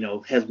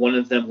 has one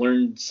of them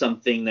learned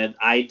something that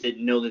I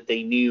didn't know that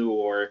they knew,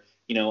 or,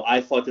 I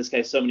fought this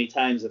guy so many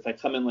times. If I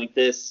come in like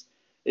this,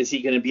 is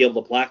he going to be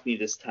able to block me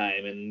this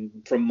time?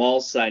 And from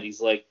Maul's side, he's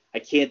like, I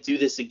can't do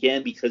this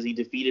again because he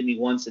defeated me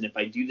once, and if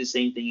I do the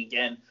same thing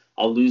again,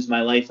 I'll lose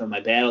my life and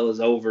my battle is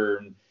over.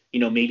 And,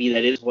 maybe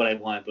that is what I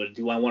want, but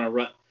do I want to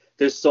run?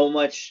 There's so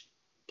much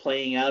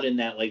playing out in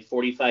that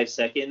 45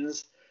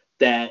 seconds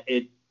that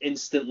it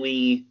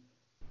instantly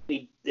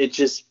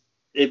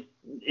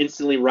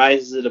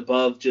rises it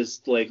above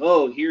just like,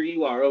 oh, here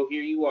you are,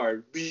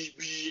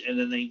 and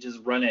then they just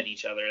run at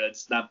each other.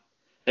 That's not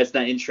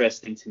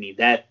interesting to me.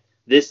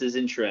 This is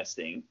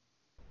interesting.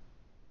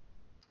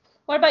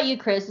 What about you,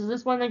 Chris? Is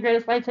this one of the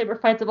greatest lightsaber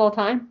fights of all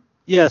time?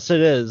 Yes,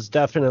 it is,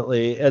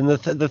 definitely. And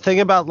the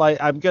thing about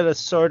I'm going to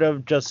sort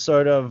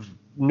of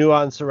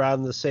nuance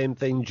around the same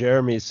thing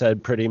Jeremy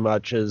said pretty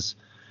much is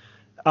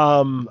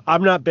I'm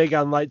not big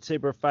on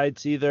lightsaber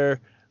fights either.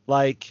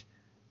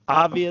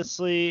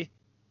 Obviously,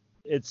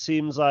 it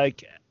seems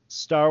like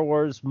Star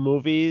Wars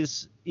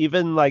movies,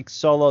 even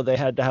Solo, they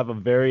had to have a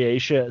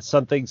variation,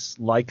 something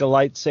like a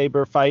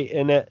lightsaber fight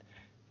in it.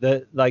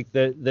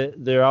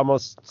 There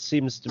almost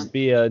seems to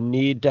be a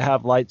need to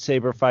have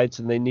lightsaber fights,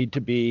 and they need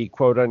to be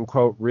quote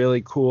unquote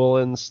really cool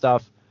and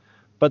stuff.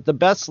 But the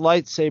best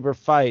lightsaber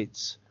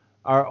fights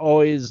are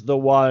always the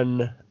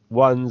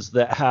ones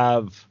that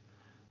have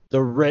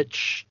the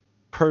rich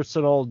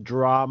personal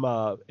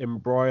drama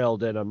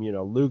embroiled in them.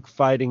 Luke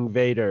fighting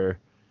Vader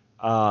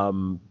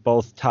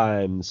both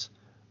times,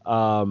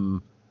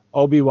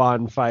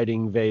 Obi-Wan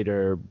fighting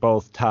Vader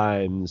both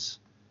times.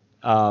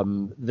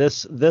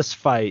 This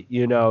fight,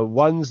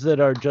 ones that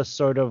are just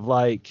sort of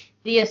like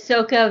the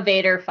Ahsoka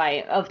Vader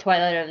fight of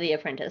Twilight of the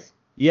Apprentice.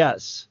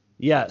 Yes,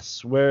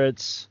 where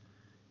it's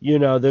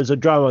there's a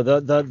drama.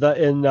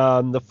 In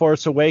The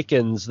Force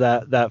Awakens,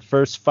 that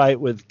first fight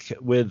with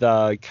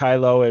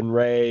Kylo and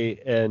Rey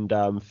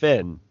and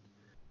Finn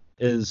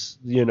is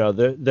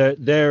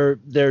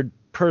their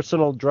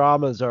personal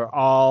dramas are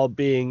all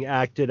being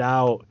acted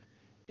out,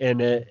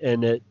 and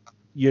it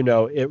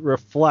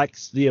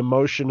reflects the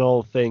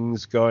emotional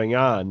things going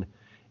on.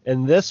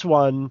 And this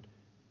one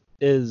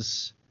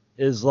is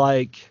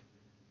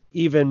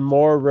even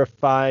more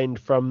refined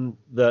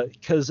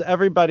because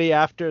everybody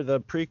after the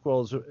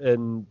prequels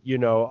and,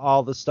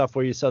 all the stuff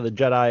where you saw the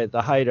Jedi at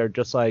the height are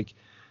just like,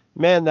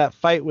 man, that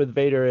fight with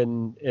Vader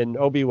and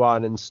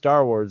Obi-Wan in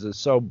Star Wars is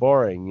so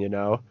boring,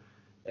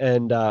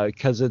 and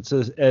because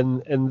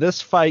and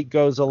this fight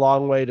goes a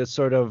long way to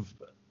sort of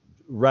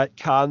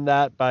retcon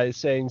that by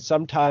saying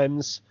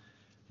sometimes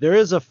there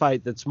is a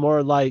fight that's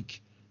more like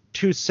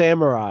two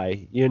samurai,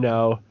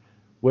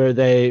 where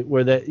they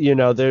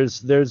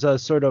there's a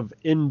sort of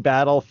in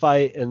battle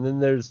fight, and then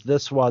there's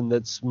this one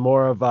that's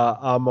more of a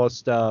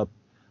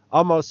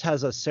almost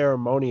has a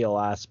ceremonial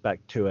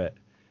aspect to it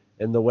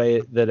in the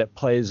way that it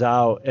plays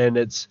out, and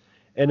it's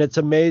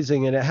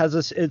amazing, and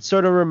it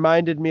sort of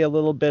reminded me a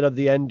little bit of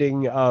the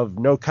ending of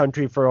No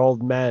Country for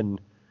Old Men,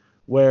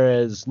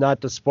 whereas,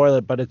 not to spoil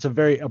it, but it's a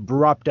very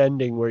abrupt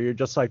ending where you're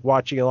just like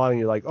watching along and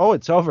you're like, oh,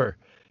 it's over.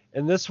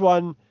 And this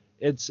one,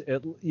 they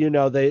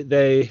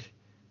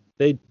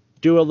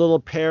do a little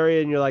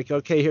parry and you're like,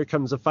 okay, here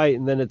comes a fight,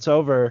 and then it's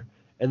over,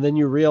 and then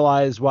you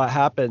realize what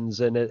happens,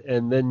 and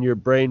then your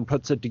brain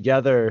puts it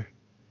together,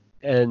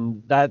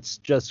 and that's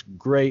just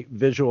great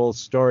visual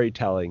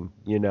storytelling,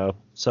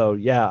 So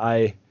yeah,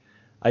 I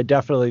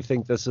definitely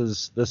think this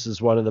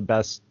is one of the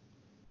best.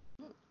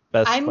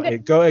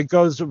 It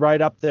goes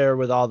right up there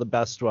with all the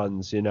best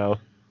ones, I'm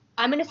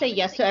gonna say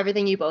yes to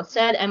everything you both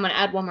said. I'm gonna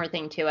add one more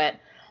thing to it.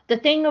 The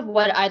thing of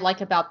what I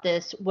like about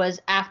this was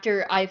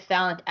after I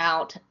found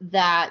out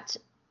that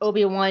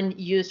Obi-Wan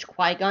used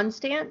Qui-Gon's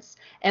stance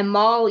and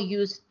Maul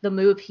used the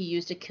move he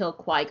used to kill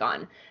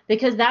Qui-Gon,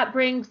 because that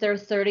brings their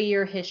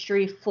 30-year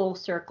history full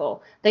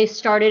circle. They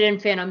started in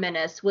Phantom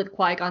Menace with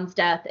Qui-Gon's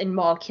death and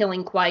Maul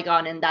killing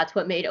Qui-Gon, and that's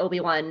what made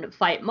Obi-Wan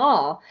fight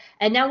Maul.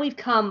 And now we've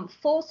come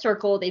full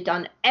circle. They've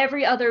done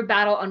every other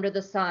battle under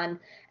the sun,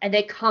 and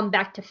they come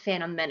back to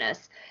Phantom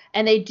Menace.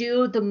 And they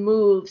do the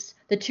moves.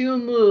 The two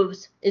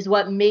moves is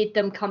what made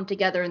them come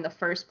together in the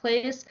first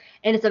place.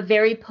 And it's a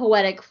very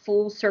poetic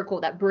full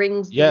circle that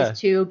brings these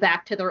two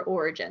back to their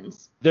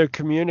origins. They're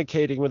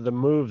communicating with the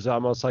moves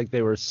almost like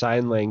they were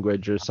sign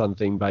language or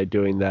something by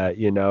doing that,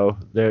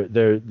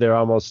 They're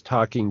almost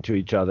talking to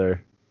each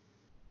other.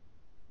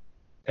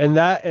 And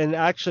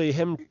actually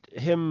him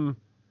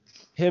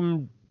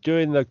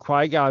doing the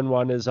Qui-Gon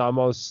one is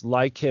almost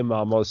like him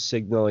almost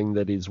signaling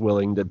that he's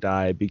willing to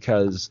die,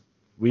 because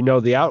we know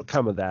the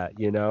outcome of that,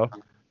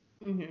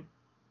 Mm-hmm.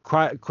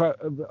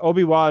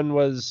 Obi-Wan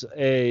was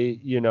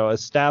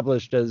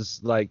established as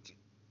like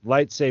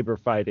lightsaber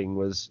fighting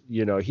was,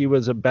 he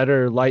was a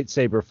better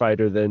lightsaber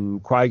fighter than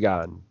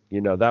Qui-Gon.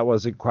 That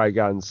wasn't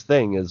Qui-Gon's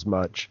thing as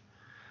much.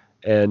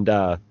 And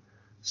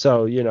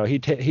so,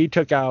 he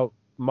took out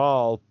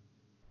Maul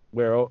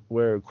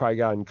where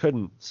Qui-Gon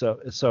couldn't.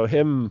 So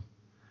him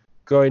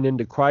going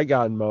into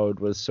Qui-Gon mode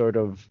was sort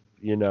of,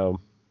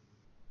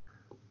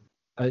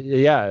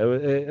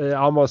 it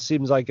almost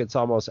seems like it's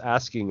almost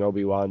asking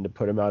Obi-Wan to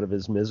put him out of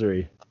his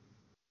misery.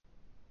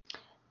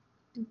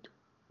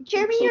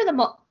 Jeremy, you're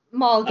the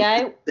Maul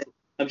guy.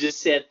 I'm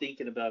just sad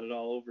thinking about it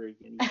all over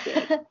again.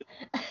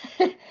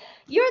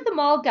 You're the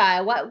Maul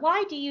guy.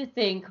 Why do you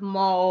think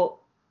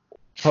Maul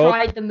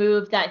tried the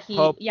move that he...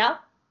 Hope. Yeah?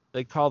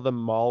 They call them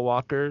Maul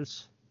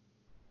walkers.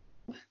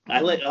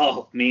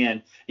 Oh,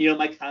 man.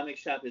 My comic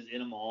shop is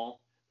in a mall.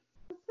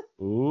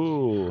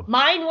 Ooh.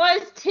 Mine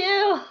was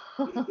too.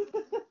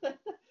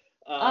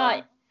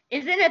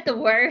 Isn't it the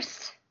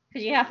worst?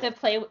 Because you have to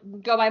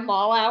go by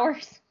mall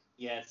hours.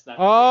 Yeah, it's not.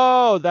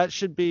 Oh, that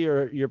should be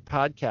your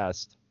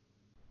podcast.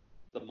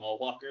 The Mall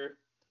Walker.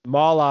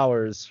 Mall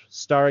Hours,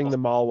 starring the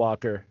Mall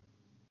Walker.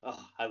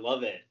 Oh, I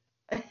love it.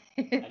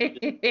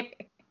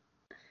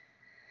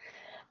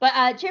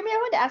 But Jeremy, I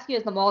wanted to ask you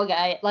as the Maul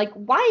guy, like,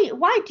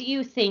 why do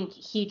you think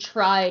he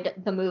tried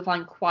the move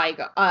on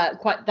Qui-Gon,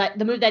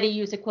 the move that he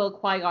used to kill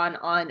Qui-Gon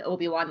on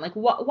Obi-Wan? Like,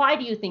 why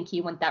do you think he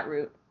went that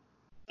route?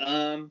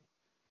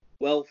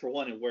 Well, for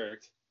one, it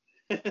worked.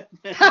 That's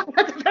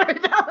a very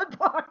valid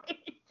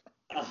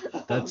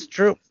point. That's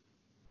true.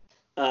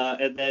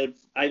 And then,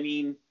 I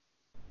mean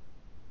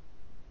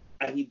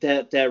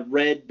that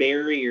red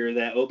barrier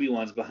that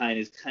Obi-Wan's behind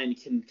is kind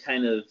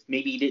of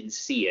maybe he didn't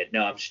see it.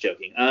 No, I'm just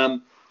joking.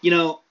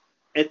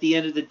 At the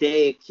end of the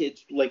day,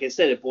 kids, like I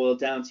said, it boiled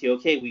down to,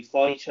 okay, we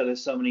fought each other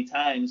so many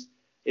times.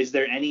 Is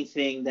there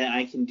anything that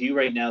I can do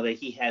right now that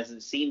he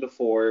hasn't seen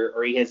before,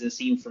 or he hasn't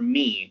seen from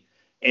me?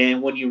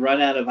 And when you run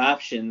out of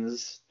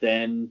options,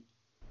 then,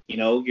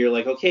 you're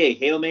like, okay,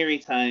 Hail Mary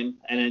time.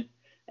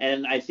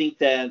 And I think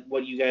that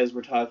what you guys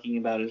were talking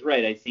about is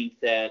right. I think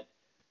that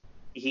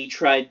he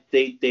tried,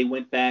 they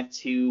went back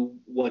to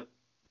what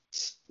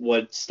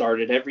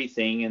started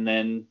everything, and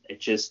then it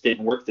just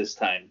didn't work this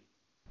time.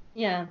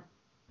 Yeah.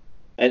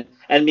 And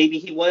maybe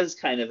he was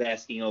kind of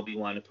asking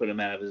Obi-Wan to put him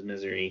out of his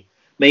misery.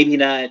 Maybe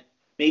to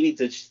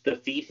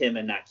defeat him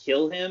and not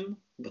kill him,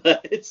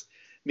 but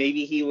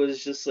maybe he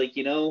was just like,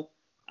 these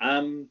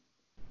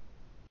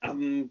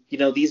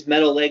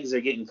metal legs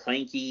are getting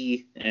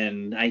clanky,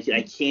 and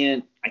I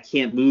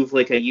can't move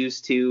like I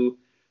used to.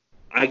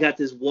 I got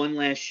this one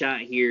last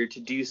shot here to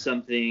do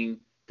something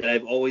that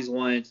I've always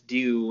wanted to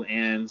do,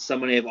 and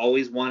someone I've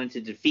always wanted to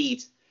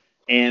defeat,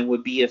 and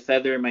would be a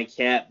feather in my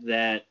cap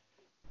that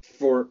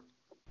for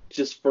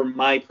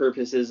my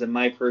purposes and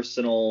my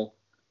personal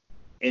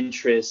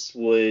interests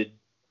would,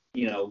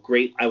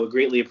 I would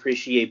greatly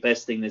appreciate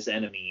besting this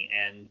enemy.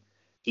 And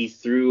he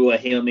threw a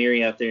Hail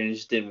Mary out there and it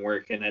just didn't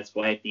work. And that's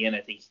why at the end, I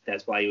think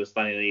that's why he was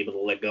finally able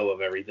to let go of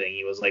everything.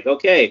 He was like,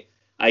 okay,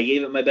 I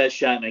gave it my best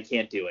shot and I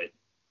can't do it.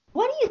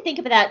 What do you think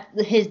of that,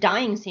 his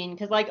dying scene?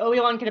 Because, like,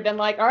 Obi-Wan could have been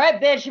like, all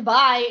right, bitch,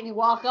 bye, and he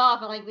walk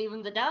off and, like, leave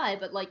him to die,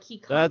 but, like, he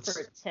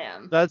comforts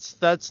him.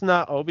 That's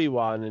not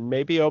Obi-Wan, and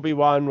maybe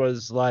Obi-Wan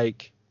was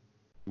like,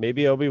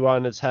 maybe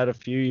Obi-Wan has had a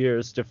few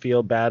years to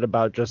feel bad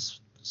about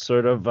just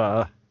sort of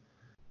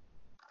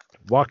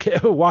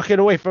walking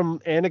away from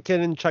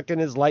Anakin and chucking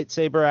his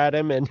lightsaber at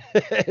him and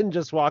and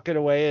just walking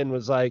away, and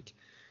was like,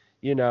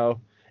 you know,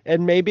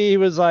 and maybe he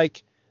was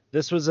like,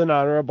 this was an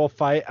honorable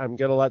fight. I'm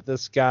gonna let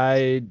this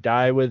guy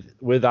die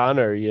with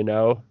honor, you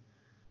know.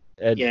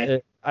 And Yeah.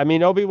 I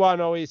mean,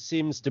 Obi-Wan always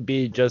seems to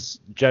be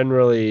just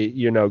generally,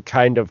 you know,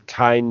 kind of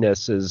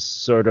kindness is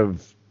sort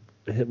of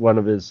one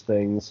of his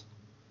things.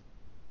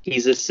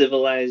 He's a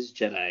civilized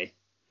Jedi.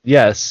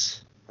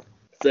 Yes.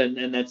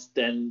 And that's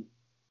then.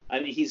 I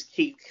mean,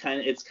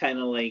 it's kind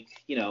of like,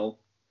 you know,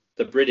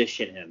 the British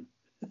in him.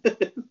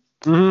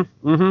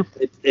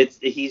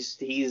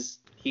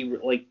 He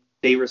like,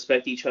 they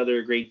respect each other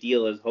a great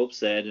deal, as Hope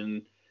said,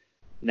 and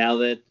now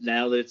that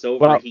it's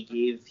over, Well,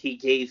 he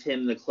gave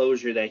him the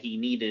closure that he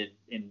needed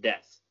in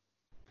death.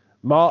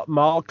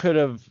 Maul could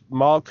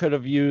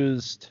have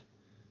used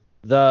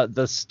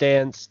the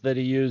stance that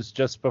he used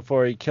just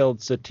before he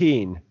killed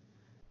Satine.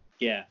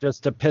 Yeah.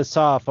 Just to piss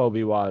off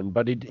Obi-Wan,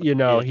 but he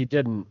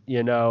didn't,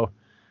 you know,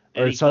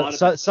 or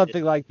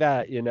something like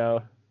that, you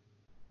know.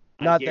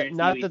 Not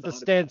that the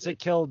stance that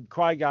killed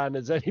Qui-Gon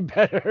is any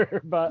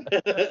better,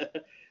 but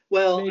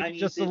well, maybe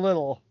just a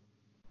little.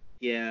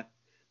 Yeah.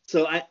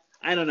 So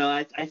I don't know.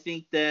 I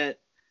think that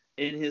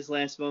in his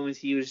last moments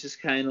he was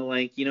just kind of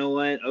like, you know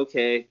what?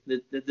 Okay,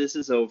 this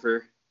is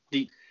over.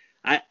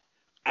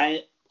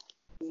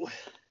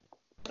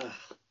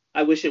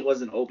 I wish it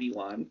wasn't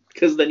Obi-Wan,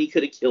 because then he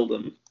could have killed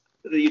him.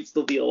 He'd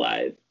still be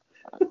alive.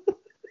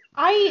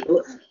 I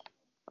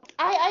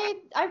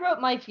wrote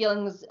my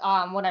feelings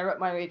when I wrote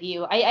my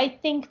review. I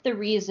think the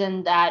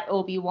reason that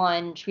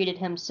Obi-Wan treated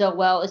him so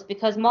well is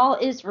because Maul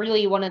is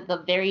really one of the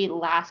very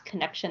last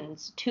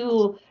connections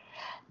to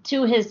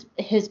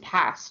his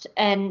past.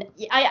 And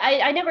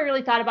I never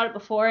really thought about it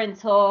before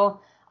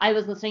until I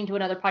was listening to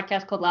another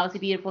podcast called Lousy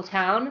Beautiful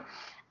Town,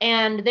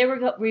 and they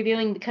were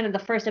reviewing kind of the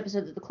first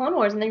episodes of the Clone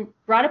Wars, and they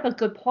brought up a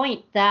good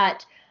point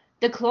that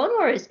the Clone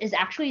Wars is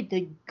actually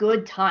the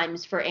good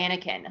times for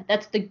Anakin.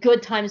 That's the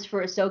good times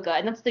for Ahsoka,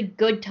 and that's the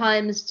good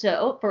times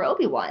for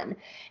Obi-Wan.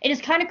 It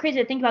is kind of crazy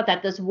to think about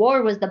that. This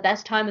war was the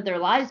best time of their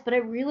lives, but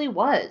it really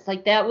was.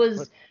 Like, that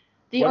was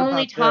the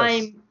only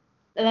time.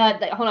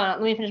 Hold on,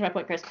 let me finish my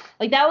point, Chris.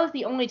 Like, that was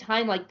the only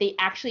time, like, they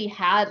actually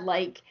had,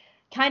 like,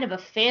 kind of a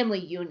family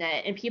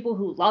unit and people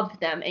who loved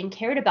them and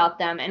cared about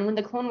them. And when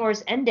the Clone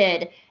Wars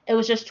ended, it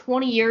was just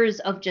 20 years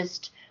of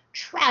just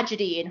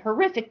tragedy and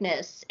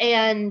horrificness,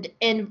 and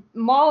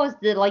Maul is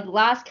the, like,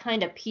 last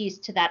kind of piece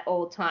to that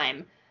old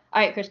time.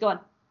 All right, Chris, go on.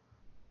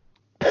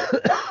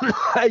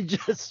 I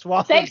just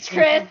swallowed. Thanks,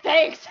 Chris.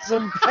 Thanks.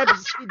 Some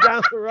Pepsi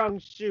down the wrong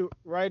chute,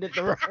 right at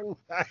the wrong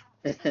time.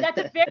 That's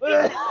a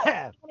very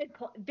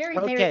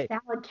very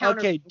valid counter.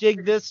 Okay,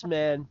 dig this,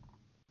 man.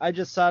 I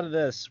just thought of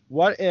this.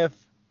 What if,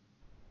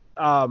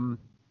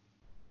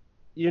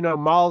 you know,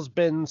 Maul's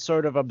been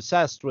sort of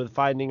obsessed with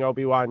finding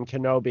Obi-Wan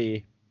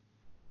Kenobi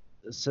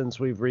since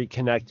we've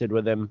reconnected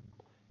with him.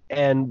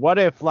 And what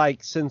if,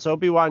 like, since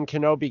Obi-Wan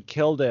Kenobi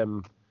killed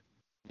him,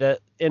 that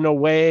in a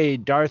way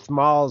Darth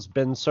Maul's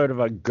been sort of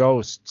a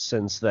ghost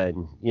since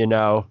then, you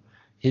know?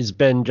 He's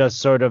been just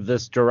sort of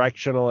this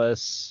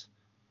directionless,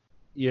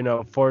 you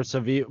know, force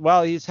of evil.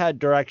 Well, he's had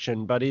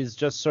direction, but he's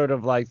just sort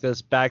of like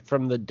this back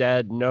from the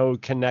dead, no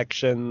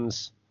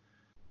connections,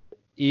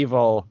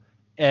 evil.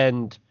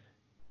 And,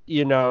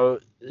 you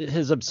know,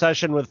 his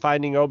obsession with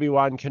finding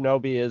Obi-Wan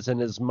Kenobi isn't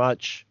as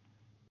much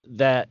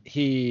that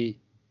he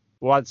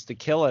wants to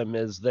kill him,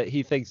 is that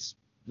he thinks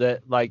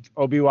that, like,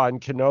 Obi-Wan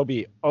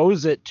Kenobi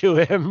owes it to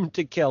him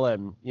to kill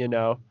him, you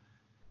know,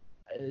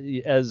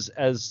 as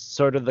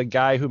sort of the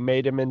guy who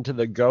made him into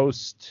the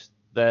ghost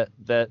that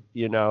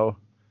you know.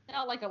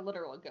 Not like a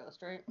literal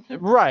ghost,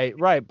 right?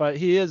 Right, but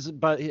he is,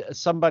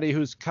 somebody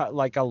who's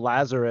like a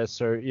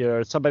Lazarus, or, you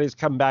know, somebody's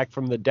come back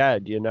from the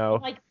dead, you know,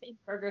 like in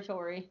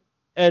purgatory.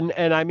 And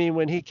I mean,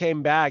 when he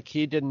came back,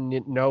 he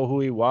didn't know who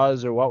he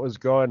was or what was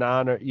going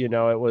on, or, you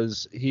know, it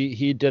was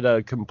he did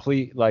a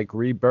complete, like,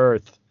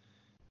 rebirth,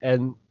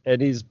 and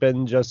he's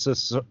been just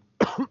this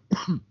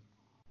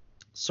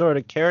sort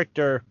of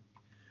character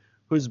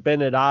who's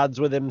been at odds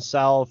with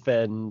himself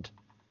and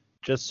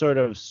just sort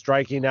of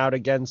striking out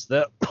against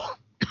the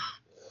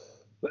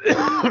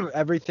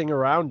everything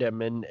around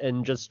him,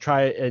 and just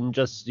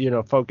you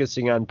know,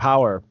 focusing on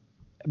power.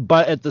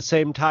 But at the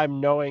same time,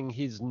 knowing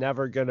he's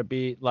never going to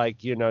be,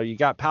 like, you know, you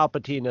got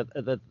Palpatine at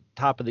the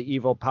top of the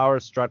evil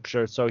power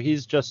structure. So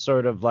he's just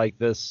sort of like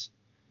this,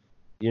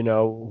 you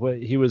know,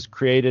 he was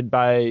created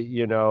by,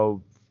 you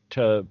know,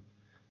 to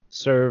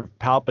serve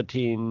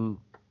Palpatine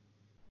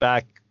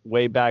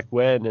way back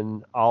when,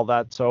 and all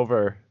that's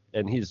over.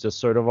 And he's just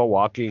sort of a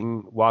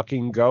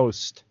walking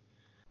ghost.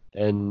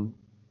 And,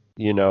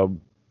 you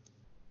know,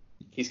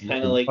 he's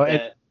kind of like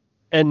that.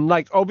 And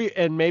like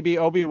maybe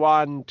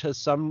Obi-Wan to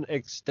some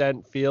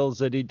extent feels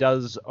that he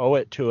does owe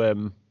it to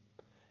him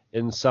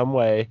in some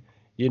way,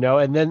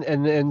 and then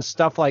and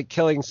stuff like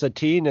killing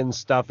Satine and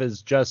stuff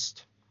is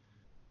just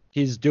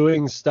he's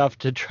doing stuff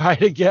to try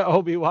to get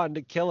Obi-Wan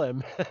to kill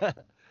him.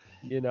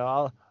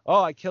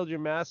 I killed your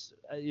master.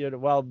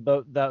 Well,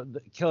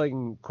 the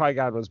killing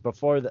Qui-Gon was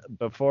before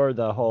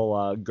the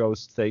whole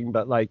ghost thing,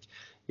 but like,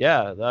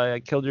 yeah,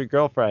 I killed your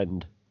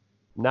girlfriend.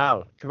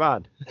 Now, come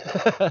on.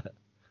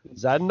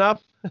 Is that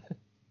enough?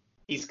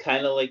 He's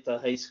kind of like the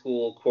high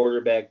school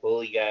quarterback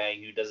bully guy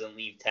who doesn't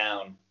leave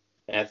town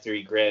after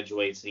he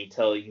graduates, and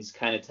he's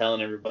kind of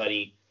telling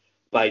everybody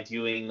by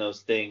doing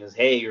those things.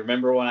 Hey,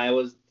 remember when I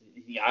was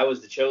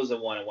the chosen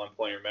one at one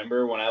point?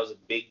 Remember when I was a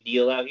big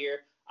deal out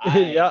here?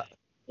 I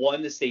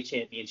won the state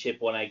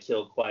championship when I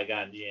killed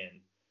Qui-Gon Jinn.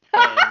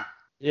 And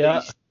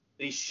yeah.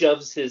 He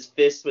shoves his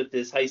fist with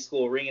this high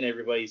school ring in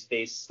everybody's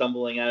face,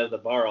 stumbling out of the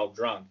bar all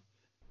drunk.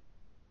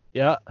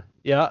 Yeah.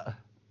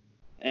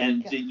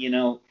 And, do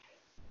you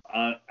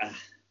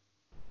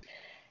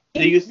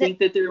think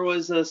that there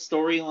was a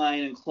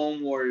storyline in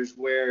Clone Wars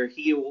where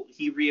he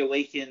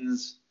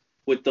reawakens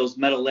with those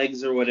metal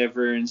legs or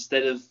whatever,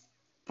 instead of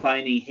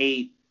finding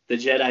hate, the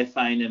Jedi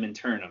find him and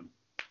turn him?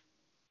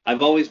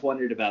 I've always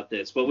wondered about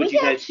this. What would you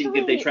guys think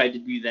if they tried to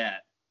do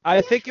that? I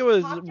think it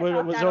was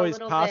always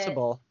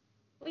possible.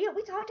 We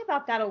talked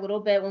about that a little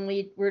bit when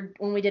we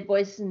did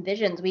Voices and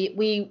Visions.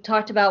 We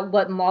talked about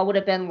what Maul would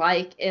have been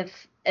like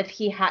if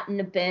he hadn't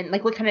have been,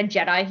 like, what kind of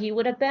Jedi he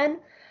would have been,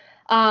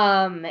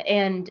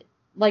 and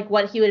like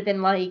what he would have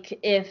been like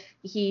if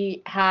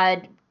he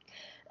had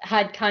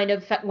kind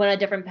of went a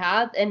different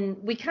path.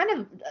 And we kind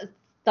of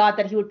thought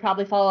that he would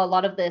probably follow a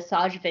lot of the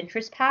Asajj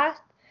Ventress path.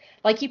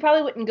 Like, he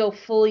probably wouldn't go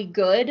fully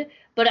good,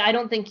 but I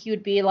don't think he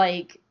would be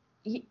like.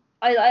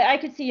 I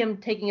could see him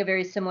taking a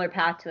very similar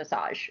path to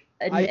Asajj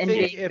and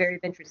being very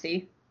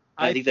Ventressy.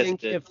 I think that's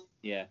good.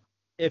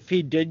 If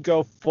he did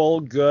go full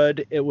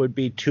good, it would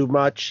be too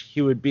much.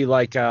 He would be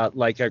like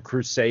a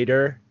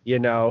crusader,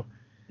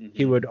 Mm-hmm.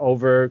 He would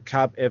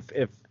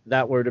if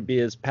that were to be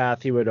his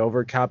path, he would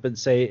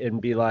overcompensate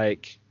and be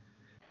like,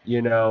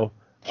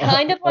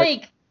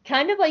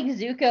 kind of like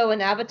Zuko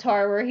in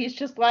Avatar, where he's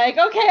just like,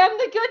 okay, I'm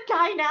the good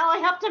guy now. I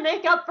have to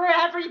make up for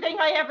everything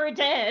I ever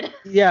did.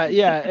 Yeah,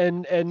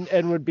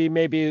 and would be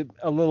maybe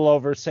a little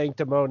over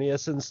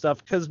sanctimonious and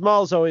stuff, because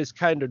Maul's always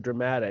kind of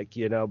dramatic,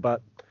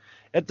 but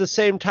at the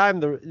same time,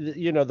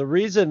 the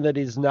reason that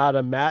he's not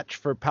a match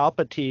for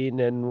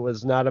Palpatine and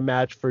was not a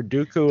match for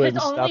Dooku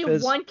and stuff is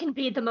only one can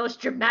be the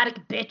most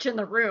dramatic bitch in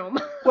the room.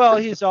 Well,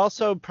 he's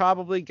also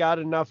probably got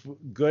enough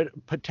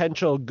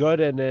potential good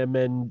in him,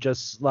 and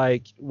just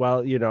like,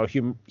 well,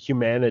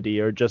 humanity,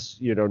 or just,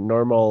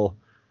 normal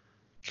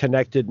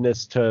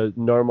connectedness to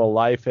normal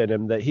life in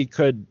him, that he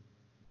could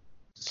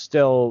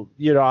still,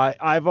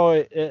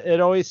 it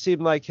always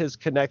seemed like his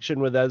connection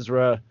with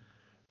Ezra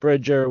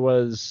Bridger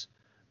was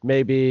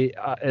maybe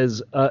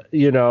as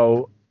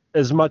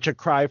much a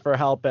cry for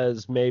help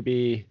as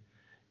maybe,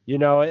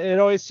 it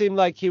always seemed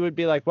like he would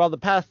be like, well, the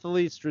path to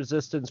least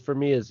resistance for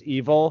me is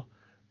evil,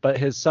 but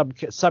his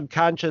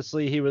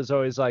subconsciously he was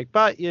always like,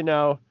 but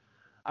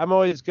I'm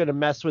always going to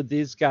mess with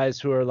these guys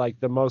who are like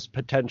the most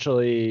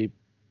potentially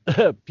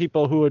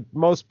people who would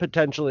most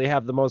potentially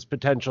have the most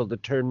potential to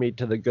turn me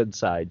to the good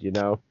side,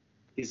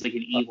 He's like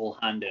an evil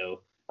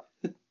Hondo.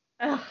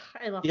 I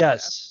love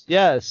Yes.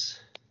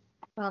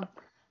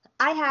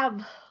 I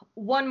have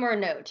one more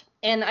note,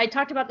 and I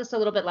talked about this a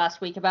little bit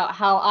last week about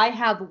how I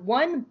have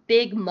one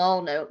big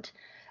Maul note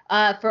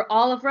for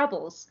all of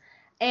Rebels,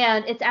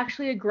 and it's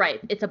actually a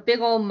gripe. It's a big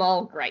old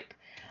Maul gripe.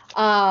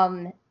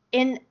 And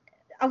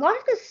a lot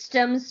of this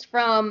stems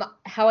from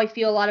how I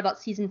feel a lot about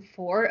season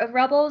 4 of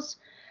Rebels.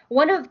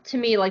 One of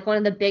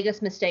the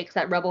biggest mistakes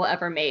that Rebel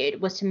ever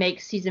made was to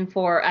make season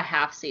 4 a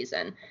half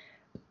season.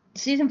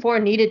 Season 4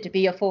 needed to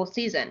be a full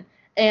season,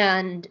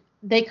 and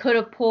they could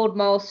have pulled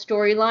Maul's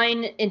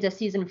storyline into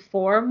season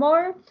 4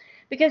 more,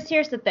 because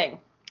here's the thing.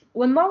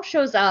 When Maul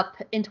shows up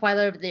in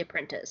Twilight of the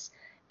Apprentice,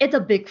 it's a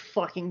big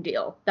fucking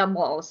deal that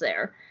Maul is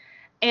there.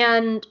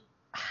 And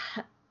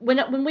when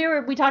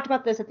we talked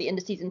about this at the end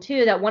of season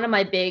 2, that one of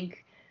my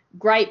big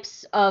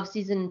gripes of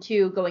season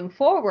 2 going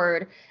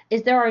forward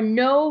is there are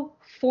no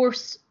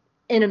Force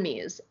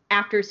enemies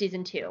after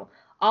season 2.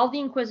 All the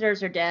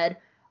Inquisitors are dead.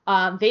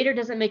 Vader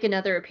doesn't make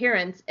another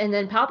appearance, and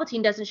then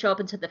Palpatine doesn't show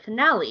up until the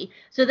finale.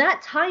 So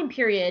that time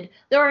period,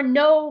 there are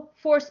no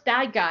Force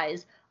bad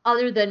guys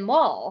other than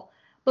Maul.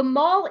 But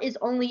Maul is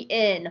only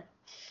in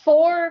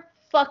 4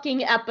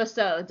 fucking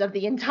episodes of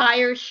the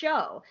entire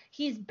show.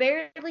 He's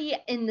barely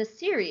in the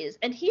series,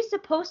 and he's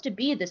supposed to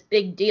be this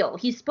big deal.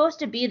 He's supposed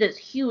to be this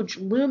huge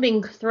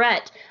looming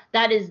threat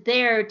that is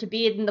there to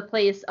be in the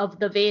place of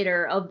the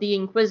Vader, of the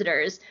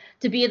Inquisitors,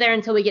 to be there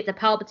until we get to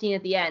Palpatine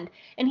at the end.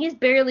 And he's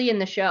barely in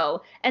the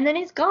show, and then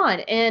he's gone.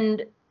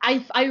 And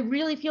I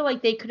really feel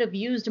like they could have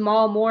used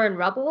Maul more in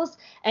Rebels,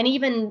 and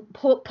even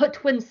put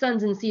Twin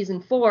Suns in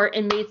season 4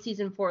 and made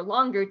season 4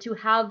 longer to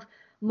have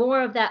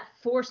more of that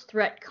Force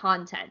threat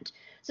content.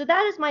 So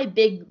that is my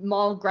big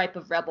Maul gripe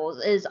of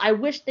Rebels, is I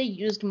wish they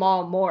used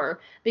Maul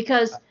more,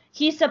 because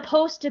he's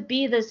supposed to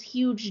be this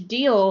huge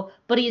deal,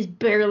 but he's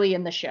barely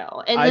in the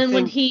show. And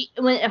then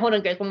hold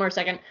on guys, one more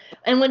second.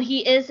 And when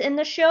he is in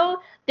the show,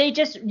 they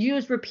just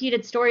use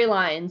repeated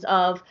storylines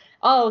of,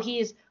 oh,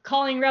 he's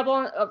calling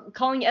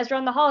Ezra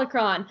on the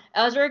holocron.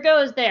 Ezra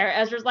goes there.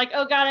 Ezra's like,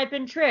 oh god, I've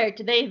been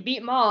tricked. They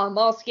beat Maul.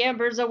 Maul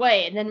scampers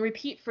away, and then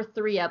repeat for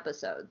 3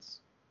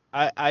 episodes.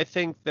 I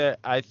think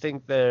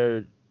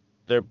their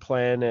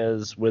plan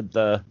is with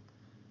the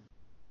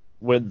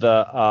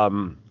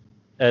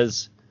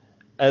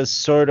as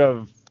sort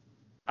of,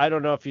 I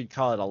don't know if you'd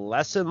call it a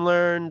lesson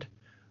learned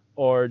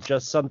or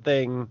just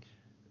something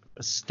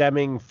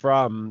stemming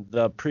from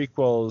the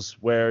prequels,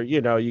 where, you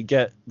know, you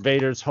get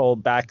Vader's whole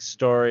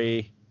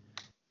backstory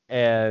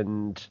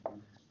and,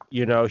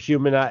 you know,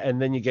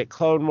 and then you get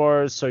Clone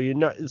Wars. So, you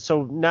know,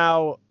 so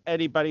now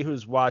anybody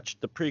who's watched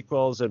the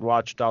prequels and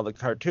watched all the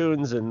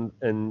cartoons and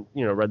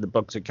you know, read the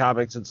books and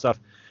comics and stuff,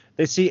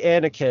 they see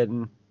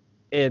Anakin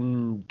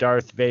in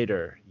Darth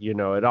Vader, you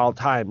know, at all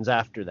times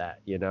after that,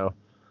 you know.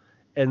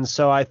 And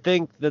so I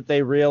think that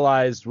they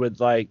realized with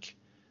like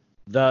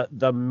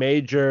the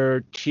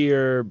major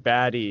tier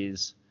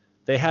baddies,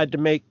 they had to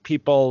make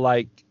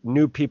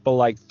new people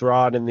like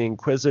Thrawn and the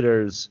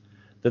Inquisitors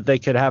that they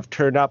could have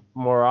turn up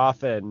more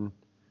often,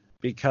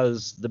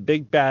 because the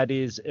big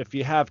baddies, if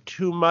you have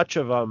too much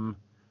of them,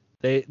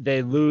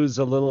 they lose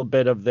a little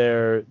bit of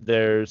their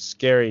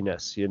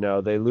scariness, you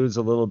know. They lose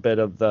a little bit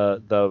of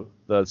the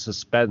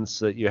suspense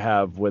that you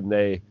have when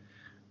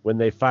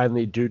they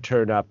finally do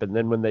turn up. And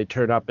then when they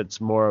turn up,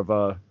 it's more of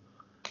a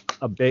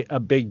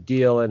big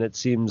deal, and it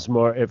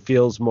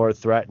feels more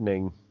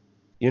threatening.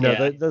 You know,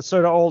 Yeah. the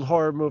sort of old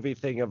horror movie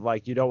thing of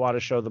like, you don't want to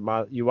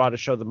show you want to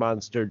show the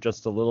monster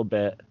just a little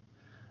bit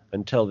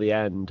until the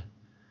end,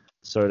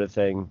 sort of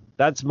thing.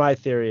 That's my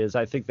theory, is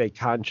I think they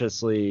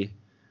consciously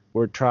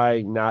were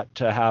trying not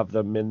to have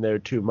them in there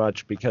too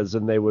much, because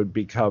then they would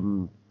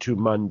become too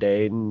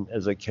mundane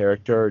as a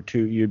character, or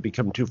you'd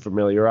become too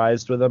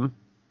familiarized with them.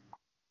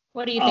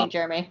 What do you think,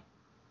 Jeremy?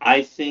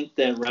 I think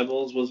that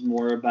Rebels was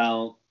more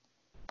about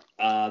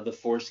the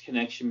Force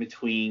connection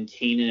between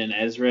Kanan and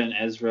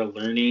Ezra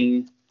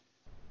learning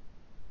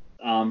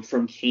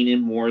from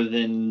Kanan more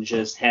than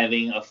just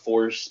having a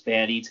Force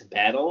baddie to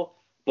battle.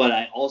 But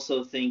I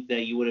also think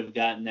that you would have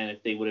gotten that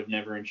if they would have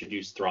never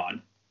introduced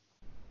Thrawn.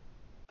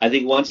 I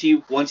think once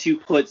you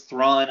put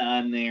Thrawn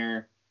on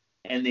there,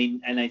 and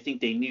I think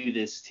they knew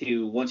this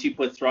too, once you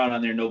put Thrawn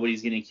on there,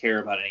 nobody's going to care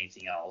about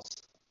anything else.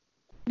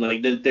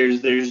 Like,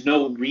 there's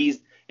no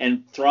reason,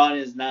 and Thrawn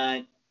is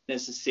not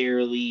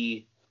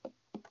necessarily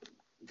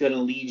going to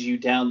lead you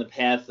down the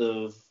path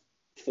of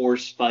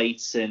Force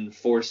fights and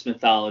Force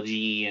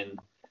mythology and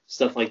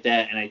stuff like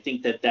that. And I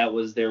think that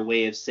was their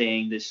way of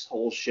saying this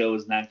whole show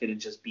is not going to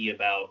just be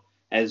about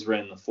Ezra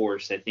and the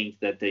Force. I think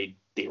that they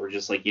were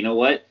just like, you know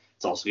what?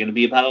 It's also going to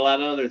be about a lot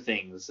of other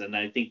things. And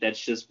I think that's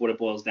just what it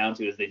boils down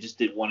to, is they just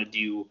didn't want to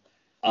do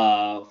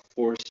a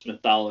Force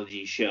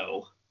mythology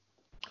show.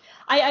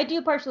 I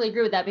do partially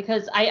agree with that,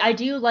 because I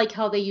do like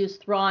how they use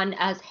Thrawn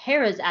as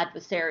Hera's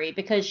adversary,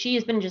 because she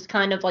has been just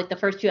kind of like the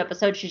first 2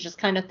 episodes, she's just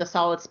kind of the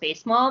solid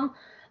space mom.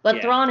 But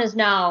yeah. Thrawn is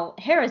now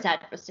Hera's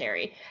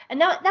adversary.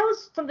 And that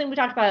was something we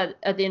talked about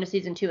at the end of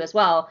season 2 as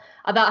well,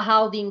 about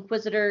how the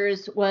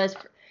Inquisitors was...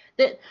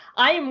 that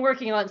I am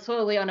working on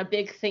slowly on a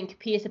big think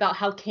piece about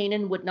how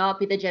Kanan would not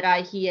be the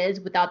Jedi he is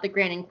without the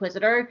Grand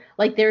Inquisitor.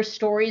 Like, their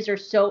stories are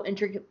so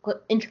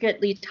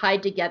intricately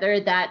tied together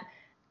that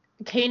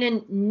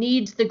Kanan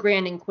needs the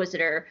Grand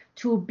Inquisitor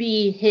to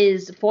be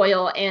his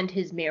foil and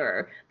his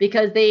mirror,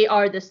 because they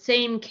are the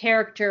same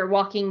character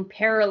walking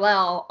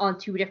parallel on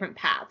 2 different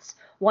paths.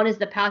 One is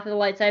the path of the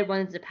light side,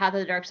 one is the path of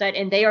the dark side,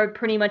 and they are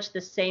pretty much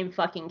the same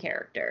fucking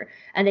character,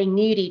 and they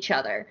need each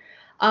other.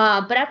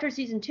 But after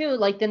season 2,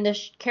 like, then the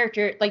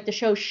character, like, the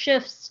show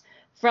shifts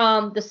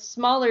from the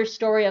smaller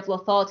story of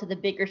Lothal to the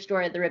bigger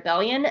story of the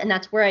rebellion, and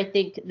that's where I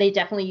think they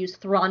definitely use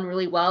Thrawn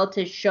really well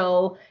to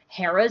show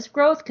Hera's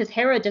growth, because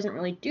Hera doesn't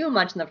really do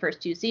much in the first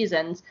 2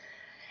 seasons.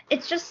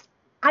 It's just,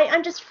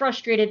 I'm just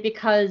frustrated,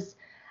 because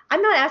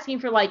I'm not asking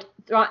for, like,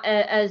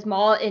 as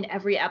Maul in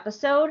every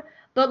episode,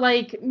 but,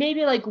 like,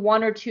 maybe, like,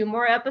 1 or 2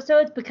 more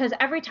episodes, because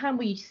every time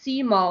we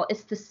see Maul,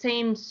 it's the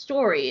same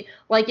story.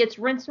 Like, it's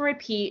rinse and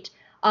repeat.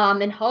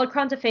 In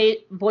Holocrons of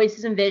Fate,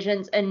 Voices and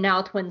Visions, and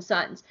now Twin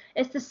Suns.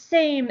 It's the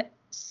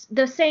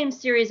same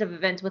series of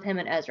events with him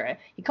and Ezra.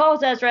 He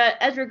calls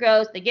Ezra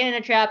goes, they get in a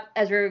trap,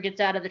 Ezra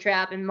gets out of the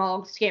trap, and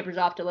Maul scampers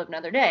off to live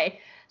another day.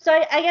 So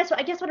I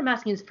guess what I'm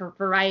asking is for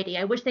variety.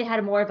 I wish they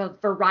had more of a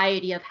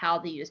variety of how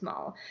they use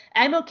Maul.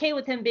 I'm okay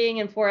with him being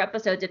in 4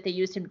 episodes if they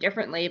used him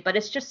differently, but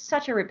it's just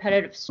such a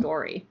repetitive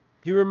story.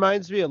 He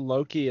reminds me of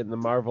Loki in the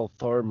Marvel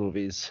Thor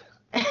movies.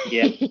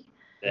 Yeah.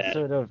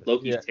 Sort of,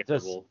 Loki's yeah,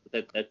 terrible.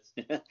 That's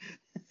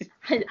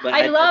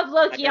I love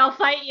Loki. I'll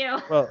fight you.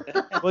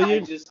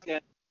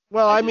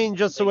 I mean,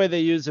 just the way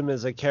they use him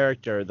as a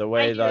character, the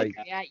way, like...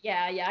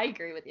 Yeah, I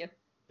agree with you.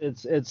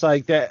 it's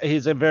like that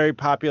he's a very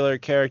popular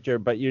character,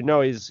 but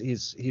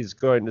he's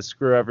going to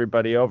screw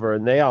everybody over,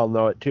 and they all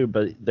know it too.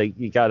 But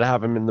you got to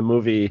have him in the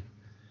movie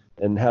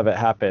and have it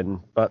happen.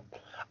 But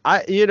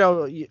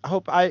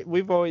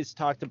we've always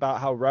talked about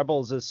how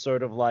Rebels is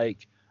sort of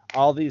like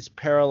all these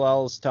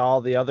parallels to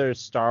all the other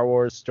Star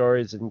Wars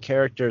stories and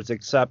characters,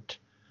 except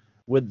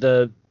with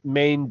the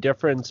main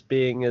difference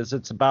being is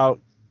it's about,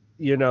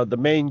 the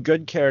main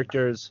good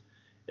characters.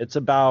 It's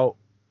about,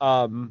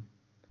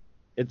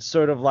 it's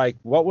sort of like,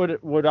 what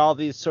would all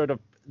these sort of,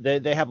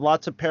 they have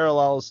lots of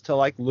parallels to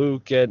like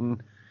Luke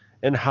and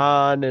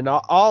Han and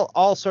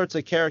all sorts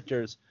of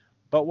characters.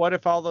 But what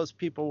if all those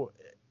people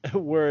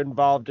were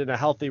involved in a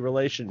healthy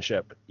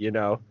relationship,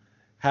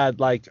 had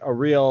like a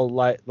real,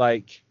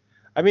 like,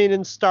 I mean,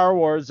 in Star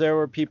Wars, there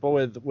were people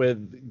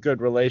with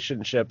good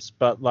relationships,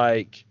 but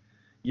like,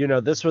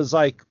 this was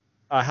like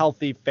a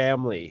healthy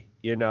family,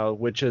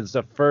 which is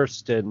the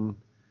first. And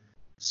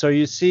so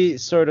you see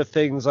sort of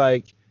things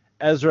like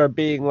Ezra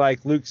being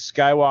like Luke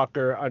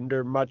Skywalker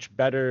under much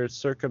better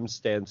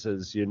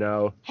circumstances,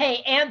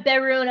 Hey, Aunt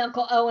Beru and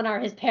Uncle Owen are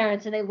his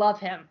parents, and they love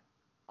him.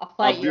 I'll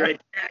fight you.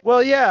 Right.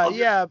 Well,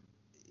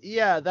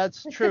 yeah,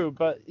 that's true.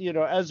 But,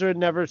 Ezra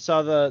never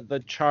saw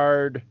the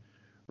charred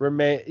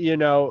remain.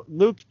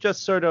 Luke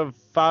just sort of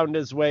found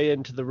his way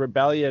into the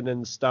rebellion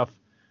and stuff.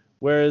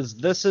 Whereas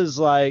this is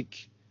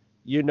like,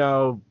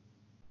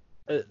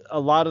 a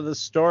lot of the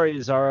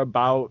stories are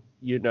about,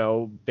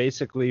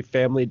 basically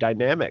family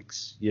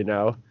dynamics,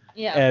 Yeah.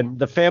 And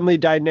the family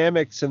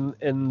dynamics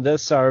in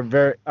this are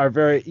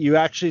very, you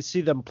actually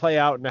see them play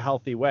out in a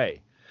healthy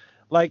way.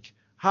 Like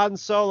Han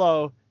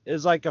Solo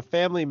is like a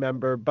family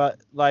member, but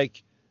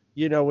like,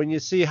 when you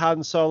see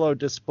Han Solo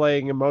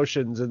displaying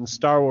emotions in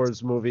Star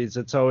Wars movies,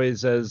 it's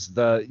always as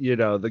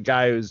the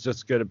guy who's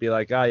just going to be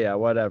like, oh yeah,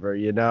 whatever,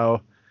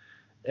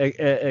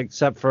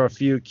 except for a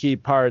few key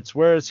parts.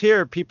 Whereas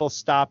here, people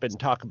stop and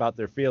talk about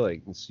their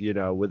feelings,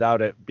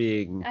 without it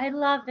being I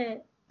love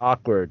it.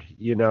 awkward,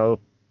 you know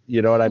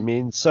what I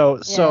mean? So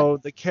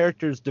the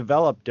characters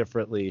develop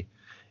differently.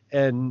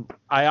 And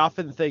I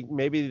often think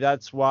maybe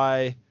that's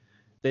why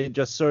they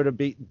just sort of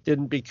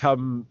didn't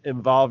become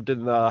involved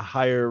in the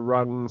higher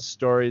rung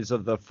stories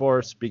of the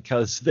Force,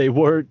 because they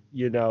weren't,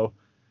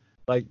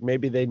 like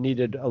maybe they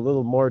needed a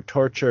little more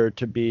torture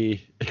to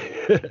be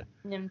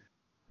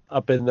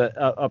up in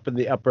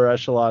the upper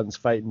echelons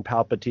fighting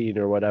Palpatine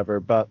or whatever.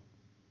 But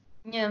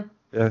yeah.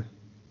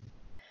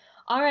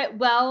 All right.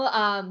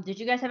 Well, did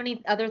you guys have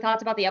any other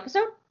thoughts about the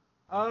episode?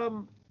 I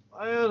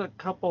had a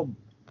couple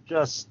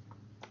just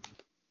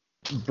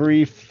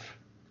brief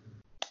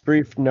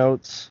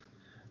notes.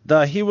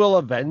 The "he will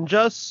avenge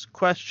us"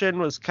 question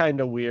was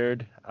kind of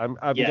weird. I'm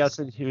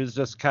guessing he was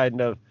just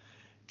kind of,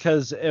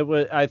 because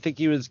I think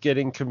he was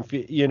getting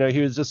confused.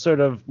 He was just sort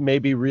of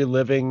maybe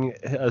reliving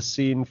a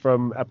scene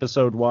from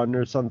episode 1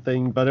 or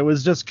something. But it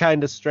was just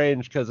kind of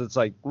strange because it's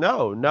like,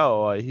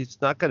 no, he's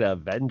not going to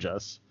avenge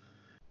us.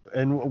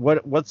 And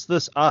what's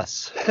this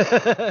us?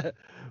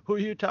 Who are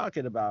you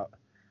talking about?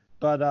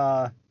 But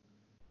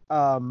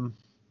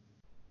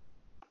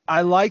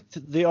I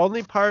liked the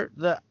only part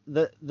that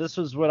this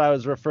was what I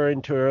was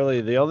referring to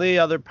earlier. The only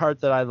other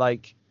part that I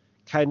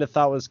kind of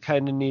thought was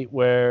kind of neat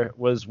where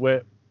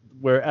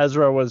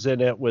Ezra was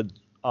in it with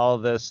all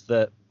this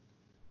that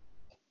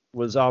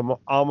was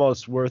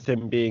almost worth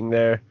him being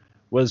there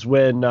was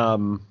when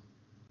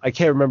I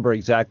can't remember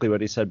exactly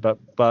what he said,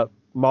 but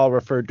Maul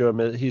referred to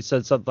him. He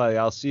said something like,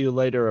 "I'll see you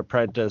later,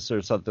 apprentice,"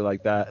 or something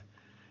like that.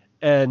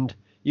 And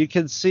you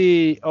can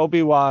see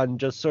Obi-Wan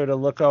just sort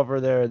of look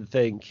over there and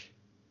think,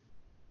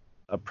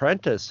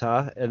 "Apprentice,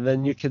 huh?" And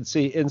then you can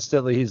see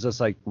instantly he's just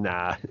like,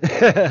 nah.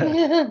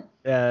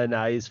 Yeah,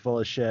 nah, he's full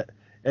of shit.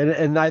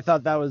 And I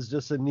thought that was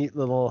just a neat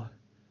little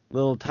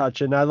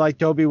touch. And I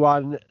liked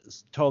Obi-Wan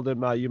told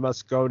him, "You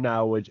must go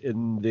now," which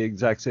in the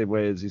exact same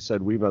way as he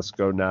said, "We must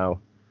go now"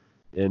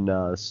 in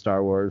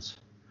Star Wars.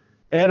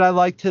 And I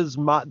liked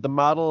the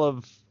model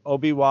of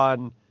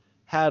Obi-Wan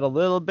had a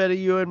little bit of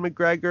Ewan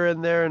McGregor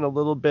in there and a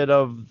little bit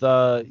of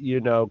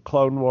the,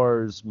 Clone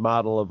Wars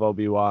model of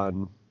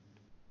Obi-Wan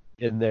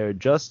in there,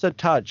 just a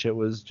touch. It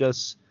was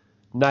just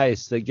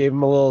nice. They gave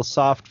him a little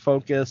soft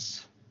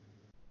focus,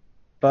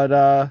 but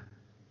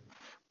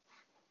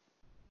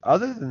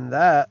other than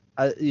that,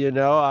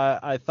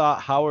 I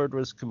thought Howard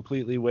was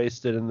completely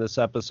wasted in this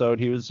episode.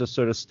 He was just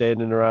sort of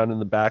standing around in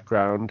the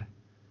background.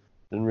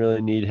 Didn't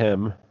really need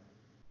him,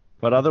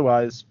 but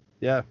otherwise,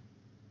 yeah,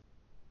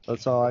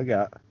 that's all I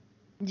got.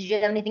 Did you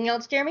have anything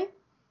else, Jeremy?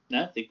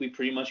 No, I think we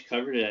pretty much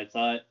covered it. I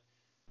thought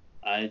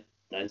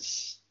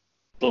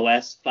the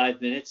last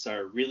 5 minutes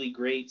are a really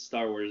great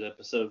Star Wars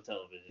episode of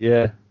television.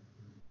 Yeah.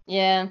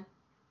 Yeah.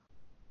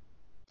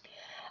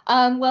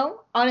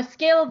 Well, on a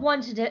scale of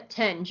 1 to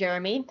 10,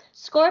 Jeremy,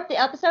 score up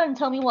the episode and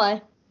tell me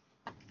why.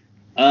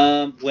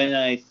 When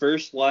I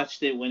first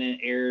watched it, when it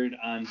aired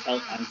on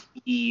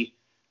TV,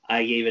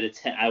 I gave it a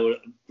 10.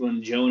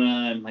 When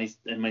Jonah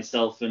and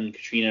myself and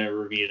Katrina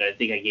reviewed it, I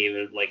think I gave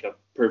it like a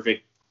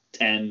perfect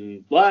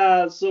 10.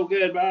 Wow, it's so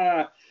good.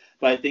 But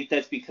I think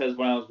that's because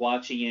when I was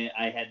watching it,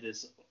 I had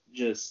this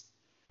just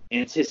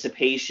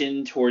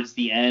anticipation towards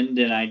the end,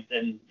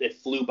 and it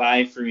flew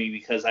by for me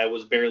because I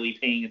was barely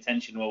paying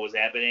attention to what was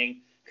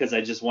happening because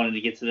I just wanted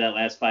to get to that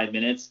last 5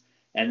 minutes.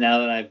 And now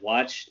that I've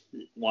watched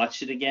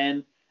it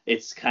again,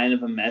 it's kind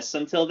of a mess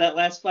until that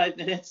last 5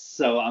 minutes.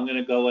 So I'm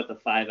gonna go with a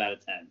 5 out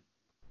of 10.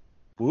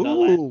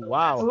 Ooh,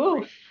 wow.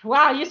 Ooh,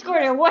 wow, you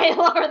scored it way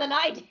lower than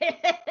I did.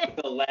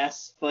 The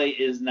last fight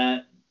is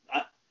not,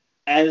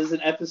 as an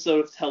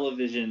episode of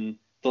television,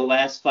 the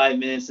last 5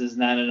 minutes is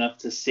not enough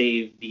to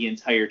save the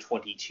entire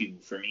 22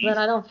 for me. But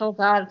I don't feel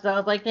bad, so I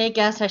was like, I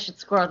guess I should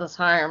score this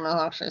higher. I'm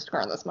not actually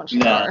score this much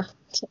No. lower.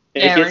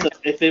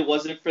 If it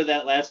wasn't for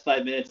that last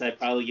 5 minutes, I'd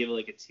probably give it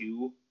like a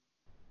 2.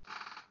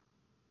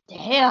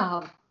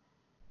 Damn.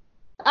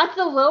 That's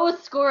the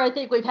lowest score I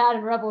think we've had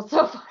in Rebels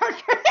so far.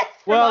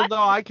 Well, no,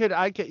 I could,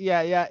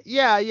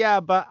 yeah,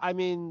 but I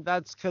mean,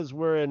 that's because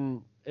we're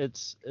in,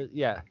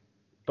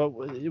 but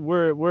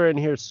we're in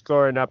here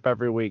scoring up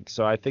every week,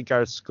 so I think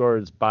our score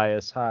is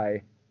bias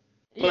high.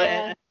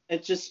 Yeah. But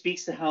it just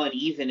speaks to how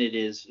uneven it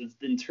is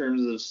in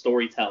terms of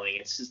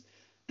storytelling.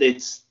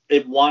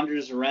 It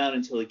wanders around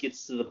until it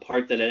gets to the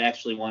part that it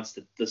actually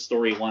the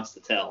story wants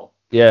to tell.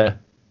 Yeah.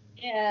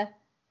 Yeah.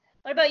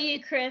 What about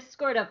you, Chris?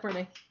 Score it up for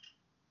me.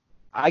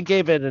 I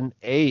gave it an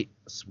 8,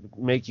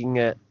 making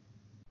it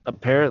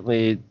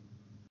apparently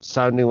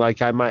sounding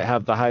like I might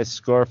have the high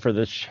score for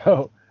this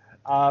show.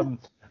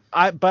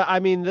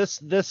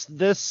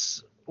 This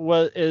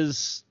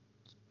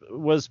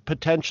was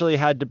potentially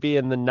had to be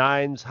in the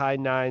 9s, high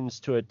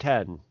 9s to a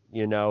 10,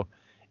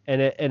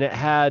 and it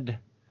had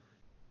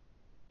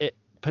it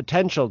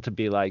potential to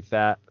be like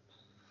that,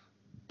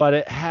 but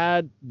it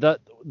had the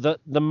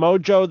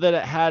mojo that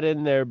it had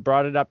in there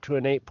brought it up to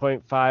an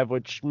 8.5,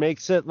 which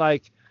makes it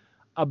like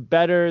a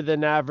better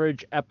than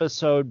average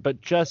episode, but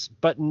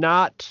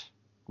not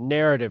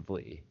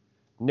narratively.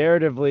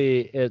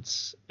 Narratively,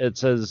 it's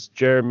as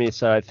Jeremy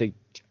said, I think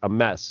a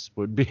mess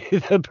would be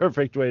the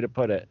perfect way to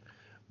put it.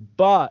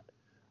 But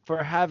for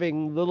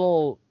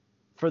the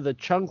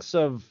chunks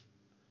of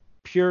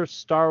pure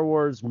Star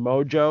Wars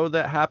mojo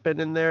that happen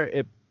in there,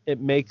 it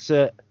makes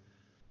it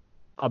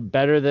a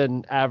better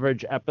than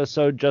average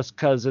episode, just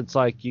because it's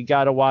like you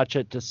got to watch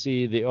it to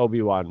see the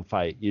Obi-Wan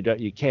fight.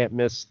 You can't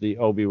miss the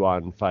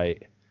Obi-Wan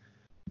fight.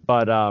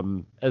 But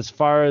as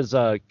far as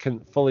a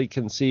fully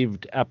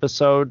conceived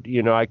episode,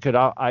 I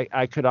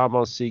could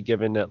almost see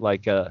giving it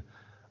like a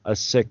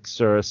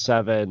 6 or a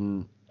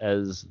 7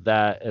 as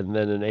that, and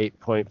then an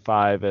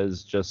 8.5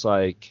 as just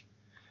like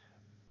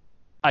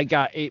I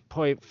got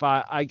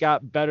 8.5. I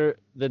got better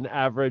than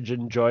average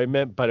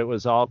enjoyment, but it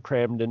was all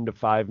crammed into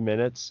 5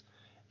 minutes.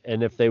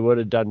 And if they would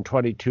have done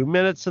 22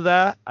 minutes of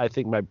that, I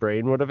think my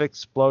brain would have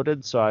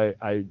exploded. So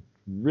I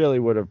really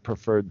would have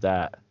preferred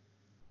that.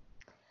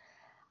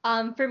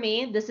 For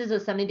me, this is a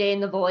Sunny Day in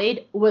the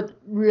Void with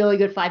really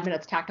good 5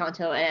 minutes tacked on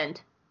to the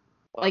end.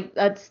 Like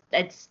it's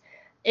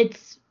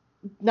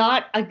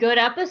not a good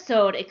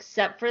episode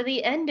except for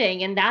the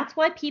ending, and that's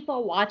why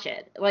people watch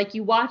it. Like,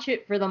 you watch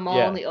it for the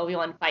Maul and the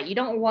Obi-Wan fight. You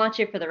don't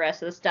watch it for the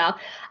rest of the stuff.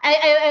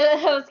 I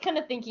was kind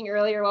of thinking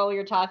earlier while we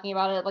were talking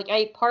about it,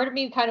 like, part of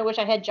me kind of wish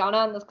I had Jonna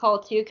on this call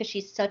too, because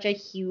she's such a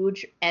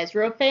huge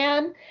Ezra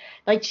fan.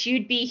 Like,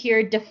 she'd be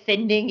here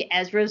defending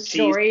Ezra's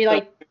story.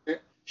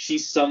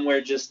 She's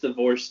somewhere just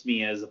divorced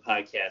me as a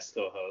podcast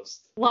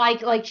co-host.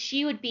 Like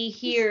she would be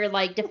here,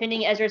 like,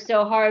 defending Ezra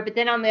so hard, but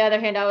then on the other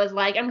hand, I was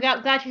like, I'm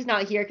glad she's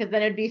not here, because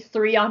then it'd be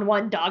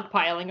 3-on-1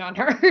 dogpiling on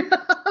her.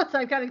 So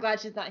I'm kind of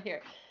glad she's not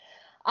here.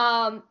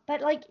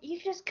 But, like, you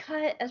just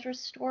cut Ezra's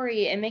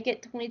story and make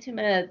it 22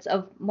 minutes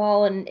of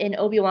Maul and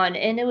Obi-Wan,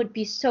 and it would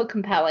be so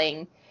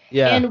compelling.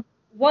 Yeah. And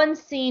one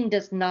scene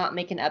does not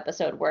make an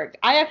episode work.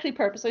 I actually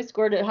purposely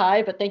scored it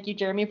high, but thank you,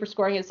 Jeremy, for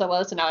scoring it so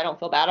low, so now I don't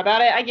feel bad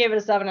about it. I gave it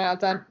a 7 out of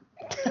 10.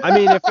 I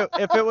mean,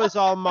 if it was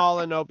all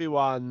Maul and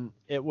Obi-Wan,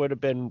 it would have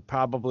been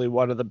probably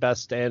one of the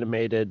best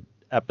animated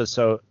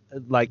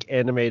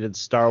animated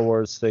Star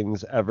Wars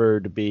things ever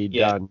to be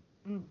done.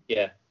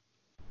 Yeah.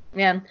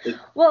 Yeah.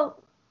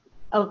 Well,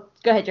 go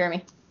ahead,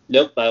 Jeremy.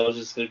 Nope, I was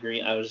just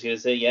agreeing. I was just going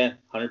to say,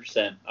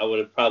 100%. I would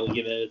have probably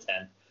given it a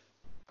 10.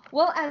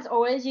 Well, as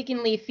always, you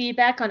can leave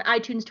feedback on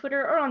iTunes,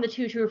 Twitter, or on the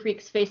Two True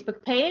Freaks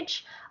Facebook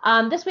page.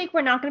 This week,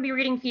 we're not going to be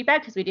reading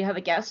feedback because we do have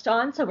a guest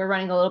on, so we're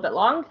running a little bit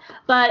long.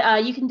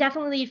 But you can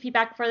definitely leave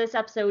feedback for this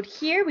episode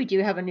here. We do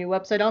have a new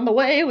website on the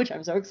way, which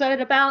I'm so excited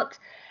about.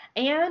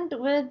 And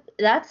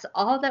that's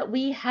all that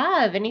we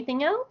have.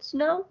 Anything else?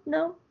 No.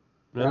 Maul's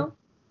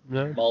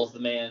the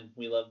man.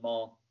 We love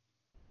Maul.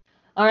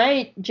 All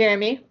right,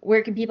 Jeremy,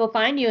 where can people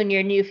find you in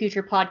your new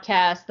future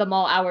podcast, The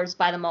Maul Hours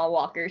by the Maul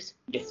Walkers?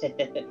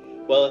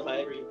 Well, if I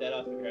ever get that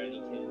off the ground,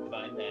 you can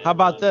find that. How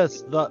about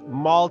this? The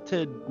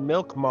malted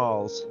milk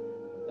malls.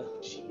 Oh,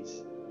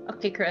 jeez.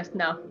 Okay, Chris,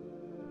 no.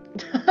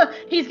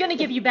 He's going to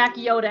give you back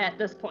Yoda at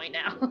this point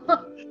now.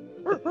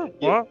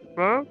 What?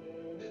 Huh?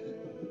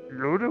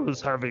 Yoda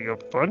was having a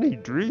funny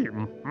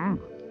dream.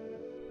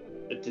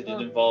 Did it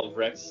involve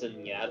Rex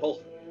and Yaddle?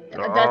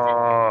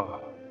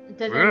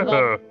 Does it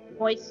involve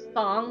moist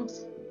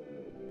thongs?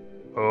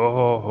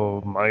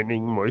 Oh,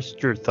 mining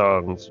moisture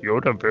thongs.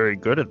 Yoda very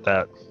good at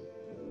that.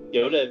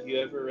 Yoda, have you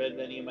ever read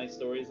any of my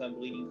stories on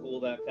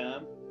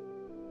bleedingcool.com?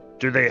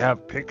 Do they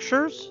have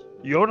pictures?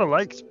 Yoda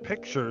likes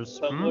pictures.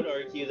 Some would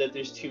argue that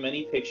there's too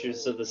many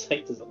pictures, so the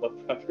site doesn't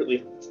look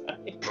properly all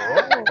the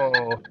time.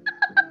 Oh.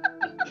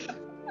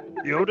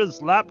 Yoda's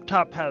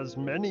laptop has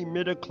many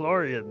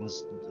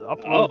midichlorians.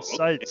 Upload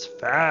sites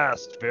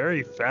fast,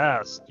 very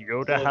fast.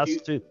 Yoda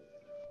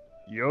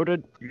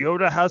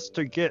has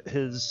to get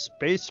his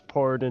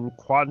spaceport in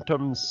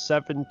quantum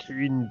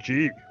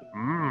 17G.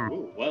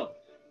 Ooh, well,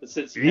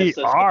 since you have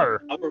such a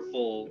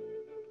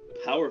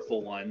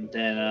powerful one,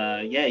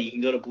 then you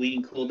can go to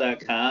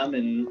bleedingcool.com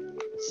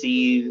and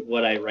see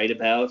what I write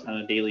about on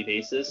a daily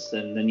basis,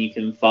 and then you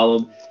can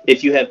follow.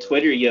 If you have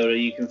Twitter, Yoda,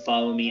 you can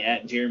follow me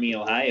at Jeremy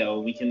Ohio.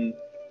 We can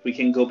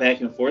go back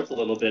and forth a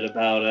little bit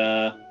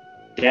about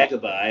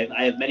Dagobah.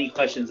 I have many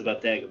questions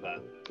about Dagobah.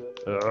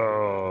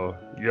 Oh,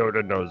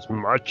 Yoda knows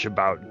much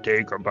about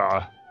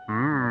Dagobah.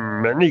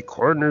 Many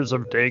corners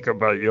of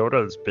Dagobah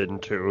Yoda's been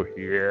to.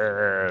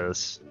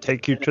 Yes.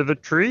 Take you to the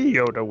tree,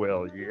 Yoda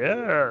will.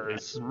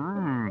 Yes.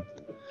 And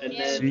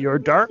then see your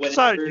dark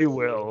side, you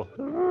will.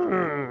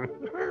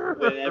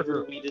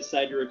 Whenever we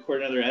decide to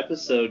record another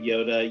episode,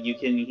 Yoda, you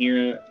can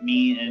hear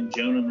me and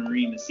Jonah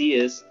Marie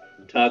Macias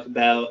talk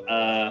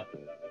about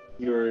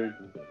your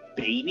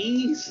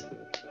babies,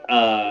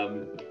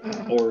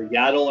 or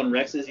Yaddle and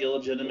Rex's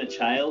illegitimate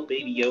child,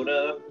 Baby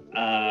Yoda,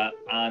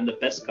 on the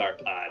Beskar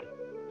Pod,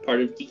 part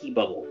of Geeky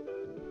Bubble.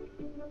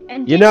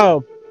 And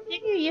didn't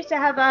you used to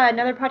have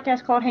another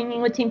podcast called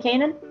Hanging with Team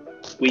Kanan?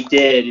 We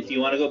did. If you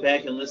want to go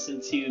back and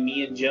listen to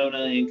me and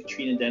Jonah and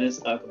Katrina Dennis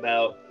talk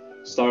about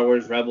Star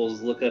Wars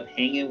Rebels, look up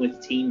Hanging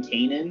with Team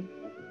Kanan.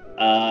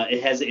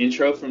 It has an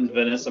intro from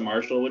Vanessa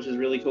Marshall, which is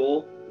really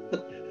cool.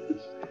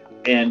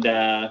 And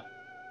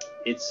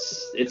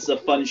it's a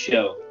fun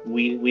show.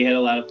 We had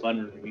a lot of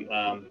fun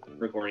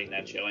recording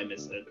that show. I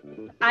missed it.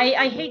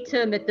 I hate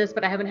to admit this,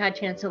 but I haven't had a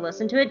chance to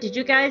listen to it. Did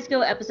you guys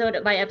go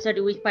episode by episode,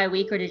 week by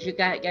week, or did you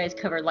guys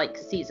cover like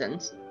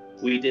seasons?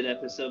 We did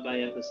episode by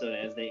episode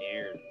as they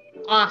aired.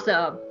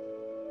 Awesome.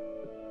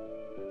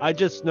 I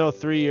just know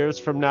 3 years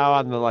from now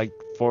on the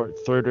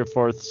third or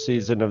fourth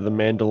season of The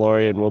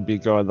Mandalorian, we'll be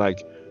going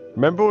like,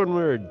 remember when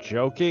we were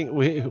joking?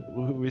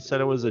 We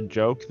said it was a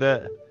joke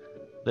that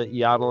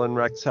Yaddle and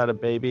Rex had a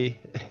baby.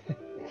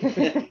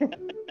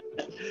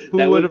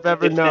 Who would have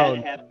ever known?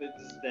 That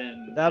happens,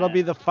 then that'll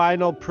be the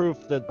final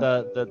proof that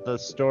the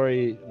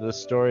story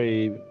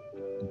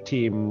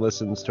team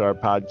listens to our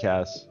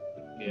podcast.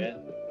 Yeah.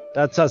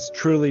 That's us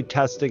truly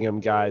testing them,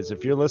 guys.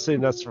 If you're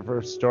listening to us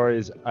for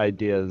stories,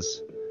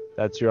 ideas,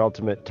 that's your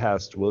ultimate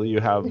test. Will you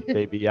have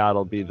Baby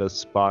Yaddle be the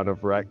spawn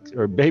of Rex,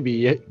 or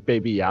Baby Yaddle,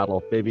 Baby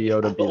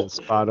Yoda be the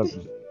spawn of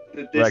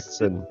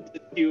Rex and? The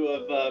two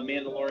of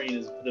Mandalorian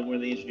is where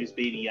they introduced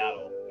Baby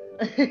Yaddle.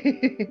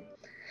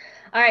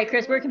 All right,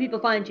 Chris, where can people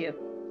find you?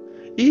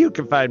 You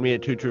can find me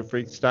at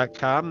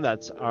twotruefreaks.com.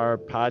 That's our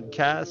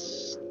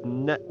podcast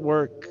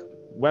network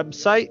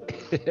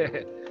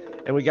website.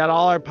 And we got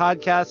all our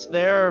podcasts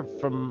there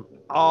from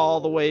all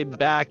the way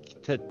back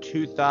to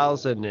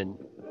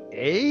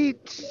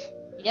 2008.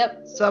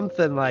 Yep.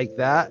 Something like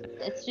that.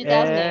 It's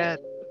 2008.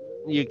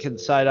 And you can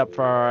sign up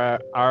for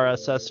our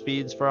RSS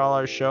feeds for all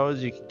our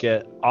shows. You can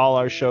get all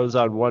our shows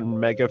on one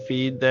mega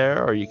feed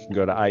there, or you can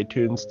go to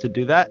iTunes to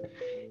do that.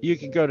 You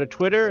can go to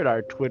Twitter, and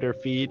our Twitter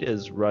feed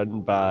is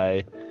run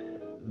by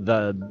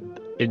the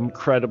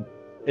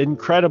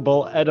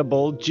incredible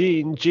edible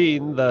Gene,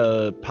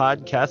 the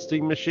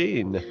podcasting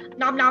machine.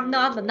 Nom nom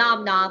nom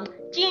nom nom.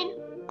 Gene.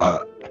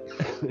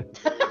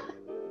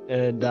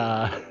 And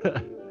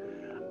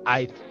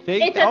I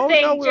think it's a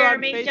thing, we're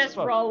Jeremy. on Just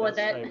roll with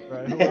it.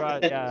 Right. We're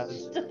on, yeah.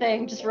 It's a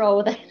thing. Just roll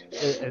with it.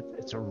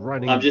 It's a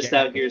running. I'm just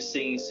out here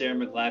singing Sarah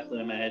McLachlan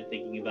in my head,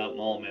 thinking about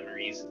mall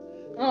memories.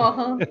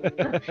 Oh,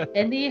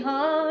 in the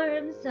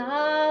arms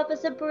of a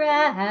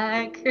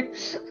Zabrak.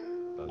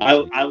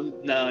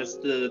 No, it's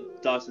the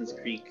Dawson's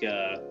Creek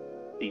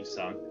theme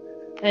song.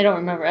 I don't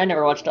remember. I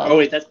never watched Dawson's. Oh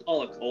wait, that's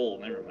Paula Cole.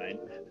 Never mind.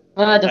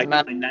 It doesn't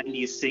matter. My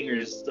 90s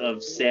singers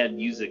of sad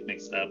music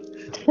mixed up.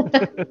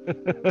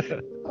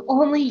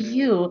 Only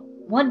you,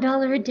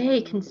 $1 a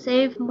day, can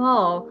save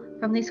Maul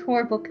from these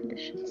horrible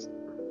conditions.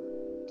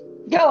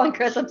 Go on,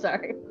 Chris. I'm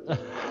sorry.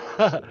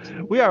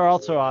 We are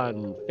also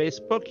on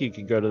Facebook. You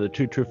can go to the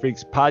Two True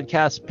Freaks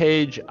podcast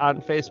page on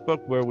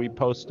Facebook, where we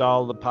post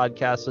all the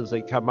podcasts as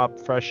they come up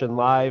fresh and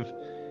live.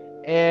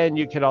 And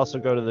you can also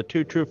go to the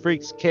Two True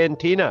Freaks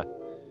Cantina,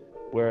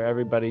 where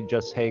everybody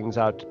just hangs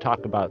out to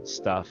talk about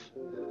stuff.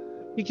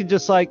 You can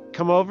just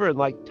come over and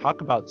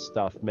talk about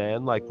stuff,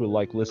 man. We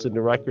listen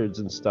to records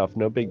and stuff.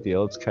 No big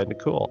deal. It's kind of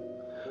cool.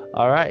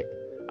 All right.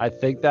 I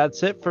think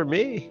that's it for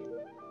me.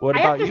 What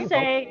about you? I have to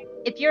say,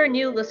 if you're a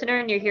new listener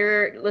and you're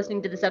here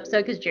listening to this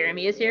episode because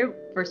Jeremy is here,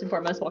 first and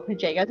foremost, welcome to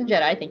J Guys and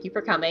Jedi. Thank you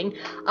for coming.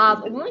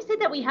 When we say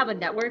that we have a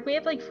network, we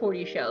have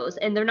 40 shows,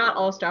 and they're not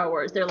all Star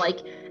Wars. They're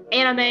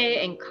anime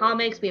and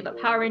comics. We have a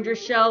Power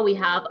Rangers show. We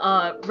have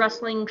a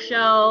wrestling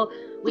show.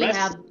 We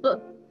have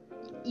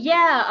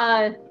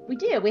Yeah, we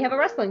do. We have a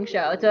wrestling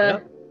show. It's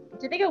a.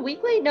 Do they go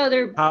weekly? No,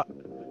 they're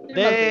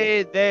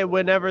monthly. They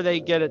whenever they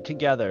get it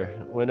together,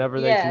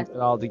 whenever they can get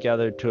all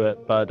together to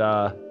it. But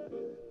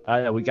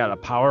we got a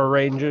Power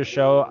Rangers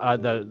show.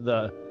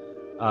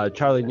 The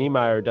Charlie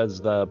Niemeyer does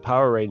the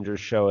Power Rangers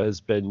show,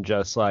 has been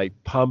just like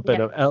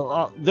pumping.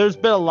 There's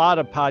been a lot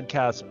of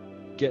podcasts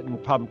getting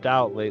pumped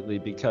out lately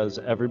because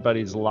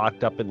everybody's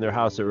locked up in their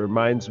house. It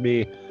reminds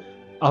me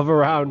of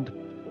around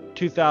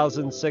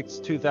 2006,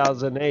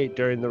 2008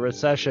 during the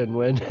recession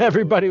when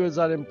everybody was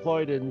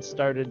unemployed and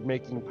started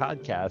making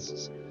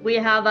podcasts. We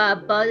have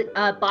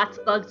Bots,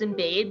 Bugs, and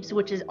Babes,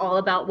 which is all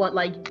about what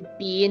like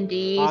B and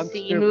D,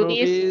 C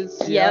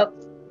movies. Yep.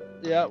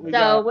 Yeah.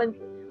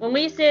 When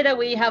we say that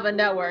we have a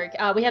network,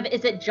 we have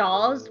Is It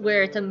Jaws,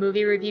 where it's a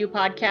movie review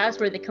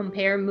podcast where they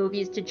compare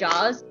movies to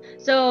Jaws.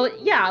 So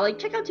yeah, like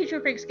check out Two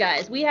True Freaks,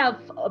 guys. We have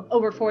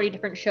over 40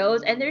 different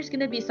shows, and there's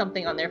gonna be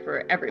something on there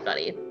for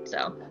everybody.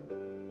 So.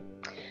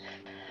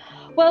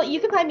 Well, you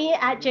can find me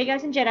at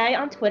JGuysandJedi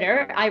on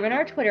Twitter. I run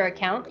our Twitter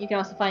account. You can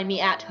also find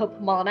me at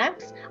Hope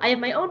Molinax. I have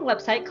my own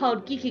website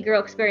called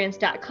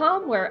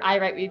GeekyGirlExperience.com where I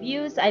write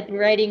reviews. I've been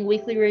writing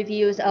weekly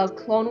reviews of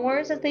Clone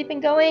Wars as they've been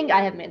going.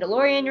 I have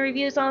Mandalorian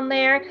reviews on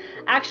there.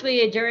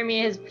 Actually,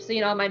 Jeremy has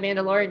seen all my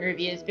Mandalorian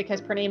reviews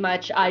because pretty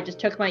much I just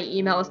took my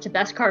emails to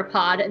Beskar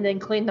Pod and then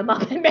cleaned them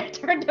up and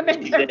turned them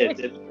into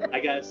reviews. I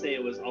gotta say,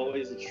 it was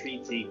always a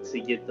treat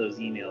to get those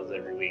emails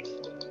every week.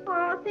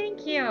 Oh,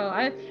 thank you.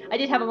 I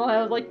did have them all. I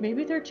was like,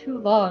 maybe they're too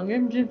long.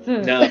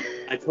 No,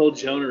 I told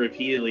Jonah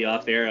repeatedly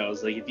off air. I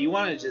was like, if you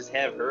want to just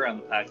have her on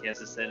the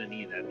podcast instead of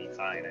me, that'd be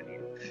fine.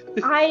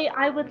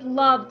 I would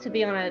love to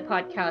be on a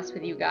podcast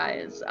with you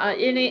guys.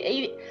 Even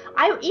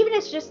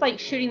it's just like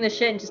shooting the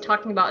shit and just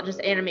talking about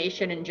just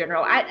animation in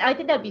general. I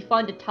think that'd be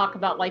fun to talk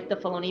about like the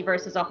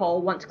Filoniverse as a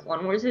whole once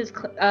Clone Wars is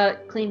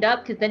cleaned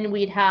up, because then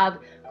we'd have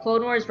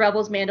Clone Wars,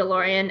 Rebels,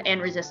 Mandalorian,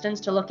 and Resistance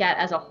to look at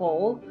as a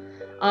whole.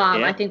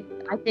 I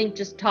think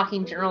just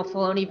talking general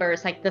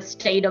Filoniverse, like the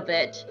state of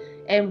it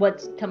and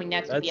what's coming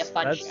next would be a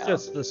fun show. That's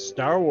just the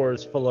Star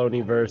Wars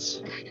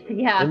Filoniverse.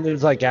 Yeah. And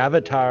there's like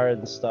Avatar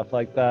and stuff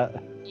like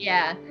that.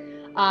 Yeah.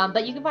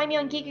 But you can find me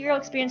on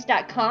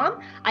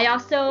GeekyGirlExperience.com. I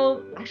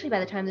also, actually by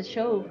the time this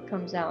show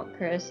comes out,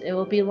 Chris, it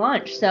will be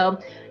launched. So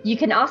you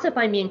can also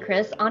find me and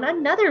Chris on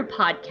another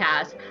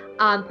podcast.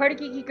 Part of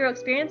Geeky Girl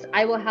Experience,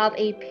 I will have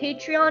a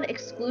Patreon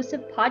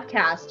exclusive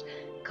podcast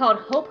called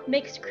Hope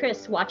Makes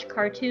Chris Watch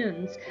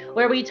Cartoons,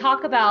 where we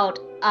talk about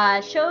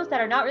shows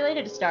that are not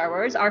related to Star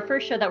Wars. Our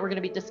first show that we're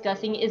going to be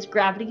discussing is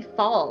Gravity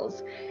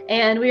Falls,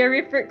 and we are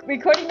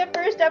recording the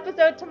first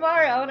episode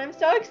tomorrow, and I'm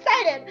so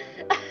excited.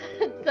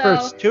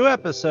 First 2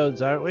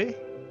 episodes, aren't we?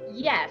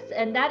 Yes,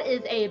 and that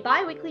is a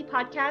bi-weekly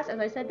podcast. As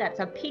I said,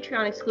 that's a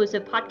Patreon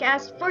exclusive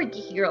podcast for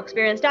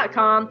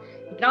GeekyGirlExperience.com.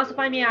 You can also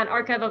find me on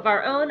Archive of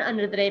Our Own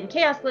under the name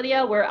Chaos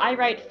Lydia, where I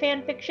write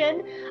fan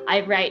fiction.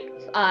 I've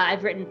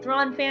written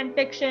Thrawn fan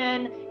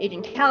fiction,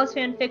 Agent Kallus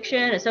fan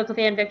fiction, Ahsoka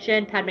fan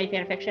fiction, Padme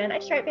fan fiction. I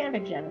just write fan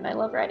fiction, and I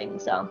love writing,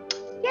 so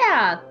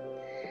yeah.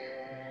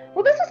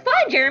 Well, this was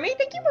fun, Jeremy.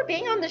 Thank you for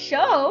being on the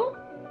show.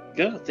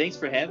 Good. Thanks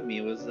for having me.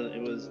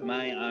 It was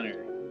my honor.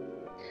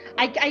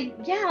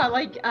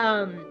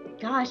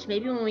 Gosh,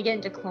 maybe when we get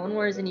into Clone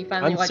Wars and you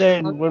finally watch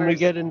Clone Wars. When we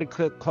get into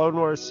Clone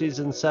Wars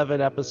Season 7,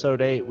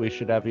 Episode 8, we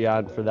should have you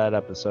on for that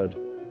episode.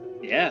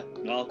 Yeah.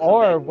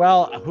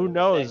 Who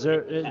knows?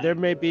 There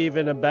may be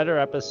even a better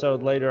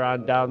episode later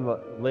on down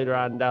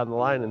the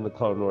line in the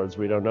Clone Wars.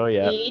 We don't know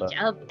yet. Siege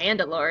of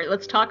Mandalore.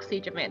 Let's talk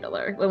Siege of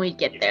Mandalore when we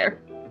get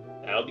there.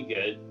 That'll be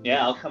good.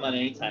 Yeah, I'll come on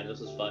anytime. This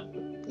was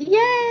fun.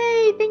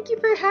 Yay! Thank you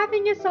for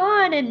having us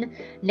on. And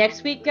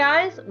next week,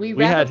 guys, we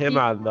had him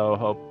on though,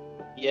 Hope.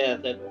 Yeah,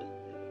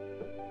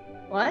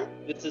 What?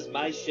 This is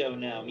my show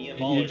now. Me and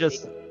Mulder.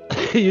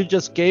 You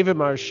just gave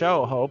him our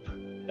show, Hope.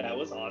 That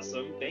was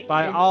awesome. Thank you.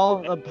 By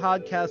all the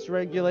podcast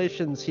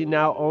regulations, he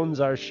now owns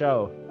our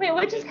show. Wait,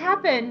 what just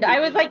happened? I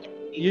was like...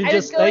 You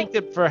just thanked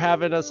him for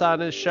having us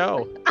on his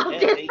show.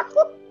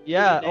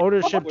 Yeah,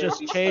 ownership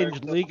just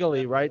changed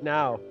legally right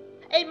now.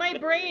 In my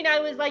brain, I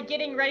was like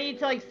getting ready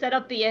to like set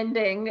up the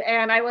ending,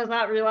 and I was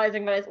not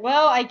realizing that.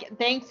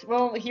 Thanks.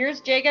 Well,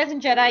 here's Jay Guys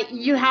and Jedi.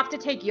 You have to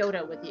take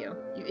Yoda with you.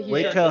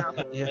 Wait till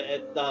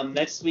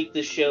next week.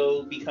 The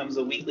show becomes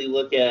a weekly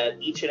look at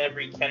each and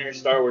every Kenner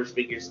Star Wars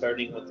figure,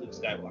 starting with Luke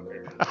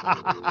Skywalker.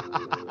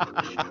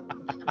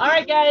 All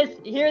right, guys,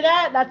 you hear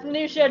that? That's the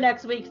new show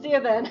next week. See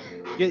you then.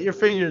 Get your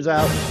fingers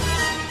out.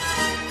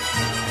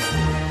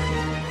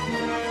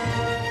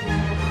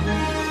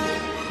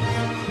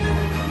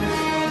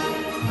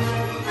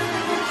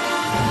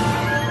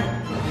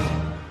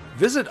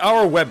 Visit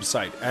our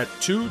website at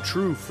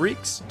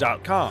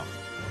twotruefreaks.com.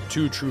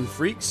 Two True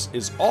Freaks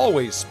is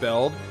always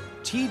spelled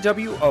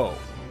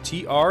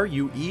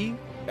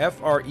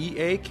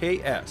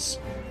TWOTRUEFREAKS.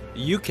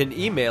 You can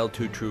email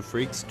Two True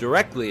Freaks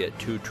directly at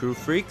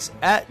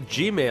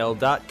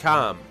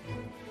twotruefreaks@gmail.com.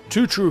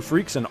 Two True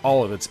Freaks and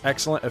all of its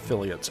excellent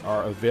affiliates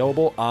are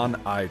available on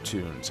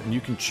iTunes, and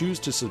you can choose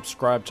to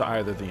subscribe to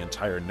either the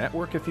entire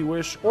network if you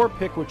wish, or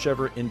pick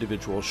whichever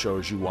individual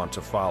shows you want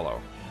to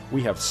follow.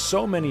 We have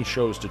so many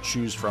shows to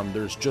choose from,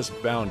 there's just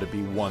bound to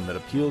be one that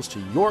appeals to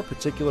your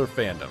particular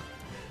fandom.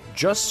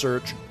 Just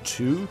search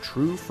Two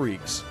True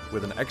Freaks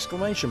with an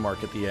exclamation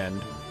mark at the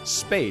end,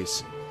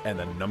 space, and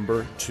the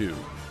number 2.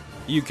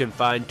 You can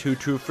find Two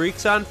True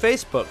Freaks on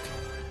Facebook.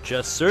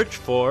 Just search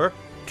for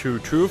Two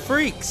True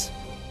Freaks.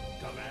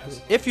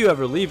 If you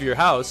ever leave your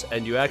house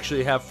and you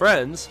actually have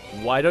friends,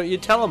 why don't you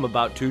tell them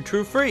about Two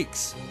True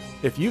Freaks?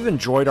 If you've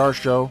enjoyed our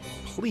show,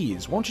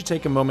 please won't you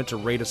take a moment to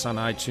rate us on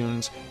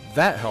iTunes?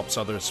 That helps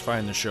others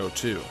find the show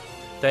too.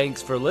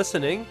 Thanks for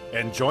listening.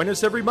 And join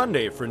us every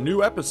Monday for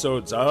new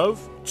episodes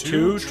of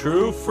Two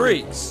True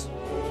Freaks.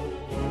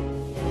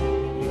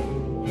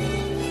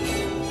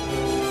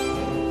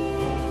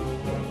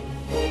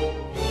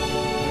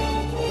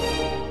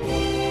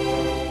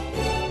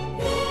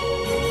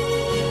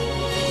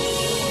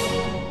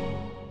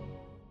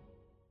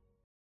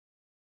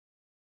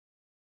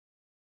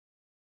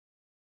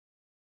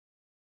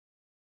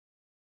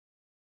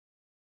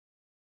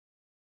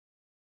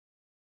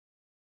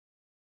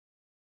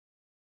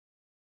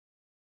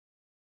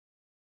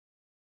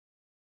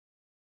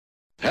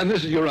 And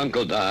this is your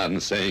Uncle Don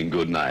saying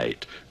good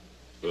night.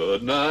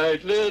 Good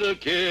night, little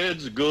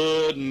kids,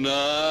 good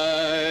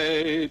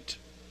night.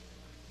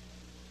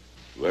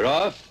 We're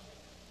off?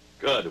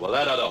 Good. Well,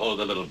 that ought to hold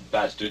the little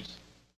bastards.